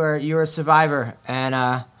 You're a survivor, and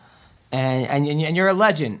you're a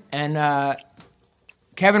legend. And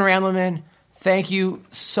Kevin Randleman, thank you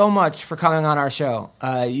so much for coming on our show.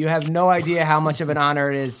 You have no idea how much of an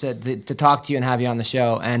honor it is to talk to you and have you on the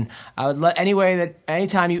show. And I would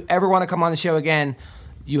anytime you ever want to come on the show again,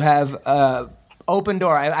 you have open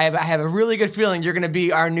door. I have a really good feeling you're going to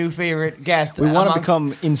be our new favorite guest. We want to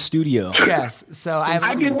become in studio. Yes. So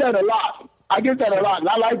I get that a lot. And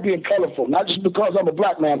I like being colorful, not just because I'm a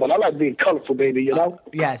black man, but I like being colorful, baby, you know?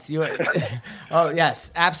 Yes. Oh,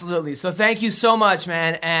 yes, absolutely. So thank you so much,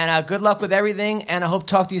 man, and good luck with everything, and I hope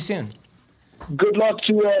to talk to you soon. Good luck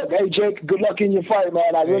to, hey, Jake, good luck in your fight,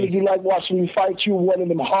 man. I really do like watching you fight. You're one of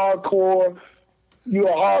them you're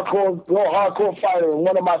a hardcore fighter, and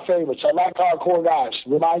one of my favorites. I like hardcore guys.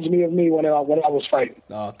 Reminds me of me when I was fighting.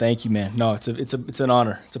 Oh, thank you, man. No, it's an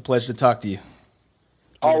honor. It's a pleasure to talk to you.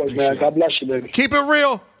 Always, man. God bless you, baby. Keep it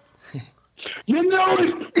real. You know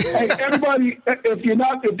it. Hey, everybody, if you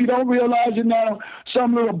don't realize it now,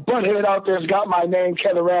 some little butthead out there's got my name,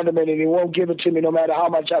 Kevin Randleman, and he won't give it to me no matter how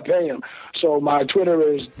much I pay him. So my Twitter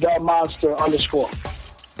is @monster_.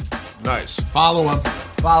 Nice. Follow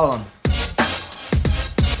him.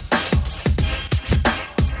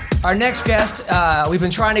 Our next guest, we've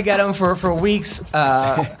been trying to get him for weeks.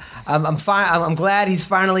 I'm glad he's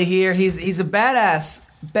finally here. He's a badass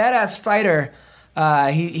fighter.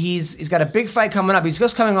 He's got a big fight coming up. He's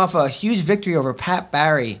just coming off a huge victory over Pat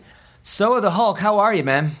Barry. So the Hulk, how are you,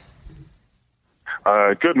 man?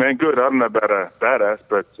 Good, man. Good. I don't know about a badass,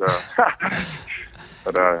 but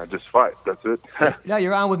I just fight. That's it. No,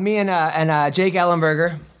 you're on with me and Jake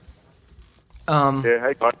Ellenberger. Yeah.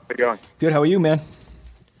 Hey, guys. How you going? Good. How are you, man?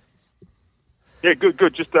 Yeah,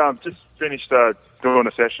 good. Just finished doing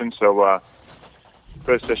a session, so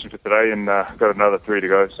first session for today, and got another 3 to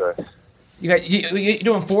go. So you're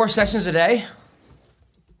doing 4 sessions a day?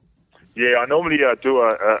 Yeah, I normally do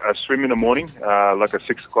a swim in the morning, like a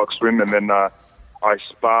 6 o'clock swim, and then I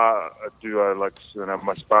do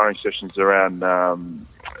my sparring sessions around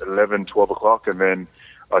 11, 12 o'clock, and then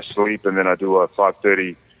I sleep, and then I do a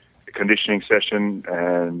 5:30 conditioning session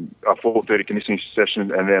and a 4:30 conditioning session,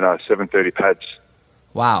 and then a 7:30 pads.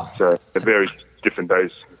 Wow! So it varies different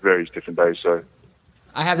days. So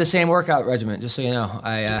I have the same workout regimen, just so you know.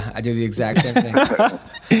 I do the exact same thing.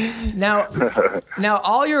 Now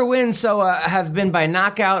all your wins have been by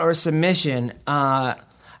knockout or submission. And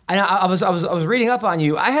I was reading up on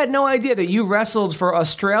you. I had no idea that you wrestled for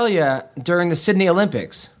Australia during the Sydney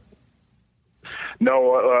Olympics.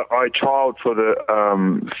 No, I trialed for the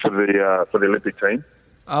Olympic team.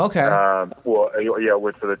 Oh, okay. I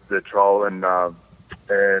went for the trial, and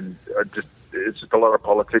it's just a lot of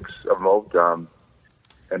politics involved.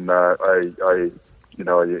 And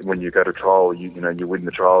when you go to trial, you win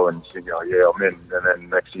the trial, and you go, yeah, I'm in. And then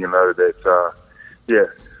next thing you know, that a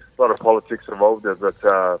lot of politics involved, but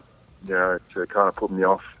to kind of put me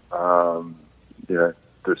off, the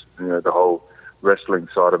whole wrestling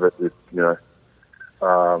side of it.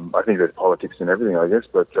 I think there's politics in everything, I guess,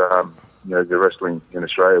 but the wrestling in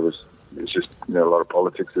Australia was it's just a lot of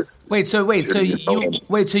politics. So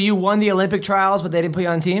you won the Olympic trials, but they didn't put you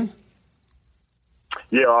on the team?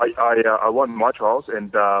 Yeah, I won my trials,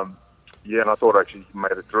 and and I thought I actually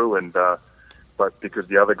made it through, and but because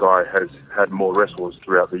the other guy has had more wrestlers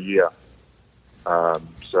throughout the year, but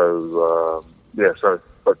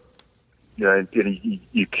you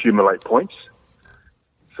accumulate points.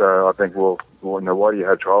 So I think, well, why do you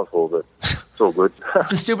have trials for? But it's all good. It's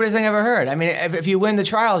the stupidest thing I've ever heard. I mean, if you win the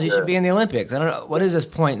trials, you should be in the Olympics. I don't know. What is this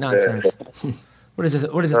point nonsense? Yeah. What is this?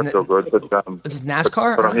 That's all good. But, is this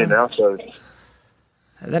NASCAR? But I'm here now, so...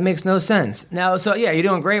 That makes no sense. Now, so yeah, you're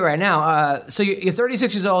doing great right now. So you're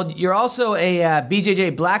 36 years old. You're also a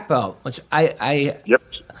BJJ black belt, which Yep.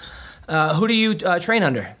 Who do you train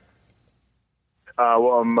under?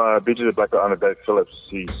 I'm BJJ black belt under Dave Phillips.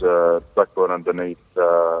 He's black belt underneath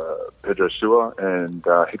Pedro Sua and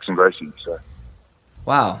Hickson Gracie. So.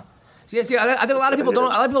 Wow. See, I think a lot of people don't. A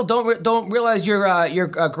lot of people don't realize your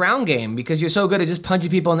ground game because you're so good at just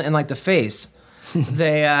punching people in like the face.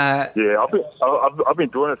 They I've been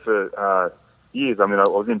doing it for years. I mean, I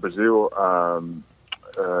was in Brazil, trying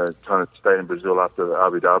to stay in Brazil after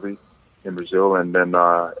Abu Dhabi in Brazil, and then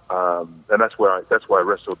and that's where I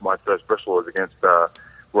wrestled. My first wrestle was against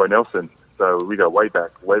Roy Nelson. So we go way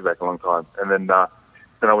back a long time. And then I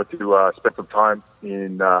went to spend some time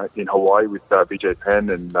in Hawaii with BJ Penn,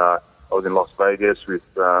 and I was in Las Vegas with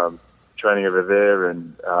training over there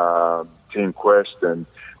and Team Quest and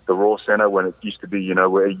the Raw Center when it used to be,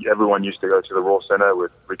 where everyone used to go to the Raw Center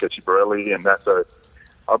with Ricky Chibarelli and that. So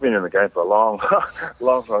I've been in the game for a long,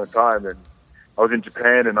 long time. And I was in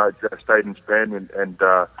Japan, and I stayed in Japan and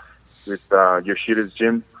with Yoshida's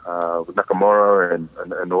gym, with Nakamura and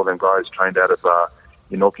all them guys trained out of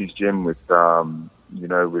Inoki's gym with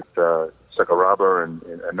Sakuraba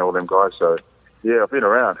and all them guys. So yeah, I've been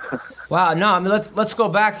around. Wow. No, I mean let's go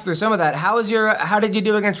back through some of that. How did you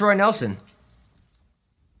do against Roy Nelson?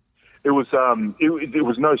 It was it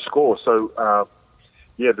was no score, so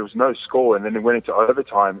there was no score, and then it went into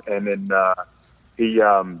overtime, and then he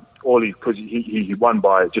won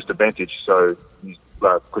by just advantage, so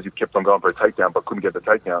because he kept on going for a takedown but couldn't get the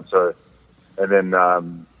takedown, so and then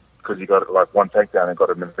because he got one takedown and got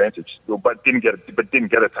an advantage, but didn't get a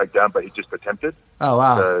takedown, but he just attempted. Oh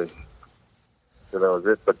wow! So that was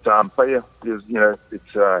it. But yeah, it was,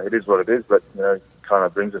 it is what it is, but kind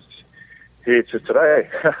of brings us here to today.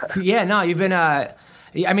 Yeah, no, you've been. I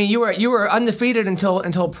mean, you were undefeated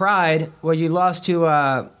until Pride, where you lost to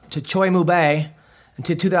Choi Mubei in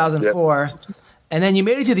 2004, and then you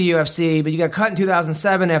made it to the UFC, but you got cut in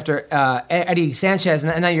 2007 after Eddie Sanchez,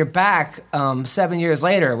 and then you're back 7 years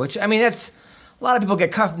later. Which I mean, that's a lot of people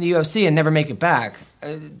get cut from the UFC and never make it back.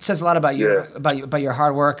 It says a lot about you, about your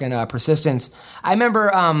hard work and persistence. I remember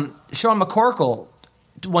Sean McCorkle,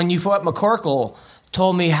 when you fought McCorkle,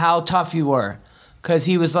 told me how tough you were, because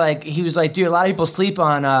he was like, dude, a lot of people sleep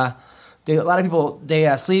on,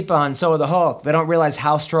 sleep on So the Hulk. They don't realize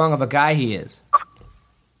how strong of a guy he is.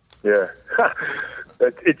 Yeah, I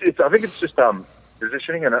think it's just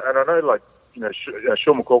positioning, and I know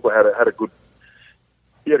Sean McCorkle had a good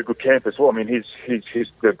camp as well. I mean, he's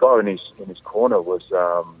the guy in his corner was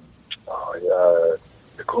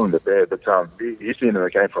they call him the Bear, but he's been in the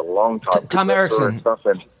game for a long time. Tom Erickson.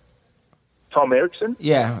 And Tom Erickson?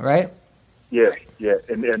 Yeah, right? Yeah,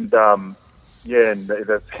 and he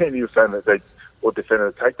was saying that they all defended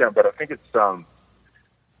a takedown, but I think it's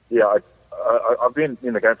I've been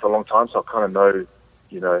in the game for a long time, so I kind of know,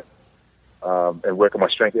 and work on my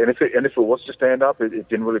strength. And if it was to stand up, it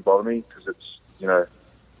didn't really bother me, because it's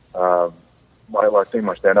I think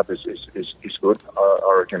my stand up is good.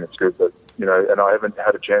 I reckon it's good, but and I haven't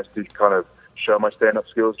had a chance to kind of show my stand up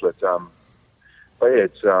skills, but yeah,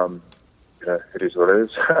 it's it is what it is.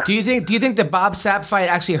 Do you think the Bob Sapp fight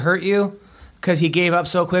actually hurt you because he gave up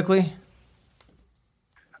so quickly?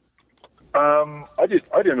 I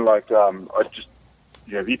didn't like. I just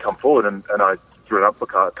he come forward and I threw an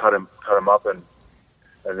uppercut, cut him up, and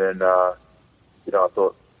then I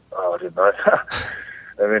thought, I didn't know,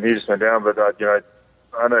 and then he just went down. But I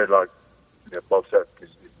know Bob Sapp is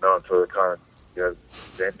known for the kind of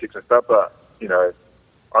the antics and stuff, but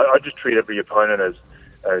I just treat every opponent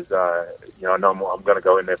as I know I'm going to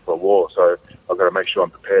go in there for a war, so I've got to make sure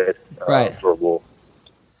I'm prepared for a war.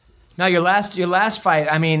 Now your last fight,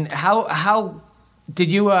 I mean, how did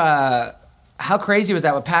you how crazy was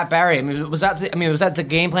that with Pat Barry? I mean, was that the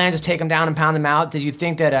game plan? Just take him down and pound him out? Did you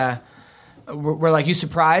think that were you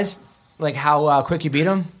surprised how quick you beat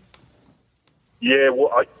him? Yeah,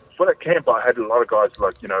 well, for that camp I had a lot of guys a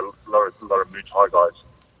lot of Muay Thai guys,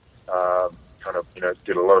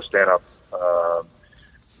 did a lot of stand up.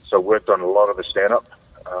 so I worked on a lot of the stand-up,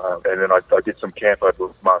 and then I did some camp over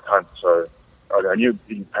with Mark Hunt. So I knew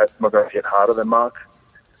Pat's not going to hit harder than Mark,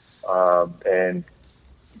 and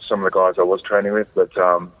some of the guys I was training with. But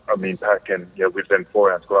I mean, Pat can, with them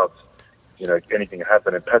 4-ounce gloves, anything can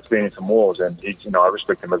happen. And Pat's been in some wars, and he's, I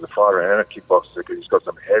respect him as a fighter and a kickboxer because he's got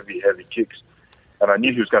some heavy kicks. And I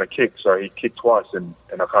knew he was going to kick, so he kicked twice, and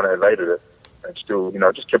I kind of evaded it, and still,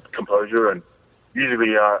 just kept composure. And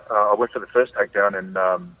usually, I went for the first takedown, and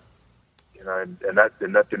and that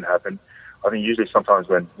didn't happen. I think usually sometimes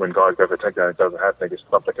when guys go for a takedown, it doesn't happen. They get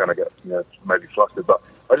stuff, they kind of get maybe flustered. But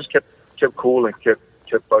I just kept cool and kept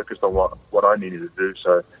focused on what I needed to do.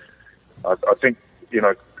 So I think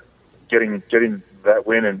getting that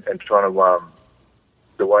win and trying to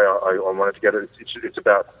the way I wanted to get it. It's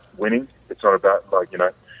about winning. It's not about we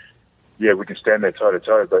can stand there toe to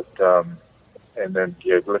toe, but and then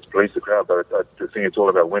let's please the crowd. But I think it's all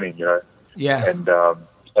about winning. Yeah. And I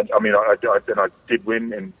mean, I did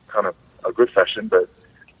win in kind of a good fashion, but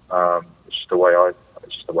it's just the way I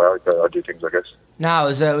do things, I guess. No,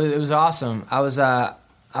 it was awesome. I was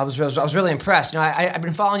really impressed. I've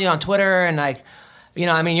been following you on Twitter, and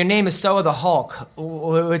your name is Soa the Hulk,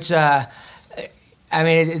 which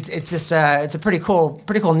it's just it's a pretty cool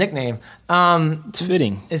nickname. It's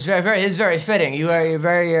fitting. It's very fitting. You are a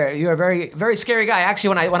very very scary guy.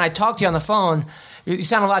 Actually, when I talked to you on the phone, you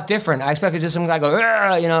sound a lot different. I expected just some guy go,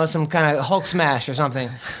 some kind of Hulk smash or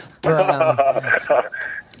something. But,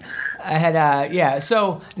 I had,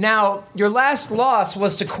 So now your last loss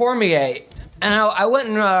was to Cormier, and I went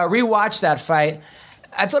and rewatched that fight.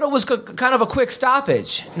 I thought it was kind of a quick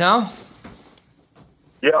stoppage. No?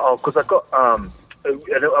 Yeah, because I got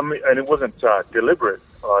and it wasn't deliberate.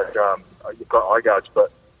 Like you got eye gouge,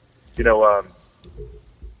 but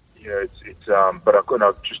it's but I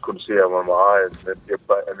just couldn't see over my eye, and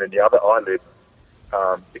then the other eyelid,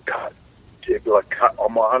 it cut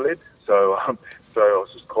on my eyelid. So so I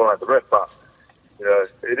was just calling out the ref, but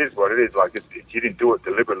it is what it is. Like he didn't do it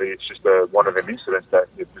deliberately. It's just one of them incidents that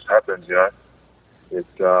it just happens.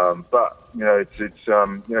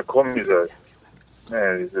 Cormier's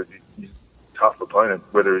he's a tough opponent,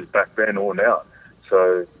 whether he's back then or now.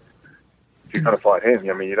 So if you're going to fight him,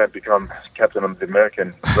 you don't become captain of the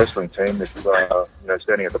American wrestling team if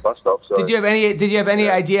standing at the bus stop. So did you have any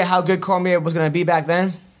idea how good Cormier was going to be back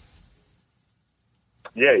then?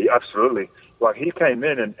 Yeah, absolutely. Like he came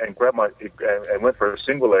in and grabbed and went for a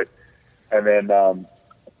single leg, and then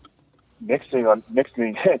next thing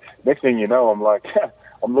you know, I'm like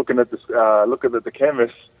I'm looking at the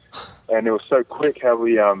canvas, and it was so quick how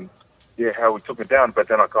we took it down. But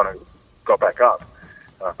then I kind of got back up.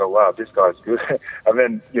 And I thought, wow, this guy's good. And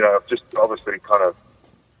then just obviously kind of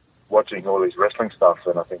watching all these wrestling stuff,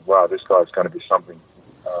 and I think, wow, this guy's going to be something.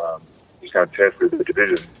 He's going to tear through the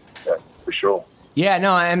division for sure. Yeah,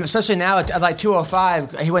 no, and especially now at like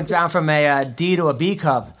 205, he went down from a D to a B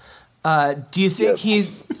cup. Do you think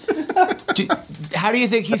how do you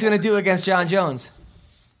think he's going to do against John Jones?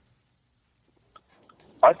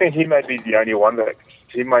 I think he may be the only one that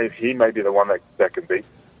he may be the one that can beat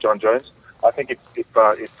John Jones. I think if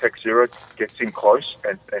Teixeira gets in close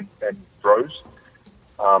and throws,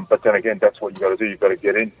 but then again, that's what you got to do. You got to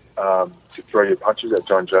get in to throw your punches at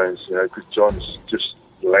John Jones. Because John's just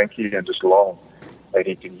lanky and just long, and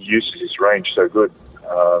he can use his range so good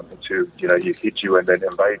to you hit you and then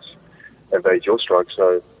evade your strike.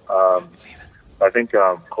 So I think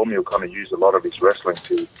Cormier will kind of use a lot of his wrestling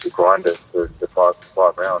to grind it the five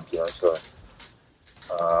rounds. So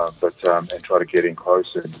and try to get in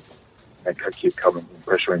close and keep coming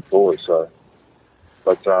pressuring forward. So,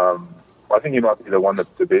 but I think he might be the one to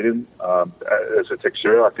beat him as a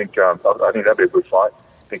Teixeira. I think that'd be a good fight.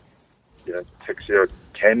 I think Teixeira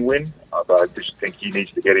can win, but I just think he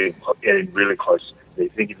needs to get in really close. I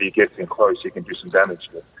think if he gets in close, he can do some damage.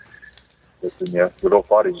 But with all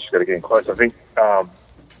fighters, you just got to get in close. I think,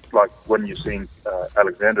 like when you've seen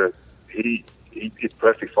Alexander, it's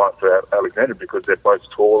perfect fight for Alexander because they're both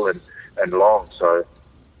tall and long. So,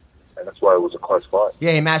 and that's why it was a close fight.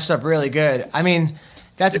 Yeah, he matched up really good. I mean,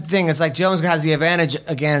 that's the thing. It's like Jones has the advantage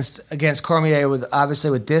against Cormier with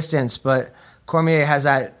distance, but Cormier has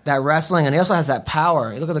that wrestling, and he also has that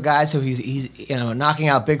power. You look at the guys who he's knocking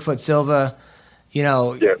out Bigfoot Silva.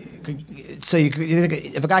 Yeah. So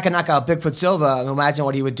if a guy can knock out Bigfoot Silva, imagine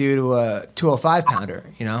what he would do to a 205 pounder.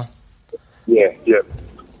 Yeah.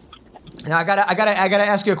 Now I gotta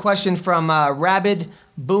ask you a question from Rabid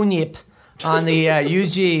Bunyip on the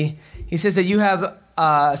UG. He says that you have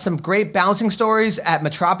some great bouncing stories at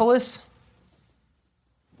Metropolis.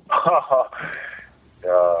 That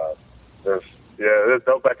was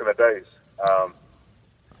back in the days.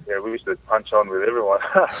 we used to punch on with everyone,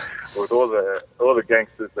 with all the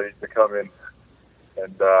gangsters that used to come in,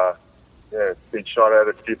 and been shot at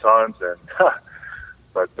a few times, and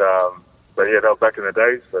but yeah, that was back in the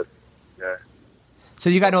days. But yeah. So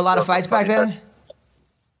you got into a lot of fights back then?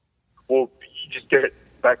 Well, you just get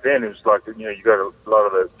back then. It was like you got a lot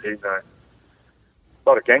of a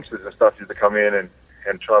lot of gangsters and stuff used to come in and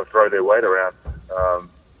try to throw their weight around.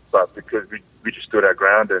 But because we just stood our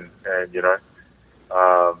ground and then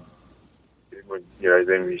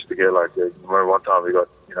we used to get like, remember one time I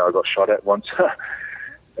got shot at once,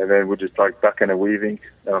 and then we're just like ducking and weaving,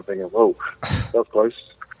 and I'm thinking, whoa, that was close.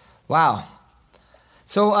 Wow.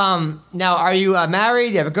 So now, are you married?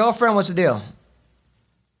 Do you have a girlfriend? What's the deal?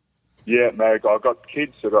 Yeah, married. I've got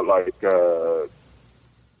kids. I've got like.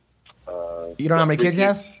 You don't know how many kids you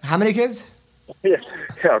have? How many kids? Yeah,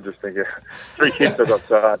 I'm just thinking. 3 kids. I've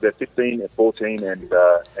got they're 15 and 14 and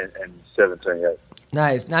 17. Yeah.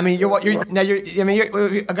 Nice. I mean, you're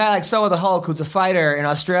a guy like Soa the Hulk, who's a fighter in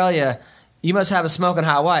Australia. You must have a smoking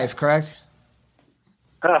hot wife, correct?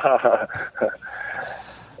 No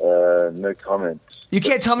comment. You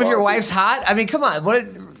can't tell me if your wife's hot? I mean, come on. What?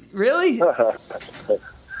 Really?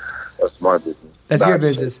 That's my business. That's your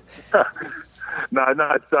business. No, it's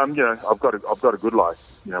I've got a good life.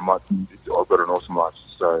 I've got an awesome life.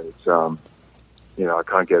 So it's I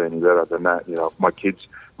can't get any better than that. My kids,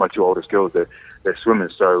 my 2 oldest girls, they're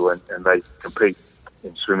swimmers, so and they compete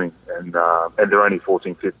in swimming, and they're only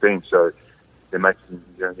 14, 15, so they're making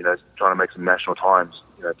trying to make some national times.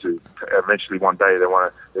 To eventually one day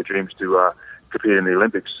their dreams to compete in the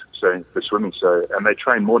Olympics. So for swimming, and they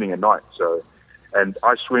train morning and night. So, and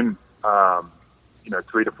I swim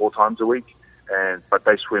 3 to 4 times a week. But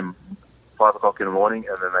they swim 5 o'clock in the morning,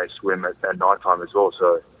 and then they swim at night time as well.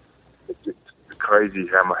 So it's crazy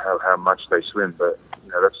how much they swim. But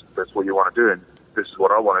that's what you want to do, and this is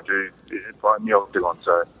what I want to do. Fight me octagon.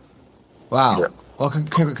 So wow. Yeah. Well,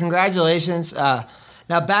 congratulations. Now,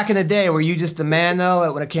 back in the day, were you just a man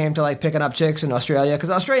though when it came to like picking up chicks in Australia? Because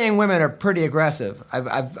Australian women are pretty aggressive.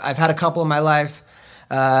 I've had a couple in my life.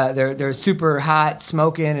 They're super hot,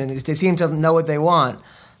 smoking, and they seem to know what they want.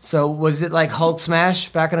 So was it like Hulk smash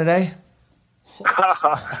back in the day?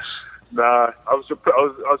 Nah, I was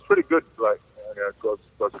pretty good. Like I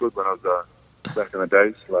was good when I was back in the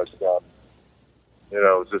days. Like it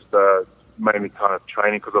was just mainly kind of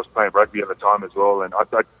training because I was playing rugby at the time as well, and I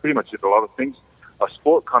pretty much did a lot of things.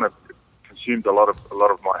 Sport kind of consumed a lot of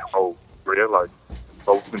my whole career. Like if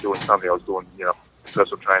I wasn't doing something, I was doing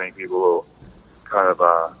personal training people, or kind of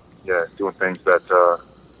doing things that.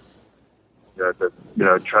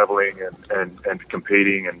 Traveling and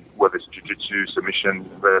competing, and whether it's jiu-jitsu, submission,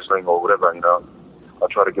 wrestling, or whatever, I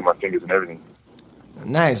try to get my fingers in everything.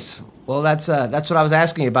 Nice. Well, that's what I was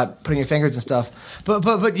asking you about, putting your fingers and stuff.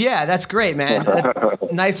 But yeah, that's great, man.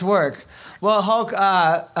 That's nice work. Well, Hulk,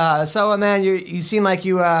 so man, you seem like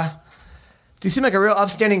you seem like a real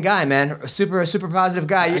upstanding guy, man. A super positive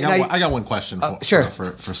guy. I got one question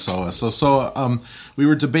for Soa. So we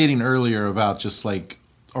were debating earlier about just like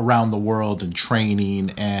around the world and training,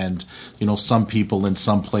 and some people in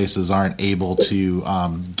some places aren't able to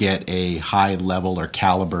get a high level or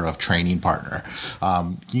caliber of training partner.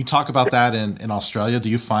 Can you talk about that in Australia? Do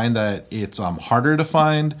you find that it's harder to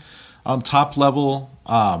find top level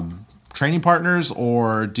training partners,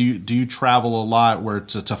 or do you travel a lot where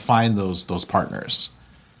to find those partners?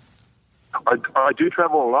 I do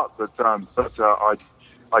travel a lot, but I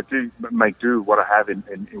do make do what I have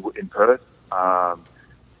in Perth.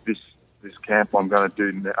 This camp I'm going to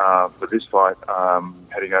do for this fight,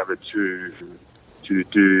 heading over to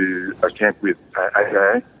do a camp with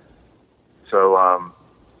AAA. So,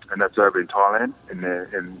 and that's over in Thailand, in their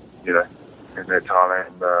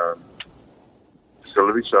Thailand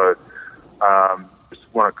facility. So, just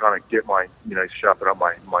want to kind of get my sharpen up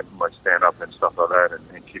my stand up and stuff like that,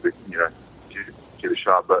 and keep it keep it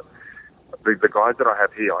sharp. But the guys that I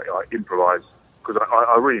have here, I improvise. Because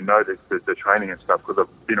I really know the training and stuff, because I've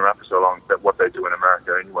been around for so long, that what they do in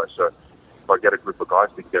America anyway. So if I get a group of guys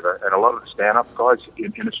together, and a lot of the stand-up guys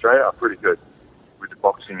in Australia are pretty good with the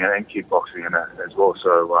boxing and kickboxing and that as well.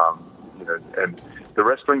 So, and the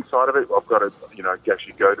wrestling side of it, I've got to,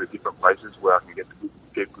 actually go to different places where I can get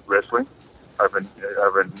good wrestling over in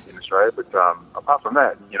Australia. But apart from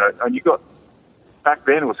that, and you got, back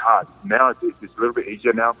then it was hard. Now it's a little bit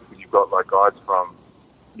easier now, because you've got like guys from,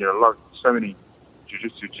 so many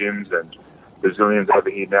jiu-jitsu gyms, and Brazilians over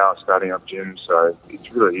here now starting up gyms, so it's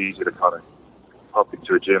really easy to kind of hop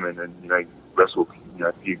into a gym and then wrestle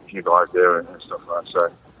a few guys there and stuff like that. So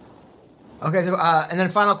okay, so, and then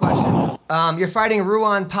final question: you're fighting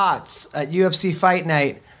Ruan Potts at UFC Fight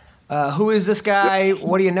Night. Who is this guy?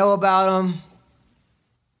 What do you know about him?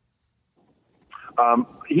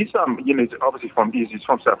 He's he's obviously he's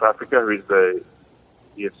from South Africa. He's the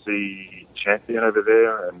UFC champion over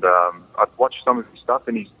there, and I've watched some of his stuff,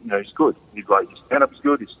 and he's good. He's his stand up is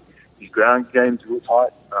good. His ground game's real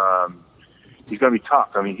tight. He's going to be tough.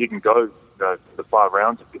 I mean, he can go the 5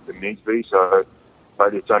 rounds if it needs be. So,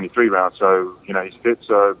 but it's only 3 rounds, so he's fit.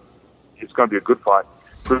 So it's going to be a good fight.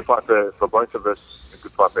 Good fight for both of us. A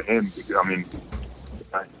good fight for him. I mean,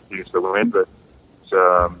 he gets the win, but.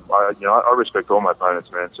 I respect all my opponents,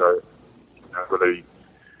 man. So, whether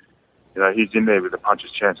he's in there with a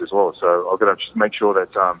puncher's chance as well. So I've got to just make sure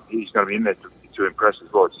that he's going to be in there to impress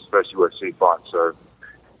as well. It's his first UFC fight, so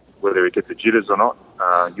whether he gets the jitters or not,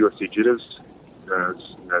 UFC jitters,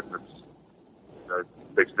 it's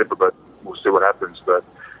big different. But we'll see what happens. But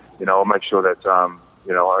I'll make sure that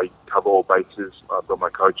I cover all bases. I've got my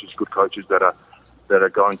coaches, good coaches that are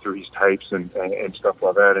going through his tapes and stuff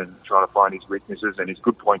like that, and trying to find his weaknesses and his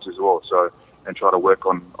good points as well. So, and try to work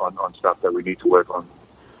on stuff that we need to work on.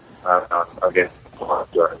 Again.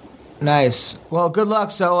 Nice. Well, good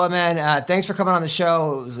luck, Soa, man. Thanks for coming on the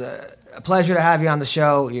show. It was a pleasure to have you on the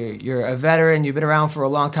show. You're a veteran. You've been around for a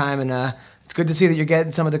long time, and it's good to see that you're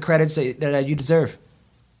getting some of the credits that you deserve.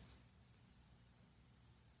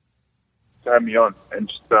 To have me on, and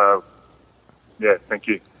just thank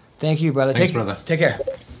you. Thank you, brother. Thanks, brother. Take care.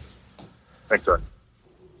 Thanks, sir.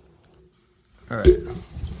 All right.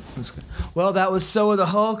 Well, that was Soa the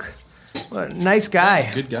Hulk. What a nice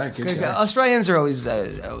guy. Good guy. Australians are always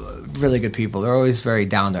really good people. They're always very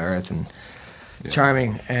down to earth and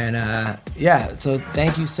charming. And so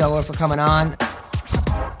thank you, Soa, for coming on.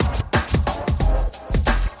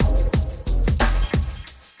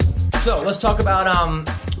 So let's talk about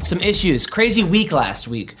some issues. Crazy week last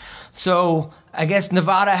week. So I guess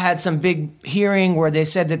Nevada had some big hearing where they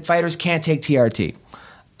said that fighters can't take TRT.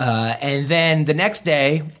 And then the next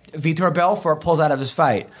day, Vitor Belfort pulls out of his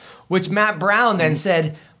fight, which Matt Brown then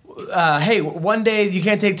said, hey, one day you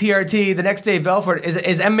can't take TRT, the next day Belfort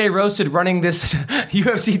is MMA Roasted running this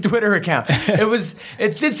UFC Twitter account.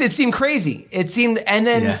 It seemed crazy. It seemed, and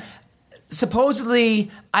then supposedly,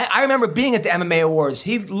 I remember being at the MMA Awards.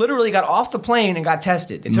 He literally got off the plane and got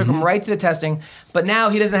tested. They took him right to the testing, but now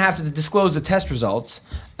he doesn't have to disclose the test results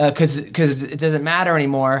because it doesn't matter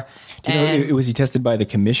anymore. Do you know, was he tested by the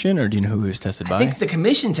commission, or do you know who he was tested by? I think the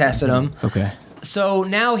commission tested him. Okay. So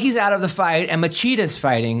now he's out of the fight, and Machida's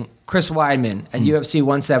fighting Chris Weidman at UFC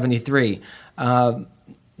 173. Now,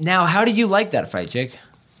 how do you like that fight, Jake?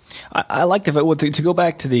 I like the fight. Well, to go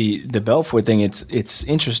back to the Belfort thing, it's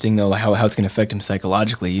interesting though how it's going to affect him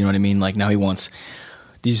psychologically. You know what I mean? Like now he wants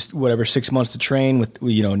these 6 months to train with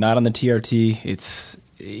not on the TRT. It's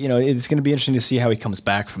it's going to be interesting to see how he comes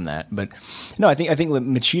back from that. But no, I think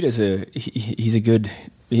Machida's he's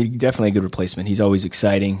definitely a good replacement. He's always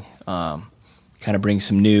exciting. Kind of brings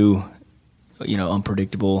some new,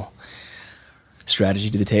 unpredictable strategy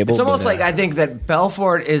to the table. It's almost like I think that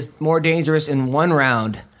Belfort is more dangerous in 1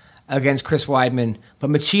 round against Chris Weidman, but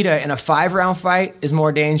Machida in a 5-round fight is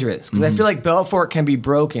more dangerous because I feel like Belfort can be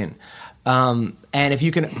broken. And if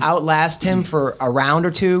you can outlast him for a round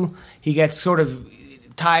or 2, he gets sort of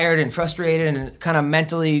tired and frustrated and kind of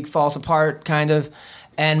mentally falls apart, kind of.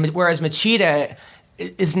 And whereas Machida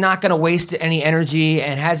is not going to waste any energy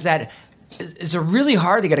and has that. It's really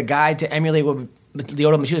hard to get a guy to emulate what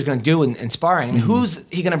Lyoto Machida is going to do in sparring. I mean, who's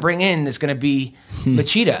he going to bring in that's going to be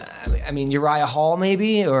Machida? I mean, Uriah Hall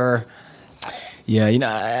maybe, or... Yeah,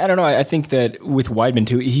 I don't know. I think that with Weidman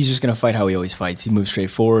too, he's just going to fight how he always fights. He moves straight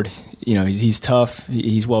forward. He's tough.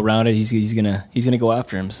 He's well rounded. He's gonna go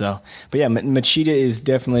after him. So, but yeah, Machida is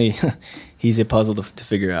definitely he's a puzzle to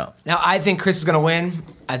figure out. Now, I think Chris is going to win.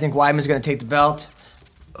 I think Weidman's going to take the belt.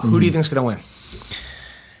 Who do you think is going to win?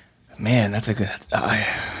 Man, that's a good.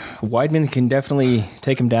 Weidman can definitely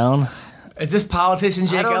take him down. Is this politician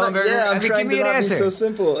Jake Ellenberger? Yeah, I'm trying give me to an not answer. be so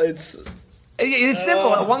simple. It's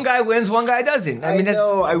simple. One guy wins, one guy doesn't. I mean,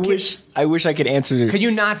 know. I wish I could answer. Can you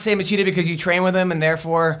not say Machida because you train with him and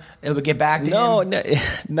therefore it would get back to him?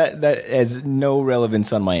 No, that has no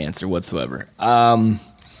relevance on my answer whatsoever. I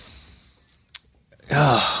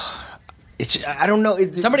don't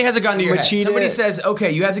know. Somebody has a gun to your head. Somebody says,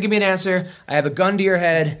 "Okay, you have to give me an answer. I have a gun to your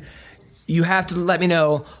head. You have to let me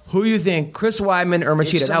know who you think, Chris Weidman or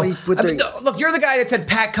Machida." Now, look, you're the guy that said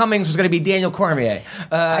Pat Cummings was going to be Daniel Cormier.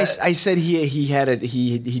 I said he had a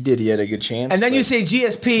good chance. And then you say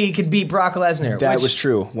GSP could beat Brock Lesnar. That was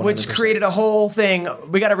true. 100%. Which created a whole thing.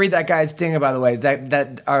 We got to read that guy's thing, by the way.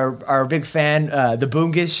 That our big fan, the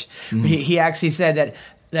Boongish, he actually said that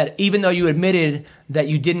that even though you admitted that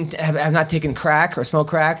you didn't have not taken crack or smoked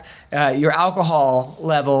crack, your alcohol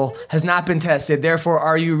level has not been tested. Therefore,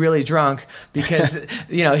 are you really drunk? Because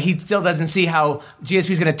he still doesn't see how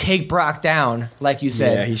GSP is going to take Brock down, like you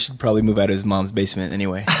said. Yeah, he should probably move out of his mom's basement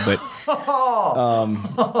anyway. But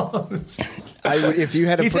if you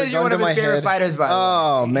had to he put says a you're gun one to of his my favorite head, fighters, by the way.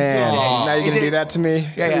 oh man, now you're gonna do that to me?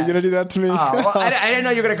 Yeah. You're gonna do that to me? Well, I didn't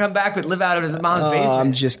know you were going to come back with live out of his mom's basement.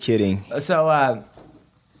 I'm just kidding. So,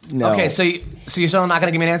 No. okay, so you're still not going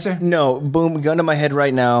to give me an answer? No, boom, gun to my head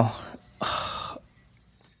right now.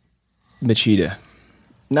 Machida.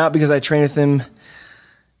 Not because I trained with him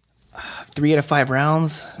 3 out of 5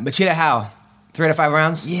 rounds. Machida how? 3 out of 5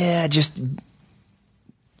 rounds? Yeah, just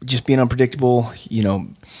being unpredictable,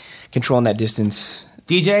 controlling that distance.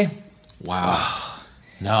 DJ? Wow.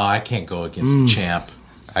 No, I can't go against the champ.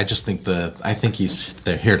 I just think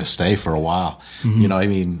they're here to stay for a while.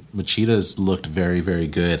 Machida's looked very, very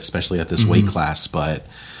good, especially at this weight class, but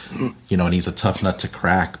and he's a tough nut to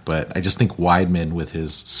crack. But I just think Weidman with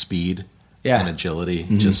his speed and agility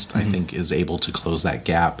I think is able to close that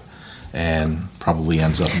gap and probably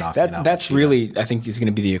ends up knocking out That's Machida. really, I think, is going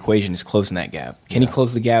to be the equation, is closing that gap. Can he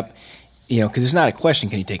close the gap? Because it's not a question,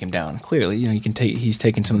 can he take him down? Clearly, he's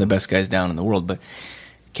taken some of the best guys down in the world, but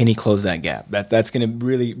can he close that gap? That's going to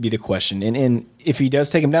really be the question. And if he does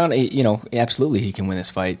take him down, absolutely he can win this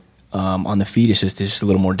fight. On the feet, it's just a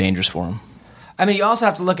little more dangerous for him. I mean, you also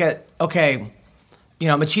have to look at,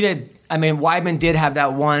 Machida, Weidman did have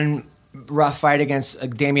that one rough fight against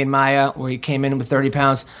Damian Maia where he came in with 30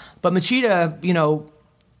 pounds. But Machida,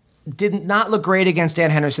 did not look great against Dan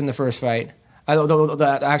Henderson the first fight.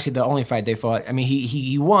 Actually, the only fight they fought. I mean,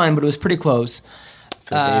 he won, but it was pretty close.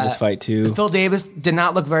 Phil Davis fight too. Phil Davis did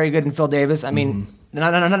not look very good in Phil Davis. I mean,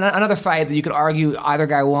 another fight that you could argue either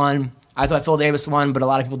guy won. I thought Phil Davis won, but a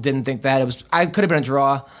lot of people didn't think that. I could have been a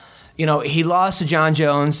draw. He lost to John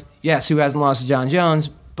Jones. Yes, who hasn't lost to John Jones?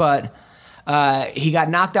 But he got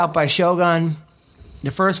knocked out by Shogun.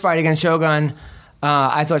 The first fight against Shogun,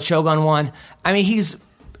 I thought Shogun won. I mean,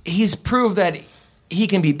 he's proved that he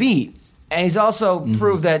can be beat, and he's also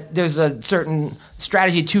proved that there's a certain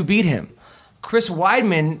strategy to beat him. Chris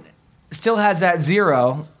Weidman still has that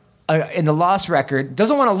 0 in the loss record,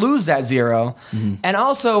 doesn't want to lose that 0, and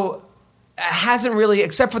also hasn't really,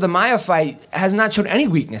 except for the Maia fight, has not shown any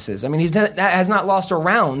weaknesses. I mean, has not lost a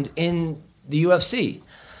round in the UFC.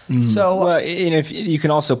 So, if you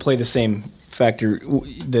can also play the same factor,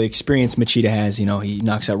 the experience Machida has, he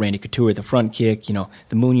knocks out Randy Couture with a front kick,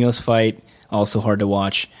 the Munoz fight, also hard to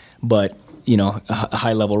watch, but a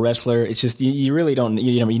high-level wrestler. It's just you really don't.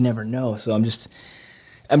 You never know. So I'm just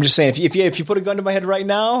saying, if you put a gun to my head right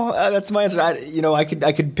now, that's my answer. I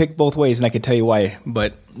could pick both ways, and I could tell you why.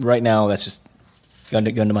 But right now, that's just gun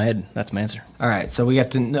to my head. That's my answer. All right. So we have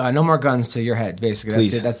to no more guns to your head. Basically,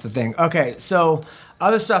 Please. That's the thing. Okay. So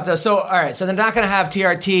other stuff though. So all right. So they're not going to have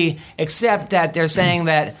TRT, except that they're saying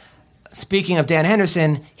that. Speaking of Dan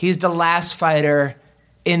Henderson, he's the last fighter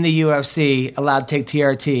in the UFC allowed to take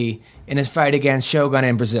TRT in his fight against Shogun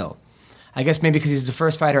in Brazil. I guess maybe because he's the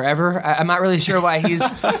first fighter ever. I'm not really sure why he's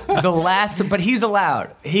the last, but he's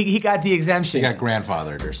allowed. He got the exemption. He got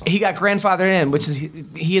grandfathered or something. He got grandfathered in, which is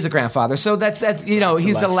he is a grandfather. So that's he's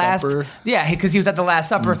the last. Supper. Yeah, because he was at the Last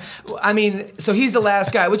Supper. I mean, so he's the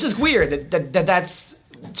last guy, which is weird. That's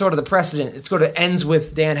sort of the precedent. It sort of ends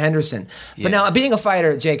with Dan Henderson. Yeah. But now, being a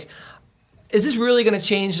fighter, Jake, is this really going to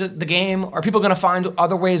change the game? Are people going to find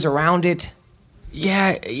other ways around it?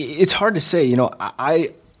 Yeah, it's hard to say.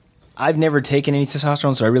 I've never taken any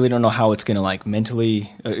testosterone, so I really don't know how it's going to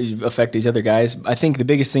mentally affect these other guys. I think the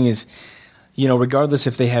biggest thing is, regardless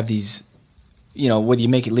if they have these, whether you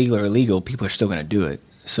make it legal or illegal, people are still going to do it.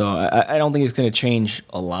 So I don't think it's going to change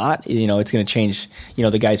a lot. It's going to change,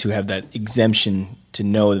 the guys who have that exemption to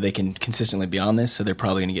know that they can consistently be on this, so they're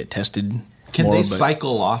probably going to get tested. Can they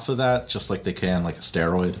cycle off of that just like they can like a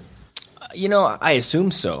steroid? I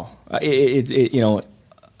assume so.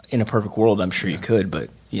 In a perfect world, I'm sure you could, but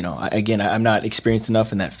I'm not experienced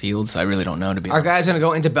enough in that field, so I really don't know. To be honest, are guys going to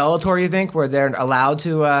go into Bellator? You think where they're allowed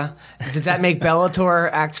to? Does that make Bellator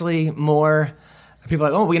actually more? People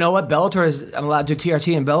are like, oh, you know what? Bellator is. I'm allowed to do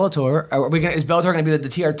TRT in Bellator. Is Bellator going to be the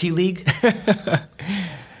TRT league?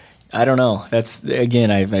 I don't know. That's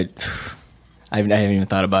again, I haven't even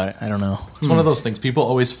thought about it. I don't know. It's one of those things. People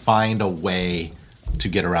always find a way to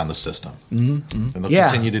get around the system, and they'll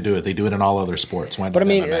continue to do it. They do it in all other sports. But I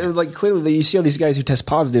mean, clearly, you see all these guys who test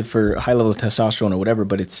positive for high level of testosterone or whatever.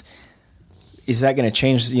 But is that going to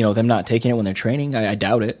change? Them not taking it when they're training? I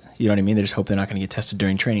doubt it. You know what I mean? They just hope they're not going to get tested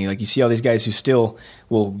during training. Like you see all these guys who still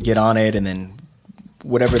will get on it and then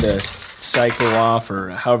whatever the cycle off or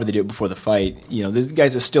however they do it before the fight. There's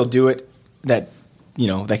guys that still do it that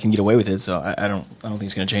that can get away with it. So I don't think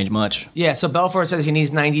it's going to change much. Yeah. So Belfort says he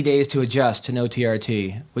needs 90 days to adjust to no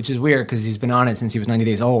TRT, which is weird because he's been on it since he was 90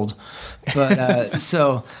 days old. But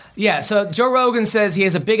So Joe Rogan says he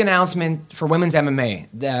has a big announcement for women's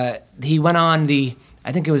MMA. He went on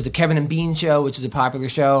I think it was the Kevin and Bean show, which is a popular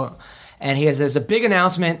show. And there's a big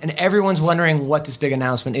announcement, and everyone's wondering what this big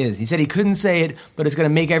announcement is. He said he couldn't say it, but it's going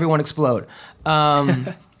to make everyone explode.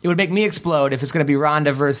 It would make me explode if it's going to be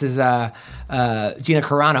Ronda versus Gina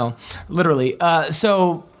Carano, literally.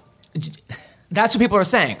 So that's what people are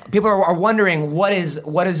saying. People are wondering what is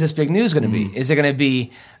this big news going to be? Is it going to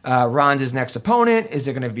be Ronda's next opponent? Is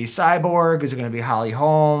it going to be Cyborg? Is it going to be Holly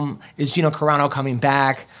Holm? Is Gina Carano coming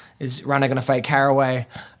back? Is Ronda going to fight Caraway?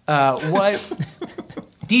 What?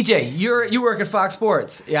 DJ, you work at Fox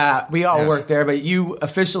Sports. Yeah, we all work there, but you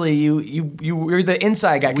officially you're the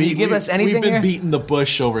inside guy. Can you give us anything? We've been here? beating the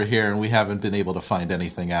bush over here, and we haven't been able to find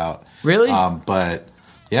anything out. Really? But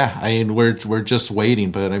yeah, I mean we're just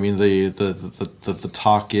waiting. But I mean the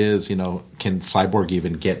talk is, can Cyborg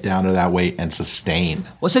even get down to that weight and sustain?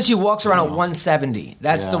 Well, since he walks around at 170,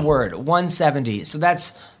 that's the word, 170. So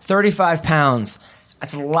that's 35 pounds.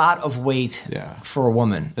 That's a lot of weight for a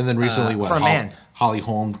woman. And then recently, for a man. Holly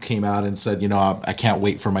Holm came out and said, I can't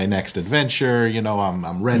wait for my next adventure.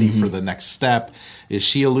 I'm ready for the next step. Is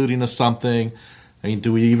she alluding to something? I mean,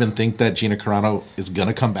 do we even think that Gina Carano is going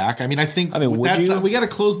to come back? I mean, we got to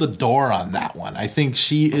close the door on that one. I think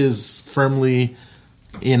she is firmly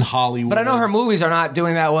in Hollywood. But I know her movies are not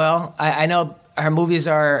doing that well. I know her movies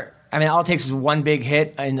are. I mean, all it takes is one big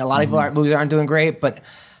hit, and a lot of movies aren't doing great. But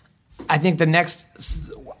I think the next.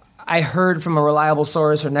 I heard from a reliable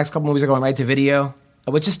source her next couple movies are going right to video,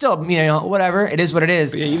 which is still, whatever. It is what it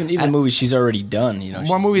is. Yeah, even movies she's already done.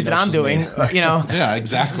 More movies that I'm doing, Yeah,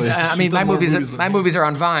 exactly. I mean, my movies are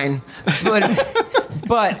on Vine.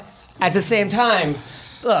 But at the same time,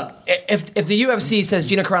 look, if the UFC says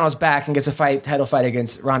Gina Carano's back and gets a title fight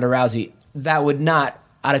against Ronda Rousey, that would not,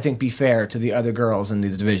 I think, be fair to the other girls in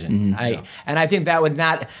this division. And I think that would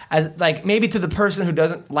not, maybe to the person who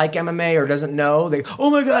doesn't like MMA or doesn't know,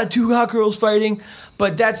 oh my God, two hot girls fighting.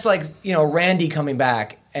 But that's like, Randy coming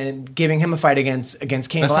back and giving him a fight against Cain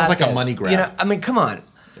Velasquez. That sounds like a money grab. I mean, come on,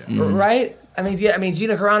 right? I mean,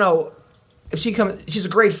 Gina Carano, if she comes, she's a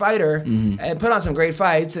great fighter and put on some great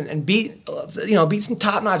fights and beat some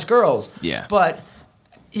top-notch girls. Yeah. But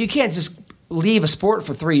you can't just leave a sport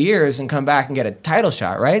for 3 years and come back and get a title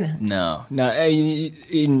shot, right? No.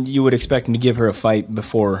 You would expect him to give her a fight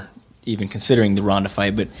before even considering the Ronda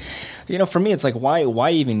fight. But, for me, it's like,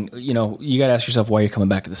 why even, you got to ask yourself why you're coming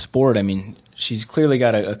back to the sport. I mean, she's clearly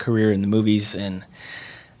got a career in the movies, and,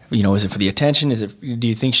 is it for the attention? Do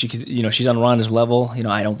you think she could, she's on Ronda's level?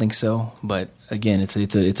 I don't think so. But, again, it's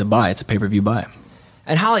a buy. It's a pay-per-view buy.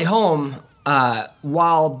 And Holly Holm,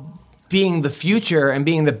 while being the future and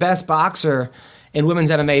being the best boxer in women's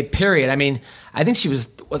MMA, period. I mean, I think she was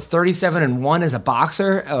 37-1 as a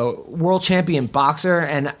boxer, a world champion boxer,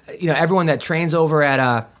 and everyone that trains over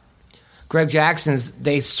at Greg Jackson's,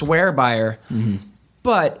 they swear by her.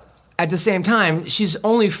 But at the same time, she's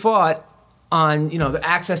only fought on the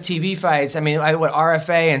Access TV fights. I mean, RFA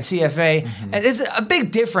and CFA, and there's a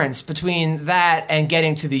big difference between that and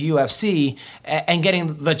getting to the UFC and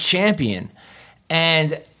getting the champion.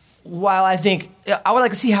 And while I think I would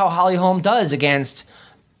like to see how Holly Holm does against,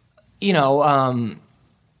 against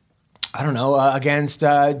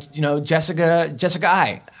Jessica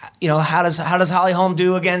Eye. How does Holly Holm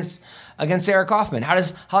do against Sarah Kaufman? How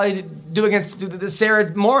does Holly do against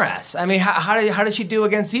Sarah Moras? I mean, how does she do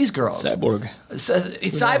against these girls? Cyborg.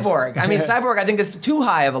 I mean, Cyborg I think is too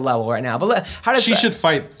high of a level right now. But how does she should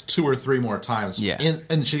fight 2 or 3 more times? Yeah,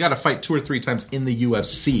 and she got to fight 2 or 3 times in the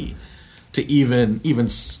UFC to even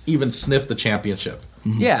sniff the championship.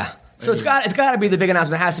 Yeah. So it's got to be the big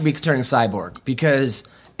announcement. It has to be concerning Cyborg because,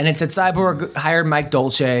 and it said Cyborg hired Mike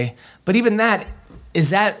Dolce, but even that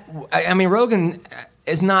Rogan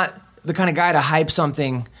is not the kind of guy to hype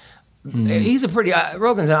something. He's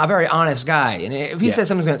Rogan's a very honest guy, and if he says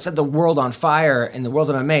something's going to set the world on fire in the world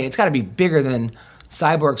of MMA, it's got to be bigger than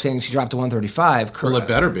Cyborg saying she dropped to 135. Well, it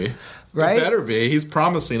better be. Right? It better be. He's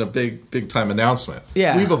promising a big time announcement.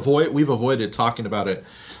 Yeah. We've avoided talking about it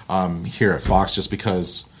here at Fox just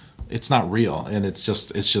because it's not real and it's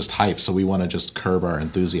just hype. So we want to just curb our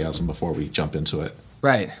enthusiasm before we jump into it.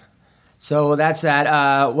 Right. So that's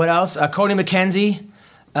that. What else? Cody McKenzie.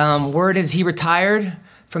 Word is he retired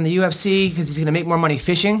from the UFC because he's going to make more money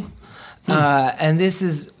fishing. And this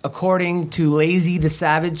is according to Lazy the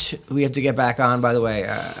Savage, who we have to get back on, by the way.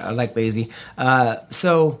 I like Lazy.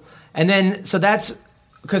 So that's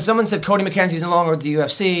because someone said Cody McKenzie's no longer with the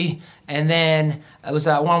UFC, and then it was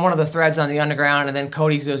one of the threads on the Underground, and then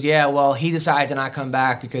Cody goes, yeah, well, he decided to not come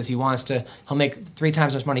back because he'll make 3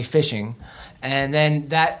 times as much money fishing. And then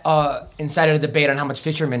that incited a debate on how much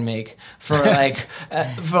fishermen make for there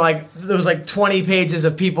was like 20 pages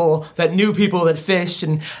of people that fished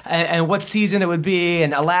and what season it would be,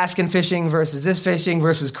 and Alaskan fishing versus this fishing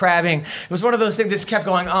versus crabbing. It was one of those things that just kept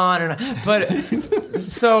going on.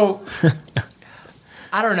 So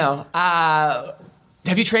I don't know.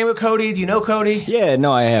 Have you trained with Cody? Do you know Cody? Yeah,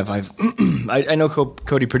 no, I have. I know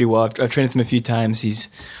Cody pretty well. I've trained with him a few times. He's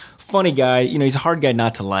funny guy. He's a hard guy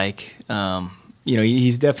not to like.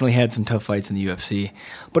 He's definitely had some tough fights in the UFC.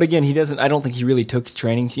 But again, I don't think he really took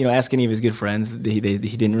training. Ask any of his good friends. He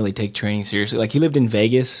didn't really take training seriously. Like, he lived in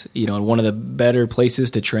Vegas, one of the better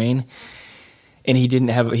places to train. And he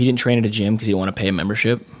didn't train at a gym because he didn't want to pay a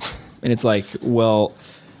membership. And it's like, well,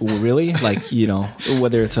 really? Like,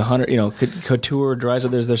 whether it's 100, Couture, Dreiser,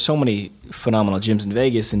 there's so many phenomenal gyms in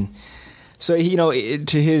Vegas. And so,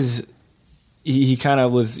 he kind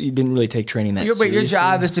of he didn't really take training that seriously. But your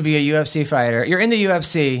job is to be a UFC fighter. You're in the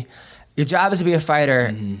UFC. Your job is to be a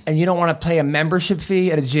fighter, and you don't want to pay a membership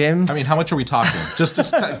fee at a gym. I mean, how much are we talking? Just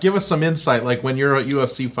give us some insight. Like, when you're a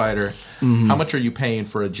UFC fighter, how much are you paying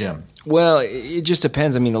for a gym? Well, it just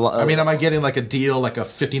depends. I mean, am I getting like a deal, like a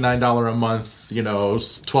 $59 a month,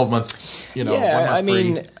 12-month, yeah, 1 month I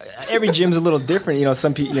mean, free? Every gym's a little different.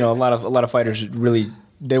 Some people, a lot of fighters really,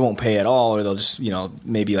 they won't pay at all, or they'll just,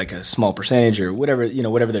 maybe like a small percentage or whatever,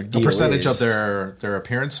 whatever their deal is. A percentage of their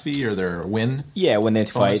appearance fee or their win? Yeah, when they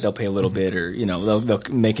fight, they'll pay a little bit, or, they'll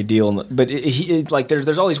make a deal. But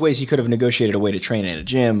there's all these ways he could have negotiated a way to train at a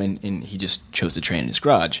gym, and he just chose to train in his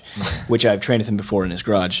garage, which I've trained with him before in his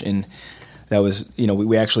garage. And that was,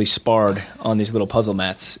 we actually sparred on these little puzzle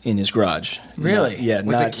mats in his garage. Really? Yeah.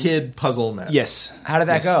 Like a kid puzzle mat? Yes. How did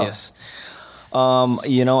that go? Yes.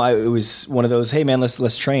 It was one of those, hey man,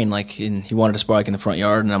 let's train. Like, and he wanted to spar like in the front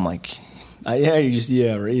yard, and I'm like, really?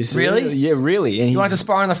 Yeah, really. And you wanted to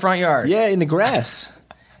spar in the front yard? Yeah, in the grass.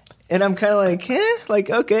 And I'm kind of like,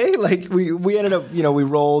 okay. Like, we ended up, we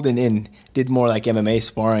rolled and did more like MMA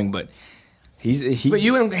sparring, but But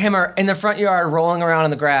you and him are in the front yard rolling around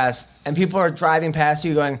in the grass, and people are driving past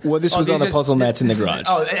you going, well, this was on the puzzle mats in the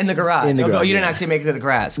garage. In the garage. In the garage, you didn't actually make it to the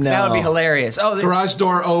grass. No. That would be hilarious. Garage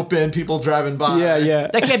door open, people driving by. Yeah.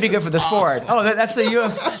 That can't be good for the sport. Awesome. That's the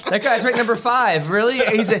UFC. That guy's ranked number 5. Really?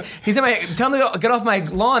 He's in my. Tell him to get off my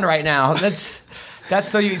lawn right now. That's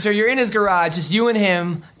so you're in his garage, just you and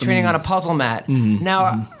him training on a puzzle mat.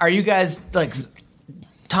 Now, are you guys like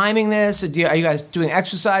timing this? Are you guys doing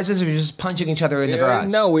exercises, or are you just punching each other in the garage?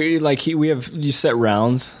 No, we have you set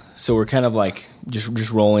rounds, so we're kind of like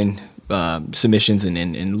just rolling submissions and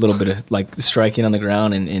a little bit of like striking on the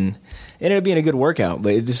ground, and it ended up being a good workout.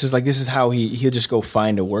 But this is how he'll just go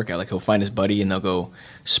find a workout. Like, he'll find his buddy and they'll go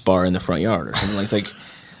spar in the front yard or something. It's like,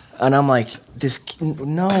 and I'm like,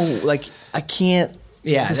 I can't.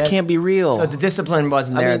 Yeah, this can't be real. So the discipline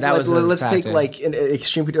wasn't there. Let's take like an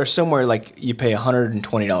extreme or somewhere like you pay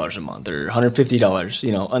 $120 a month or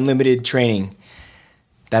 $150. Unlimited training.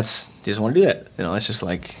 He doesn't want to do that. It's just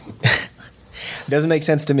like it doesn't make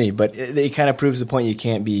sense to me. But it kind of proves the point. You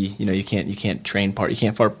can't be. You can't train part. You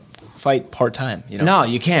can't fight part time. No,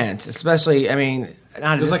 you can't. Especially, I mean,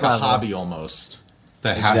 not it's like level. a hobby almost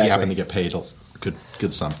that you happen to get paid a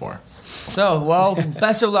good sum for. So, well,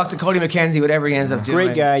 best of luck to Cody McKenzie, whatever he ends up doing.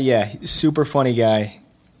 Great guy, yeah, super funny guy.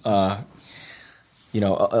 All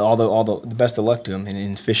the best of luck to him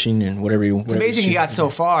in fishing and whatever. It's amazing he got so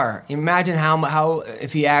far. Imagine how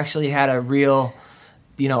if he actually had a real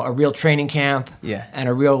training camp, and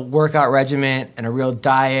a real workout regimen and a real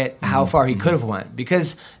diet, how far he could have went.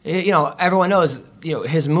 Because everyone knows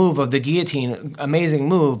his move of the guillotine, amazing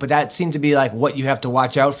move, but that seemed to be like what you have to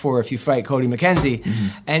watch out for if you fight Cody McKenzie.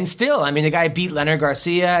 And still, I mean, the guy beat Leonard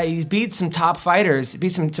Garcia. He beat some top fighters. He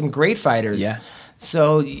beat some great fighters. Yeah.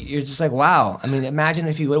 So you're just like, wow. I mean, imagine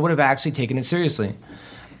if he would have actually taken it seriously.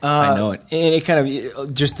 I know it, and it kind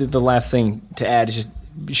of just the last thing to add is just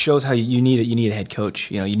shows how you need a head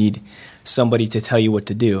coach. You need somebody to tell you what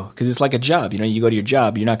to do, because it's like a job. You go to your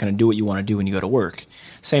job, you're not going to do what you want to do when you go to work.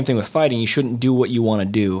 Same thing with fighting. You shouldn't do what you want to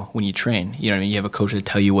do when you train. You know what I mean? You have a coach to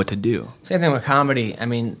tell you what to do. Same thing with comedy. I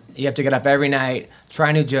mean, you have to get up every night,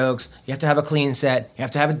 try new jokes. You have to have a clean set. You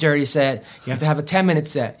have to have a dirty set. You have to have a 10-minute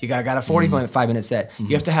set. You got a 45-minute set. Mm-hmm.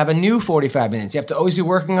 You have to have a new 45 minutes. You have to always be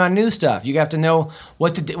working on new stuff. You have to know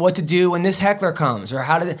what to do when this heckler comes, or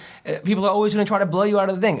people are always going to try to blow you out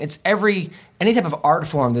of the thing. It's any type of art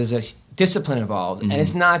form. There's a discipline involved, and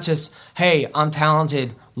it's not just, hey, I'm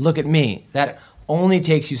talented, look at me. That only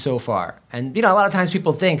takes you so far. And a lot of times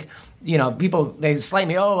people think, they slight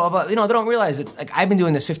me, but they don't realize that, like, I've been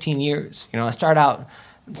doing this 15 years. I started out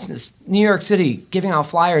in New York City giving out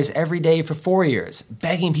flyers every day for 4 years,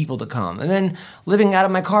 begging people to come, and then living out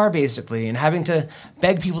of my car basically, and having to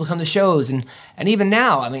beg people to come to shows, and even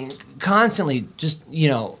now, I mean, constantly just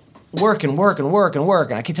work and work and work and work.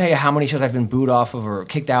 And I can tell you how many shows I've been booed off of, or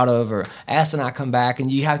kicked out of, or asked to not come back,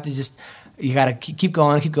 and you got to keep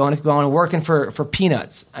going, and working for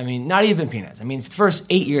peanuts. I mean, not even peanuts. I mean, for the first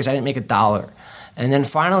 8 years, I didn't make $1. And then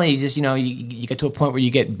finally, you get to a point where you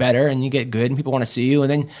get better and you get good and people want to see you.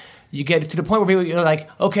 And then you get to the point where you're like,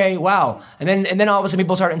 okay, wow. And then all of a sudden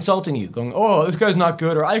people start insulting you, going, oh, this guy's not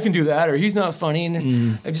good, or I can do that, or he's not funny.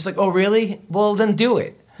 And I'm just like, oh, really? Well, then do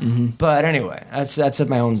it. Mm-hmm. But anyway, that's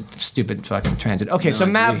my own stupid fucking tangent. Okay, so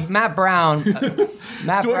Matt Brown. Do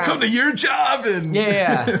I come to your job? And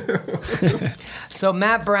yeah. So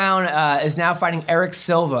Matt Brown is now fighting Eric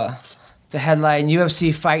Silva to headline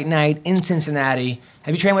UFC Fight Night in Cincinnati.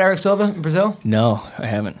 Have you trained with Eric Silva in Brazil? No, I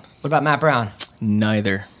haven't. What about Matt Brown?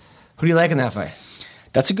 Neither. Who do you like in that fight?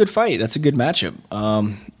 That's a good fight. That's a good matchup.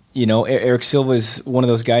 Eric Silva is one of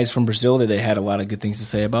those guys from Brazil that they had a lot of good things to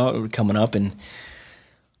say about coming up, and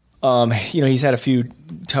he's had a few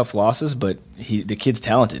tough losses, but the kid's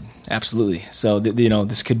talented, absolutely. So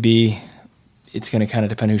this could be. It's going to kind of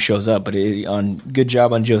depend who shows up, but good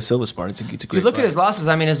job on Joe Silva's part. It's a great. You look at his losses.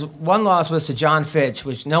 I mean, his one loss was to John Fitch,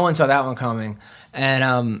 which no one saw that one coming,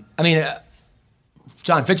 and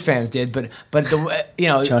John Fitch fans did, but a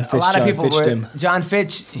lot of people were him. John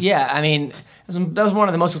Fitch. Yeah, I mean, that was one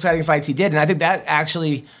of the most exciting fights he did, and I think that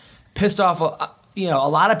actually pissed off a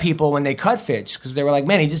lot of people when they cut Fitch, because they were like,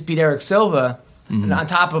 man, he just beat Eric Silva, and on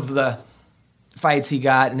top of the fights he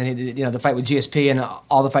got, and then the fight with GSP and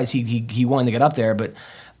all the fights he won to get up there. But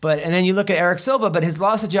and then you look at Eric Silva, but his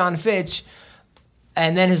loss to John Fitch,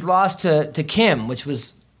 and then his loss to Kim, which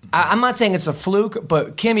was, I'm not saying it's a fluke,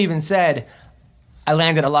 but Kim even said, I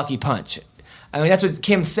landed a lucky punch. I mean, that's what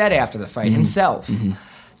Kim said after the fight himself. Mm-hmm.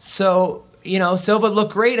 So, Silva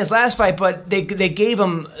looked great in his last fight, but they gave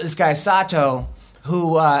him this guy Sato,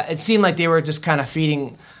 who it seemed like they were just kind of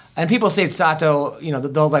feeding. And people say Sato,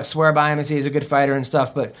 they'll like swear by him and say he's a good fighter and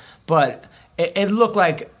stuff, but it looked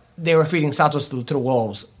like they were feeding Sato to the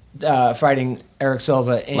wolves, fighting Eric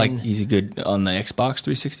Silva. Like he's a good on the Xbox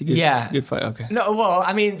 360. Good fight. Okay. No, well,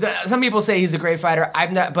 I mean, some people say he's a great fighter.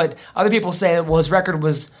 I've not, but other people say his record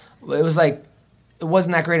it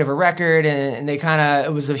wasn't that great of a record, and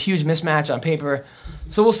it was a huge mismatch on paper.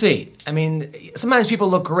 So we'll see. I mean, sometimes people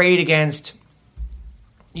look great against.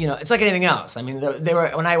 It's like anything else. I mean, they were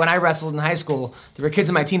when I wrestled in high school, there were kids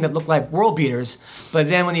on my team that looked like world beaters. But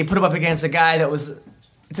then when you put them up against a guy that was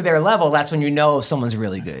to their level, that's when you know if someone's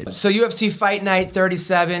really good. So UFC Fight Night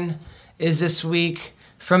 37 is this week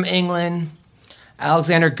from England.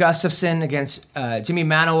 Alexander Gustafsson against Jimmy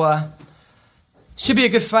Manuwa. Should be a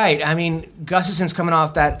good fight. I mean, Gustafsson's coming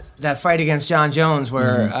off that fight against John Jones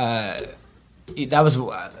where he was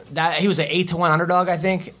an 8-1 underdog, I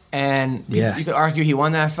think, and you could argue he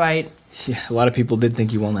won that fight. Yeah, a lot of people did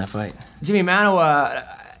think he won that fight. Jimmy Manuwa,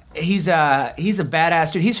 he's a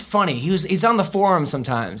badass dude. He's funny. He's on the forum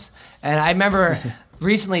sometimes, and I remember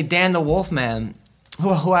recently Dan the Wolfman,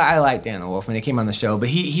 who I like Dan the Wolfman. He came on the show, but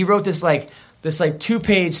he wrote this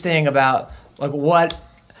 2-page thing about what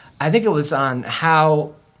I think it was on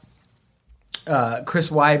how. Chris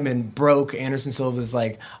Weidman broke Anderson Silva's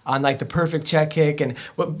on the perfect check kick, and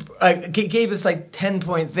gave this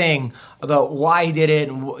 10-point thing about why he did it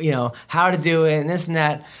and how to do it and this and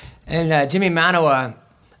that, and Jimmy Manuwa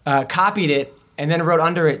copied it and then wrote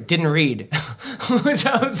under it "didn't read," which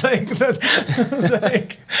I was like,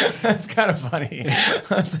 that's kind of funny.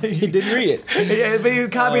 He didn't read it. Yeah, but he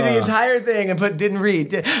copied the entire thing and put "didn't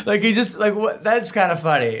read." He just what? That's kind of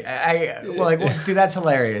funny. Dude, that's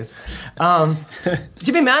hilarious.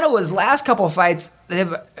 Jimmy Manuwa's last couple of fights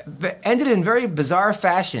have ended in very bizarre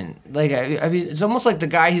fashion. I mean, it's almost like the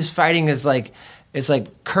guy he's fighting is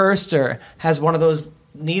cursed or has one of those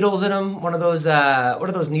needles in him? One of those, what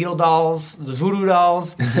are those needle dolls? Those voodoo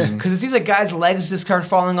dolls? Because it seems like guys' legs just start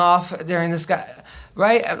falling off during this guy,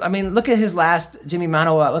 right? I mean, look at his last Jimmy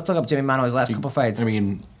Manoa. Let's look up Jimmy Manoa's last couple fights. I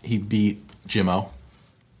mean, he beat Jimmo,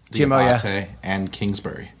 Jimmo, and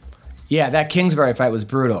Kingsbury. Yeah, that Kingsbury fight was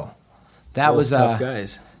brutal. That Both was tough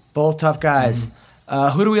guys. Both tough guys.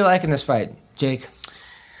 Who do we like in this fight, Jake?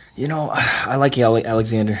 You know, I like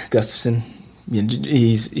Alexander Gustafsson. You know,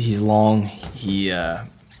 he's long. He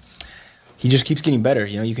just keeps getting better.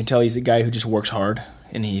 You know, you can tell he's a guy who just works hard,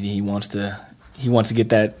 and he wants to get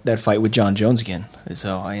that fight with John Jones again.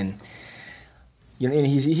 So and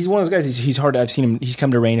he's one of those guys. He's hard. I've seen him. He's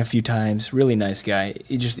come to Reign a few times. Really nice guy.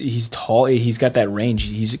 He's tall. He's got that range.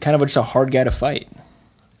 He's kind of just a hard guy to fight.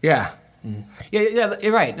 Yeah. Yeah,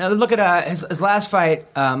 you're right. Now look at his last fight,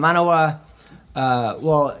 Manoa.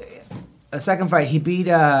 A second fight, he beat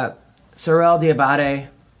Cyril Diabate.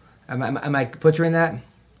 Am I butchering that?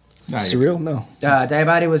 Cyril? No.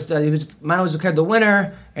 Diabate Manoa was declared the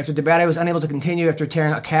winner after Diabate was unable to continue after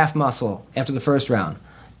tearing a calf muscle after the first round.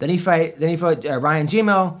 Then he fought Ryan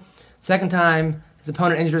Jimmo. Second time, his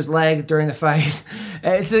opponent injured his leg during the fight.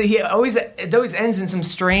 So it always ends in some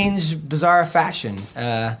strange, bizarre fashion.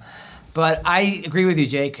 But I agree with you,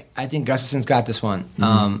 Jake. I think Gustafsson's got this one.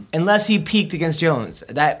 Unless he peaked against Jones.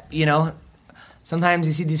 That, you know, sometimes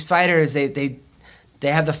you see these fighters, they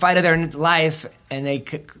have the fight of their life and they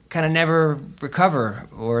kind of never recover,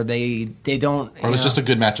 or they don't. Or it was just a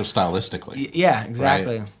good matchup stylistically. Yeah,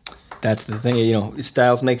 exactly. Right. That's the thing, you know,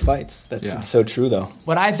 styles make fights. It's so true, though.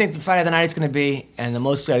 What I think the fight of the night is going to be, and the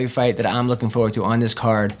most exciting fight that I'm looking forward to on this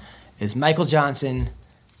card, is Michael Johnson,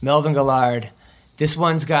 Melvin Gillard. This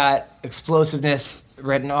one's got explosiveness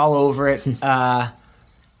written all over it. I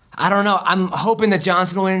don't know. I'm hoping that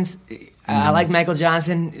Johnson wins. I like Michael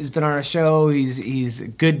Johnson. He's been on our show. He's a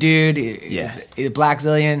good dude. He's a black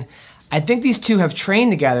zillion. I think these two have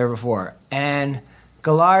trained together before. And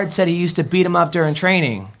Gillard said he used to beat him up during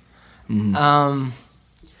training. This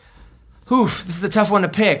is a tough one to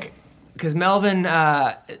pick. Because Melvin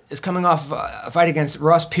is coming off a fight against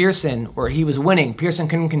Ross Pearson where he was winning. Pearson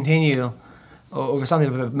couldn't continue over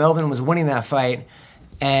something, but Melvin was winning that fight.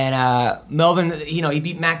 And Melvin, you know, he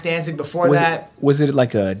beat Mac Danzig before that. Was it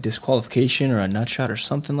like a disqualification or a nut shot or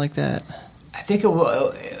something like that? I think it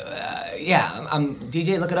was.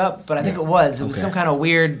 DJ, look it up. But I think it was. It was some kind of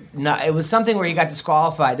weird. It was something where he got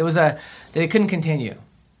disqualified. They couldn't continue.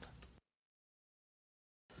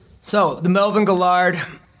 So the Melvin Gillard,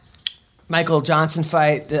 Michael Johnson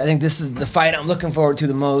fight. I think this is the fight I'm looking forward to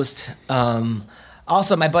the most.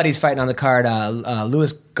 Also, my buddy's fighting on the card,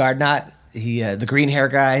 Louis Gardnot, the green hair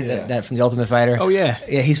guy that from The Ultimate Fighter. Oh yeah,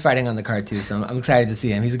 he's fighting on the card too. So I'm excited to see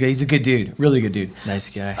him. He's a good dude, really good dude.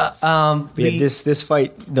 Nice guy. This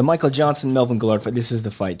fight, the Michael Johnson Melvin Gillard fight, this is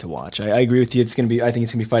the fight to watch. I agree with you. I think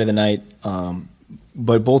it's gonna be fight of the night.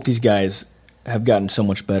 But both these guys have gotten so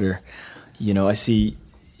much better. You know, I see.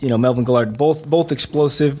 You know, Melvin Gillard, both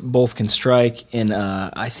explosive, both can strike, and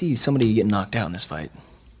I see somebody getting knocked out in this fight.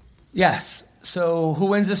 Yes. So who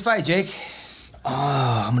wins this fight, Jake?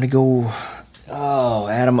 I'm going to go... Oh,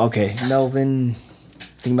 Adam. Okay. Melvin. I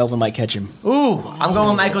think Melvin might catch him. Ooh, I'm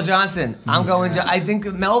going Michael Johnson. I think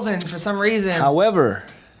Melvin, for some reason... However,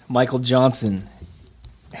 Michael Johnson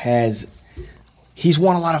he's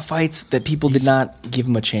won a lot of fights that people did not give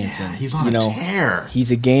him a chance in. He's on a tear.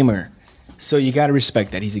 He's a gamer. So you got to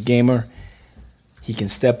respect that. He's a gamer. He can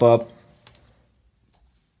step up.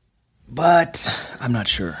 But I'm not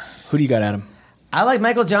sure. Who do you got, Adam? I like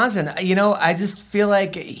Michael Johnson. You know, I just feel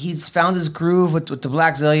like he's found his groove with the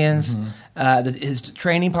Black Zillions. His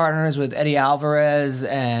training partners with Eddie Alvarez,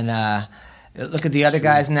 and look at the other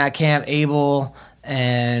guys in that camp, Abel,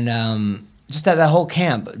 and just that whole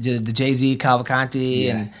camp, the Jay-Z, Cavalcanti,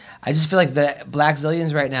 and I just feel like the Black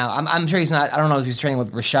Zillions right now, I'm sure he's not, I don't know if he's training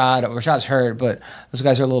with Rashad. Rashad's hurt, but those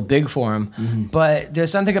guys are a little big for him. But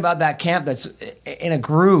there's something about that camp that's in a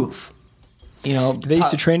groove. You know, they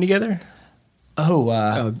used to train together?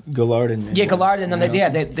 Gillard and Gillard and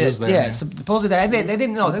them. Supposedly they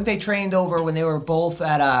didn't know. I think they trained over when they were both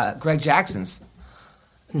at Greg Jackson's.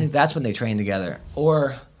 I think that's when they trained together.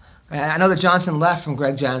 Or I know that Johnson left from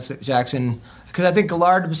Greg Jackson because I think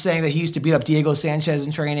Gillard was saying that he used to beat up Diego Sanchez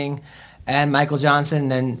in training and Michael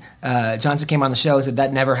Johnson. And then Johnson came on the show and said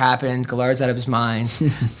that never happened. Gillard's out of his mind.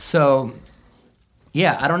 So,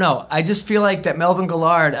 yeah, I don't know. I just feel like that Melvin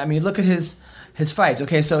Gillard. I mean, look at his fights.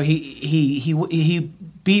 Okay, so he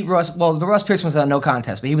beat Ross. Well, the Ross Pearson was a no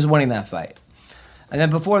contest, but he was winning that fight. And then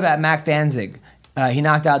before that, Mac Danzig, he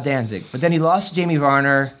knocked out Danzig. But then he lost to Jamie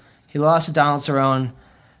Varner. He lost to Donald Cerrone.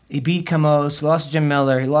 He beat Camus. He lost to Jim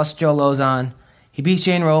Miller. He lost to Joe Lozon. he beat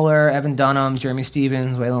Shane Roller, Evan Dunham, Jeremy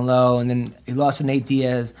Stevens, Waylon Lowe, and then he lost to Nate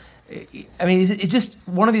Diaz. I mean, it's just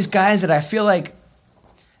one of these guys that I feel like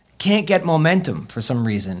can't get momentum for some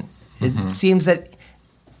reason. It seems that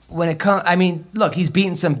when it comes, I mean, look, he's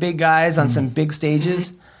beaten some big guys on some big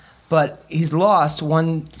stages, but he's lost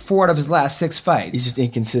 4 out of his last 6 fights. He's just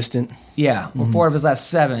inconsistent. Yeah, 4 of his last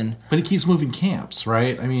 7. But he keeps moving camps,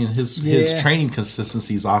 right? I mean, his training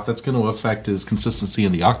consistency's off. That's going to affect his consistency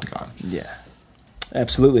in the octagon. Yeah,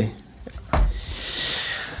 absolutely.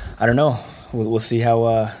 I don't know. We'll see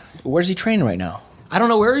how. Where's he training right now? I don't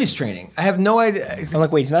know where he's training. I have no idea. I'm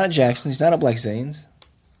like, wait, he's not at Jackson. He's not at Black Zane's.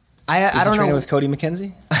 I don't know. Training with Cody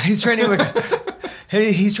McKenzie? He's training with.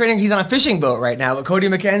 He's training. He's on a fishing boat right now with Cody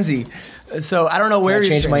McKenzie. So I don't know where Can I he's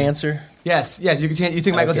change training. my answer? Yes. You can change. You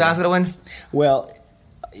think Michael Johnson's going to win? Well,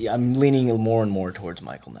 I'm leaning more and more towards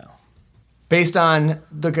Michael now. Based on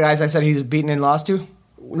the guys I said he's beaten and lost to?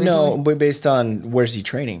 Recently? No, but based on where's he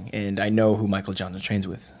training, and I know who Michael Johnson trains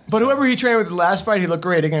with. But whoever he trained with the last fight, he looked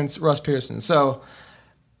great against Russ Pearson. So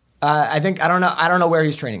I don't know where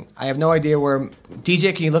he's training. I have no idea where.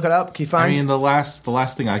 DJ, can you look it up? Can you find? I mean, the last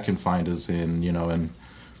thing I can find is in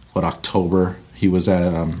October he was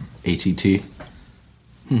at ATT.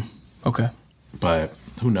 Okay. But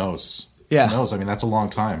who knows? Yeah. Who knows? I mean, that's a long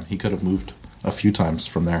time. He could have moved a few times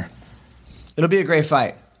from there. It'll be a great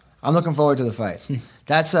fight. I'm looking forward to the fight.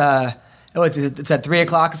 That's it's at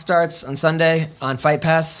 3:00. It starts on Sunday on Fight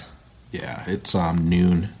Pass. Yeah, it's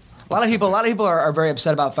noon. A lot of people are very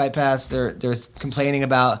upset about Fight Pass. They're complaining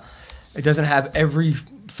about it doesn't have every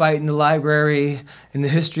fight in the library in the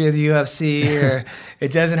history of the UFC, or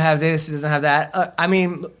it doesn't have this, it doesn't have that. I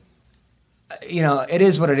mean, it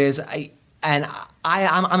is what it is.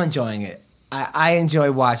 I'm enjoying it. I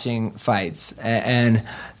enjoy watching fights, and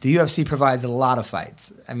the UFC provides a lot of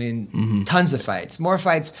fights. I mean, tons of fights, more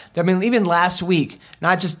fights. I mean, even last week,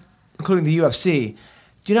 not just including the UFC.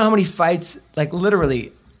 Do you know how many fights? Like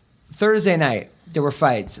literally, Thursday night there were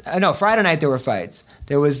fights. No, Friday night there were fights.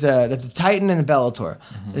 There was the Titan and the Bellator.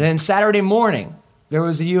 And then Saturday morning there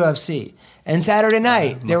was the UFC. And Saturday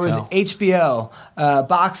night, there was HBO,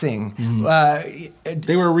 boxing.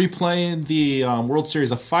 They were replaying the World Series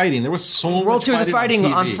of Fighting. There was so much World Series of Fighting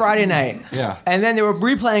on Friday night. Yeah. And then they were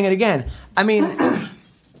replaying it again. I mean,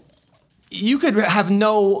 you could have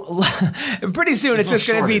no... Pretty soon, it's just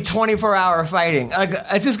going to be 24-hour fighting. Like,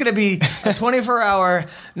 it's just going to be a 24-hour...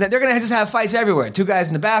 They're going to just have fights everywhere. 2 guys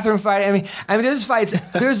in the bathroom fighting. I mean, there's fights.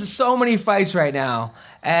 There's so many fights right now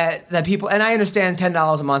that people... And I understand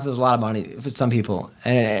 $10 a month is a lot of money for some people.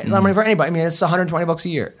 And a lot of money for anybody. I mean, it's $120 a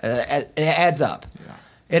year. It adds up.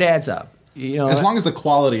 Yeah. It adds up. As long as the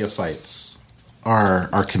quality of fights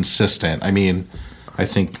are consistent, I mean, I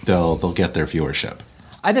think they'll get their viewership.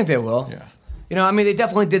 I think they will. Yeah. I mean, they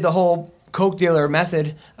definitely did the whole Coke dealer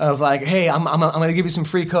method of like, hey, I'm going to give you some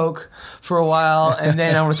free Coke for a while, and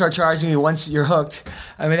then I'm going to start charging you once you're hooked.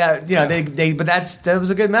 I mean, that was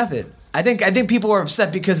a good method. I think people are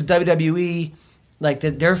upset because WWE, like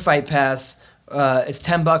their Fight Pass, it's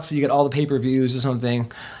 $10, but you get all the pay-per-views or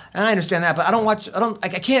something. And I understand that, but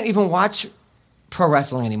I can't even watch pro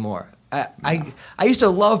wrestling anymore. I used to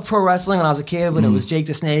love pro wrestling when I was a kid, when it was Jake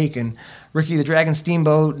the Snake and Ricky the Dragon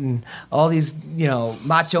Steamboat and all these,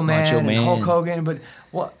 Macho Man and Hulk Hogan. But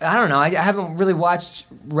I don't know. I haven't really watched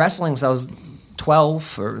wrestling since I was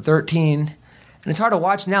 12 or 13. And it's hard to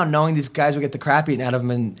watch now knowing these guys will get the crap eaten out of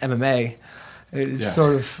them in MMA. It's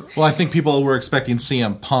sort of... Well, I think people were expecting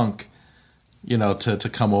CM Punk, to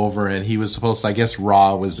come over, and he was supposed to, I guess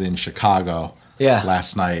Raw was in Chicago.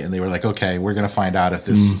 Last night, and they were like, okay, we're going to find out if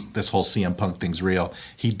this whole CM Punk thing's real.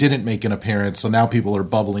 He didn't make an appearance, so now people are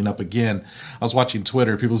bubbling up again. I was watching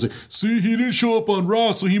Twitter. People say, see, he didn't show up on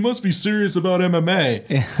Raw, so he must be serious about MMA.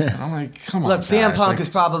 And I'm like, come on, Look, guys. CM Punk has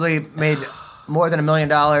probably made more than $1 million.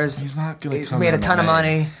 He's not going to come made a ton of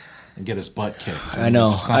money. And get his butt kicked. I know.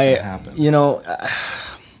 It's just not going to happen.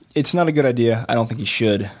 It's not a good idea. I don't think he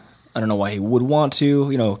should. I don't know why he would want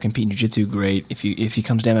to. Compete in jiu-jitsu, great. If he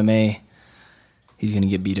comes to MMA... he's going to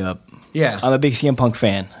get beat up. Yeah. I'm a big CM Punk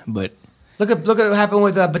fan, but... Look at what happened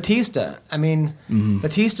with Batista. I mean,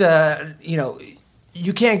 Batista,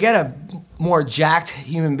 you can't get a more jacked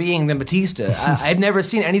human being than Batista. I've never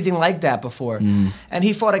seen anything like that before. And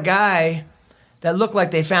he fought a guy that looked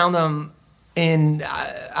like they found him in,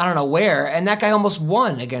 I don't know where, and that guy almost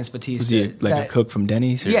won against Batista. Was he a cook from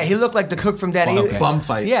Denny's? Yeah, he looked like the cook from Denny's. Bum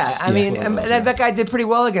fights. Yeah, I mean, that guy did pretty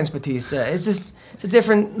well against Batista. It's a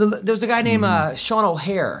different... There was a guy named Sean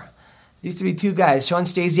O'Hare. There used to be 2 guys, Sean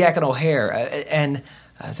Stasiak and O'Hare, and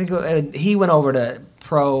I think he went over to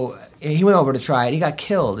pro he went over to try it. He got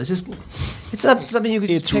killed. It's not something you could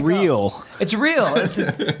just pick real. up. It's real.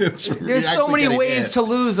 There's so many ways to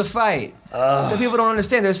lose a fight. Some people don't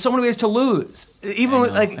understand. There's so many ways to lose.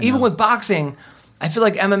 Even with boxing, I feel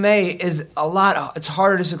like MMA is it's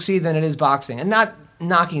harder to succeed than it is boxing. And not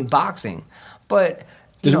knocking boxing, but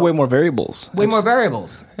there's way more variables. More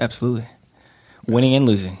variables. Absolutely. Winning and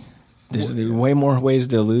losing. There's way more ways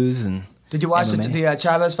to lose. And did you watch the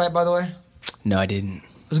Chavez fight, by the way? No, I didn't.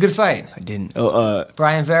 It was a good fight. I didn't.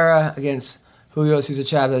 Brian Vera against Julio Cesar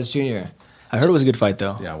Chavez Jr. I heard it was a good fight,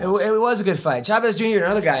 though. Yeah, it was a good fight. Chavez Jr.,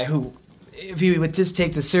 another guy who, if he would just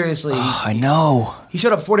take this seriously... I know. He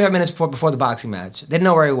showed up 45 minutes before the boxing match. Didn't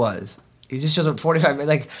know where he was. He just shows up 45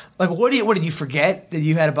 minutes. Like what did you forget that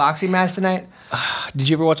you had a boxing match tonight? Did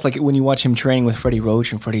you ever watch, when you watch him training with Freddie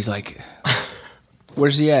Roach, and Freddie's like,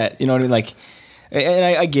 where's he at? You know what I mean? And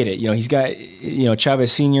I get it. He's got,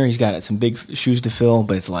 Chavez Sr., he's got some big shoes to fill,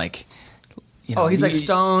 but it's like... he's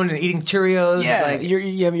stoned and eating Cheerios. Yeah, you're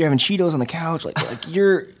having Cheetos on the couch.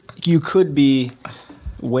 You could be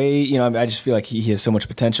way. I just feel like he has so much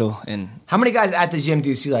potential. And how many guys at the gym do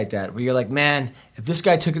you see like that? Where you're like, man, if this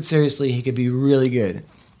guy took it seriously, he could be really good.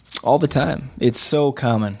 All the time. It's so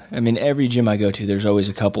common. I mean, every gym I go to, there's always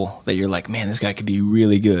a couple that you're like, man, this guy could be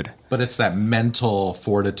really good. But it's that mental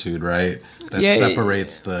fortitude, right? That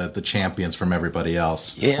separates the champions from everybody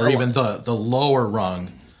else, or even the lower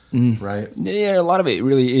rung. Right. Yeah, a lot of it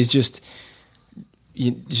really is just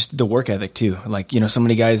the work ethic too. So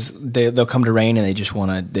many guys they'll come to Reign and they just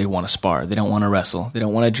want to spar. They don't want to wrestle. They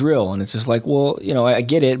don't want to drill. And it's just like, well, I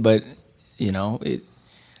get it, but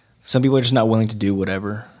some people are just not willing to do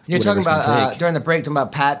whatever. You're talking about during the break, talking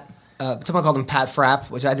about Pat. Someone called him Pat Frapp,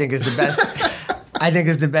 which I think is the best. I think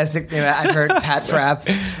is the best nickname I've heard. Pat Frapp,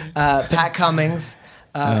 Pat Cummings,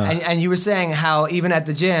 and you were saying how even at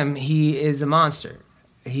the gym he is a monster.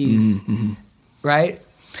 He's right.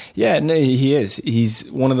 Yeah, no, he is. He's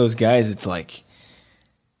one of those guys. It's like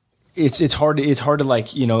it's hard to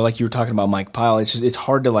like you were talking about Mike Pyle. It's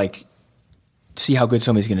hard to see how good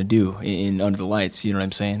somebody's going to do in under the lights. You know what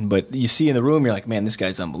I'm saying? But you see in the room, you're like, man, this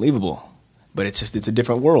guy's unbelievable. But it's a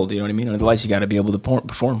different world. You know what I mean? Under the lights, you got to be able to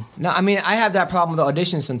perform. No, I mean I have that problem with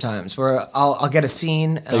auditions sometimes, where I'll get a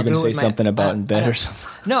scene. And you're going to say something about in bed or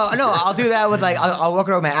something. No, I'll do that with I'll walk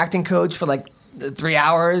around with my acting coach for 3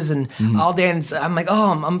 hours and all day, and I'm like,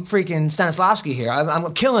 I'm freaking Stanislavski here.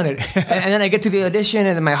 I'm killing it. and then I get to the audition,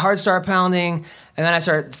 and then my heart starts pounding, and then I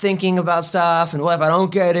start thinking about stuff, and what if I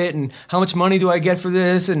don't get it, and how much money do I get for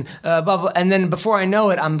this, and blah, blah. And then before I know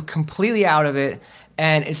it, I'm completely out of it,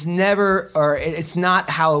 and it's not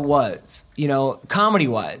how it was,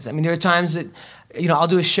 comedy-wise. I mean, there are times that, I'll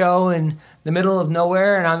do a show in the middle of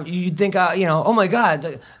nowhere, and you'd think, oh my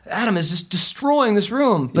God, Adam is just destroying this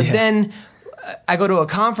room. But then I go to a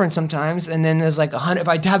conference sometimes, and then there's 100. If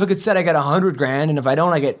I have a good set, I get $100,000, and if I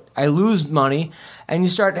don't, I lose money. And you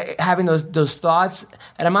start having those thoughts,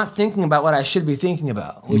 and I'm not thinking about what I should be thinking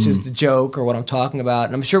about, which is the joke or what I'm talking about.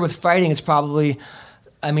 And I'm sure with fighting, it's probably.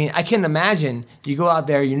 I mean, I can't imagine you go out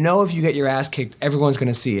there. If you get your ass kicked, everyone's going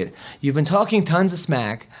to see it. You've been talking tons of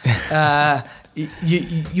smack.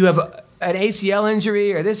 You have an ACL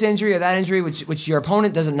injury or this injury or that injury, which your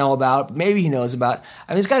opponent doesn't know about, maybe he knows about.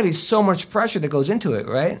 I mean, there's got to be so much pressure that goes into it,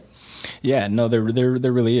 right? Yeah, no, there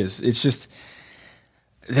really is. It's just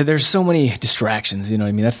there's so many distractions. You know what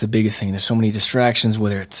I mean? That's the biggest thing. There's so many distractions,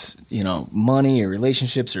 whether it's money or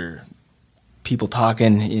relationships or people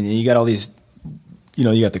talking. And you got all these,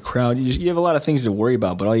 you got the crowd. You have a lot of things to worry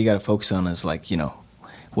about, but all you got to focus on is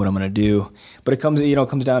what I'm going to do. But it comes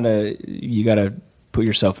down to you got to put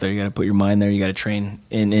yourself there. You got to put your mind there. You got to train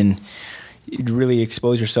and really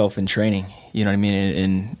expose yourself in training. You know what I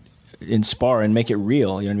mean? And spar and make it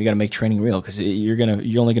real. You got to make training real because you're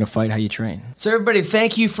only gonna fight how you train. So everybody,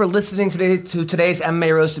 thank you for listening to today's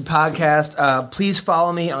MMA Roasted podcast. Please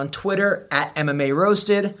follow me on Twitter at MMA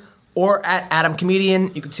Roasted or at Adam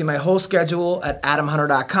Comedian. You can see my whole schedule at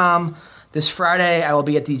AdamHunter.com. This Friday, I will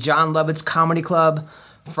be at the John Lovitz Comedy Club.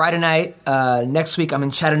 Friday night. Next week, I'm in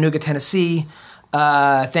Chattanooga, Tennessee.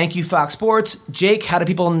 Thank you, Fox Sports. Jake, how do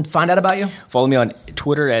people find out about you? Follow me on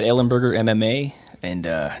Twitter at Ellenberger MMA, and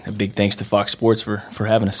a big thanks to Fox Sports for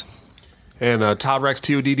having us. And Todd Rex,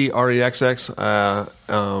 TODDREXX,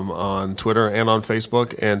 on Twitter and on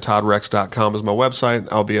Facebook, and ToddRex.com is my website.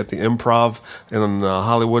 I'll be at the Improv in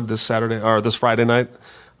Hollywood this Friday night,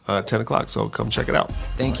 10 o'clock. So come check it out.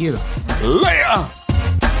 Thank you. Leia!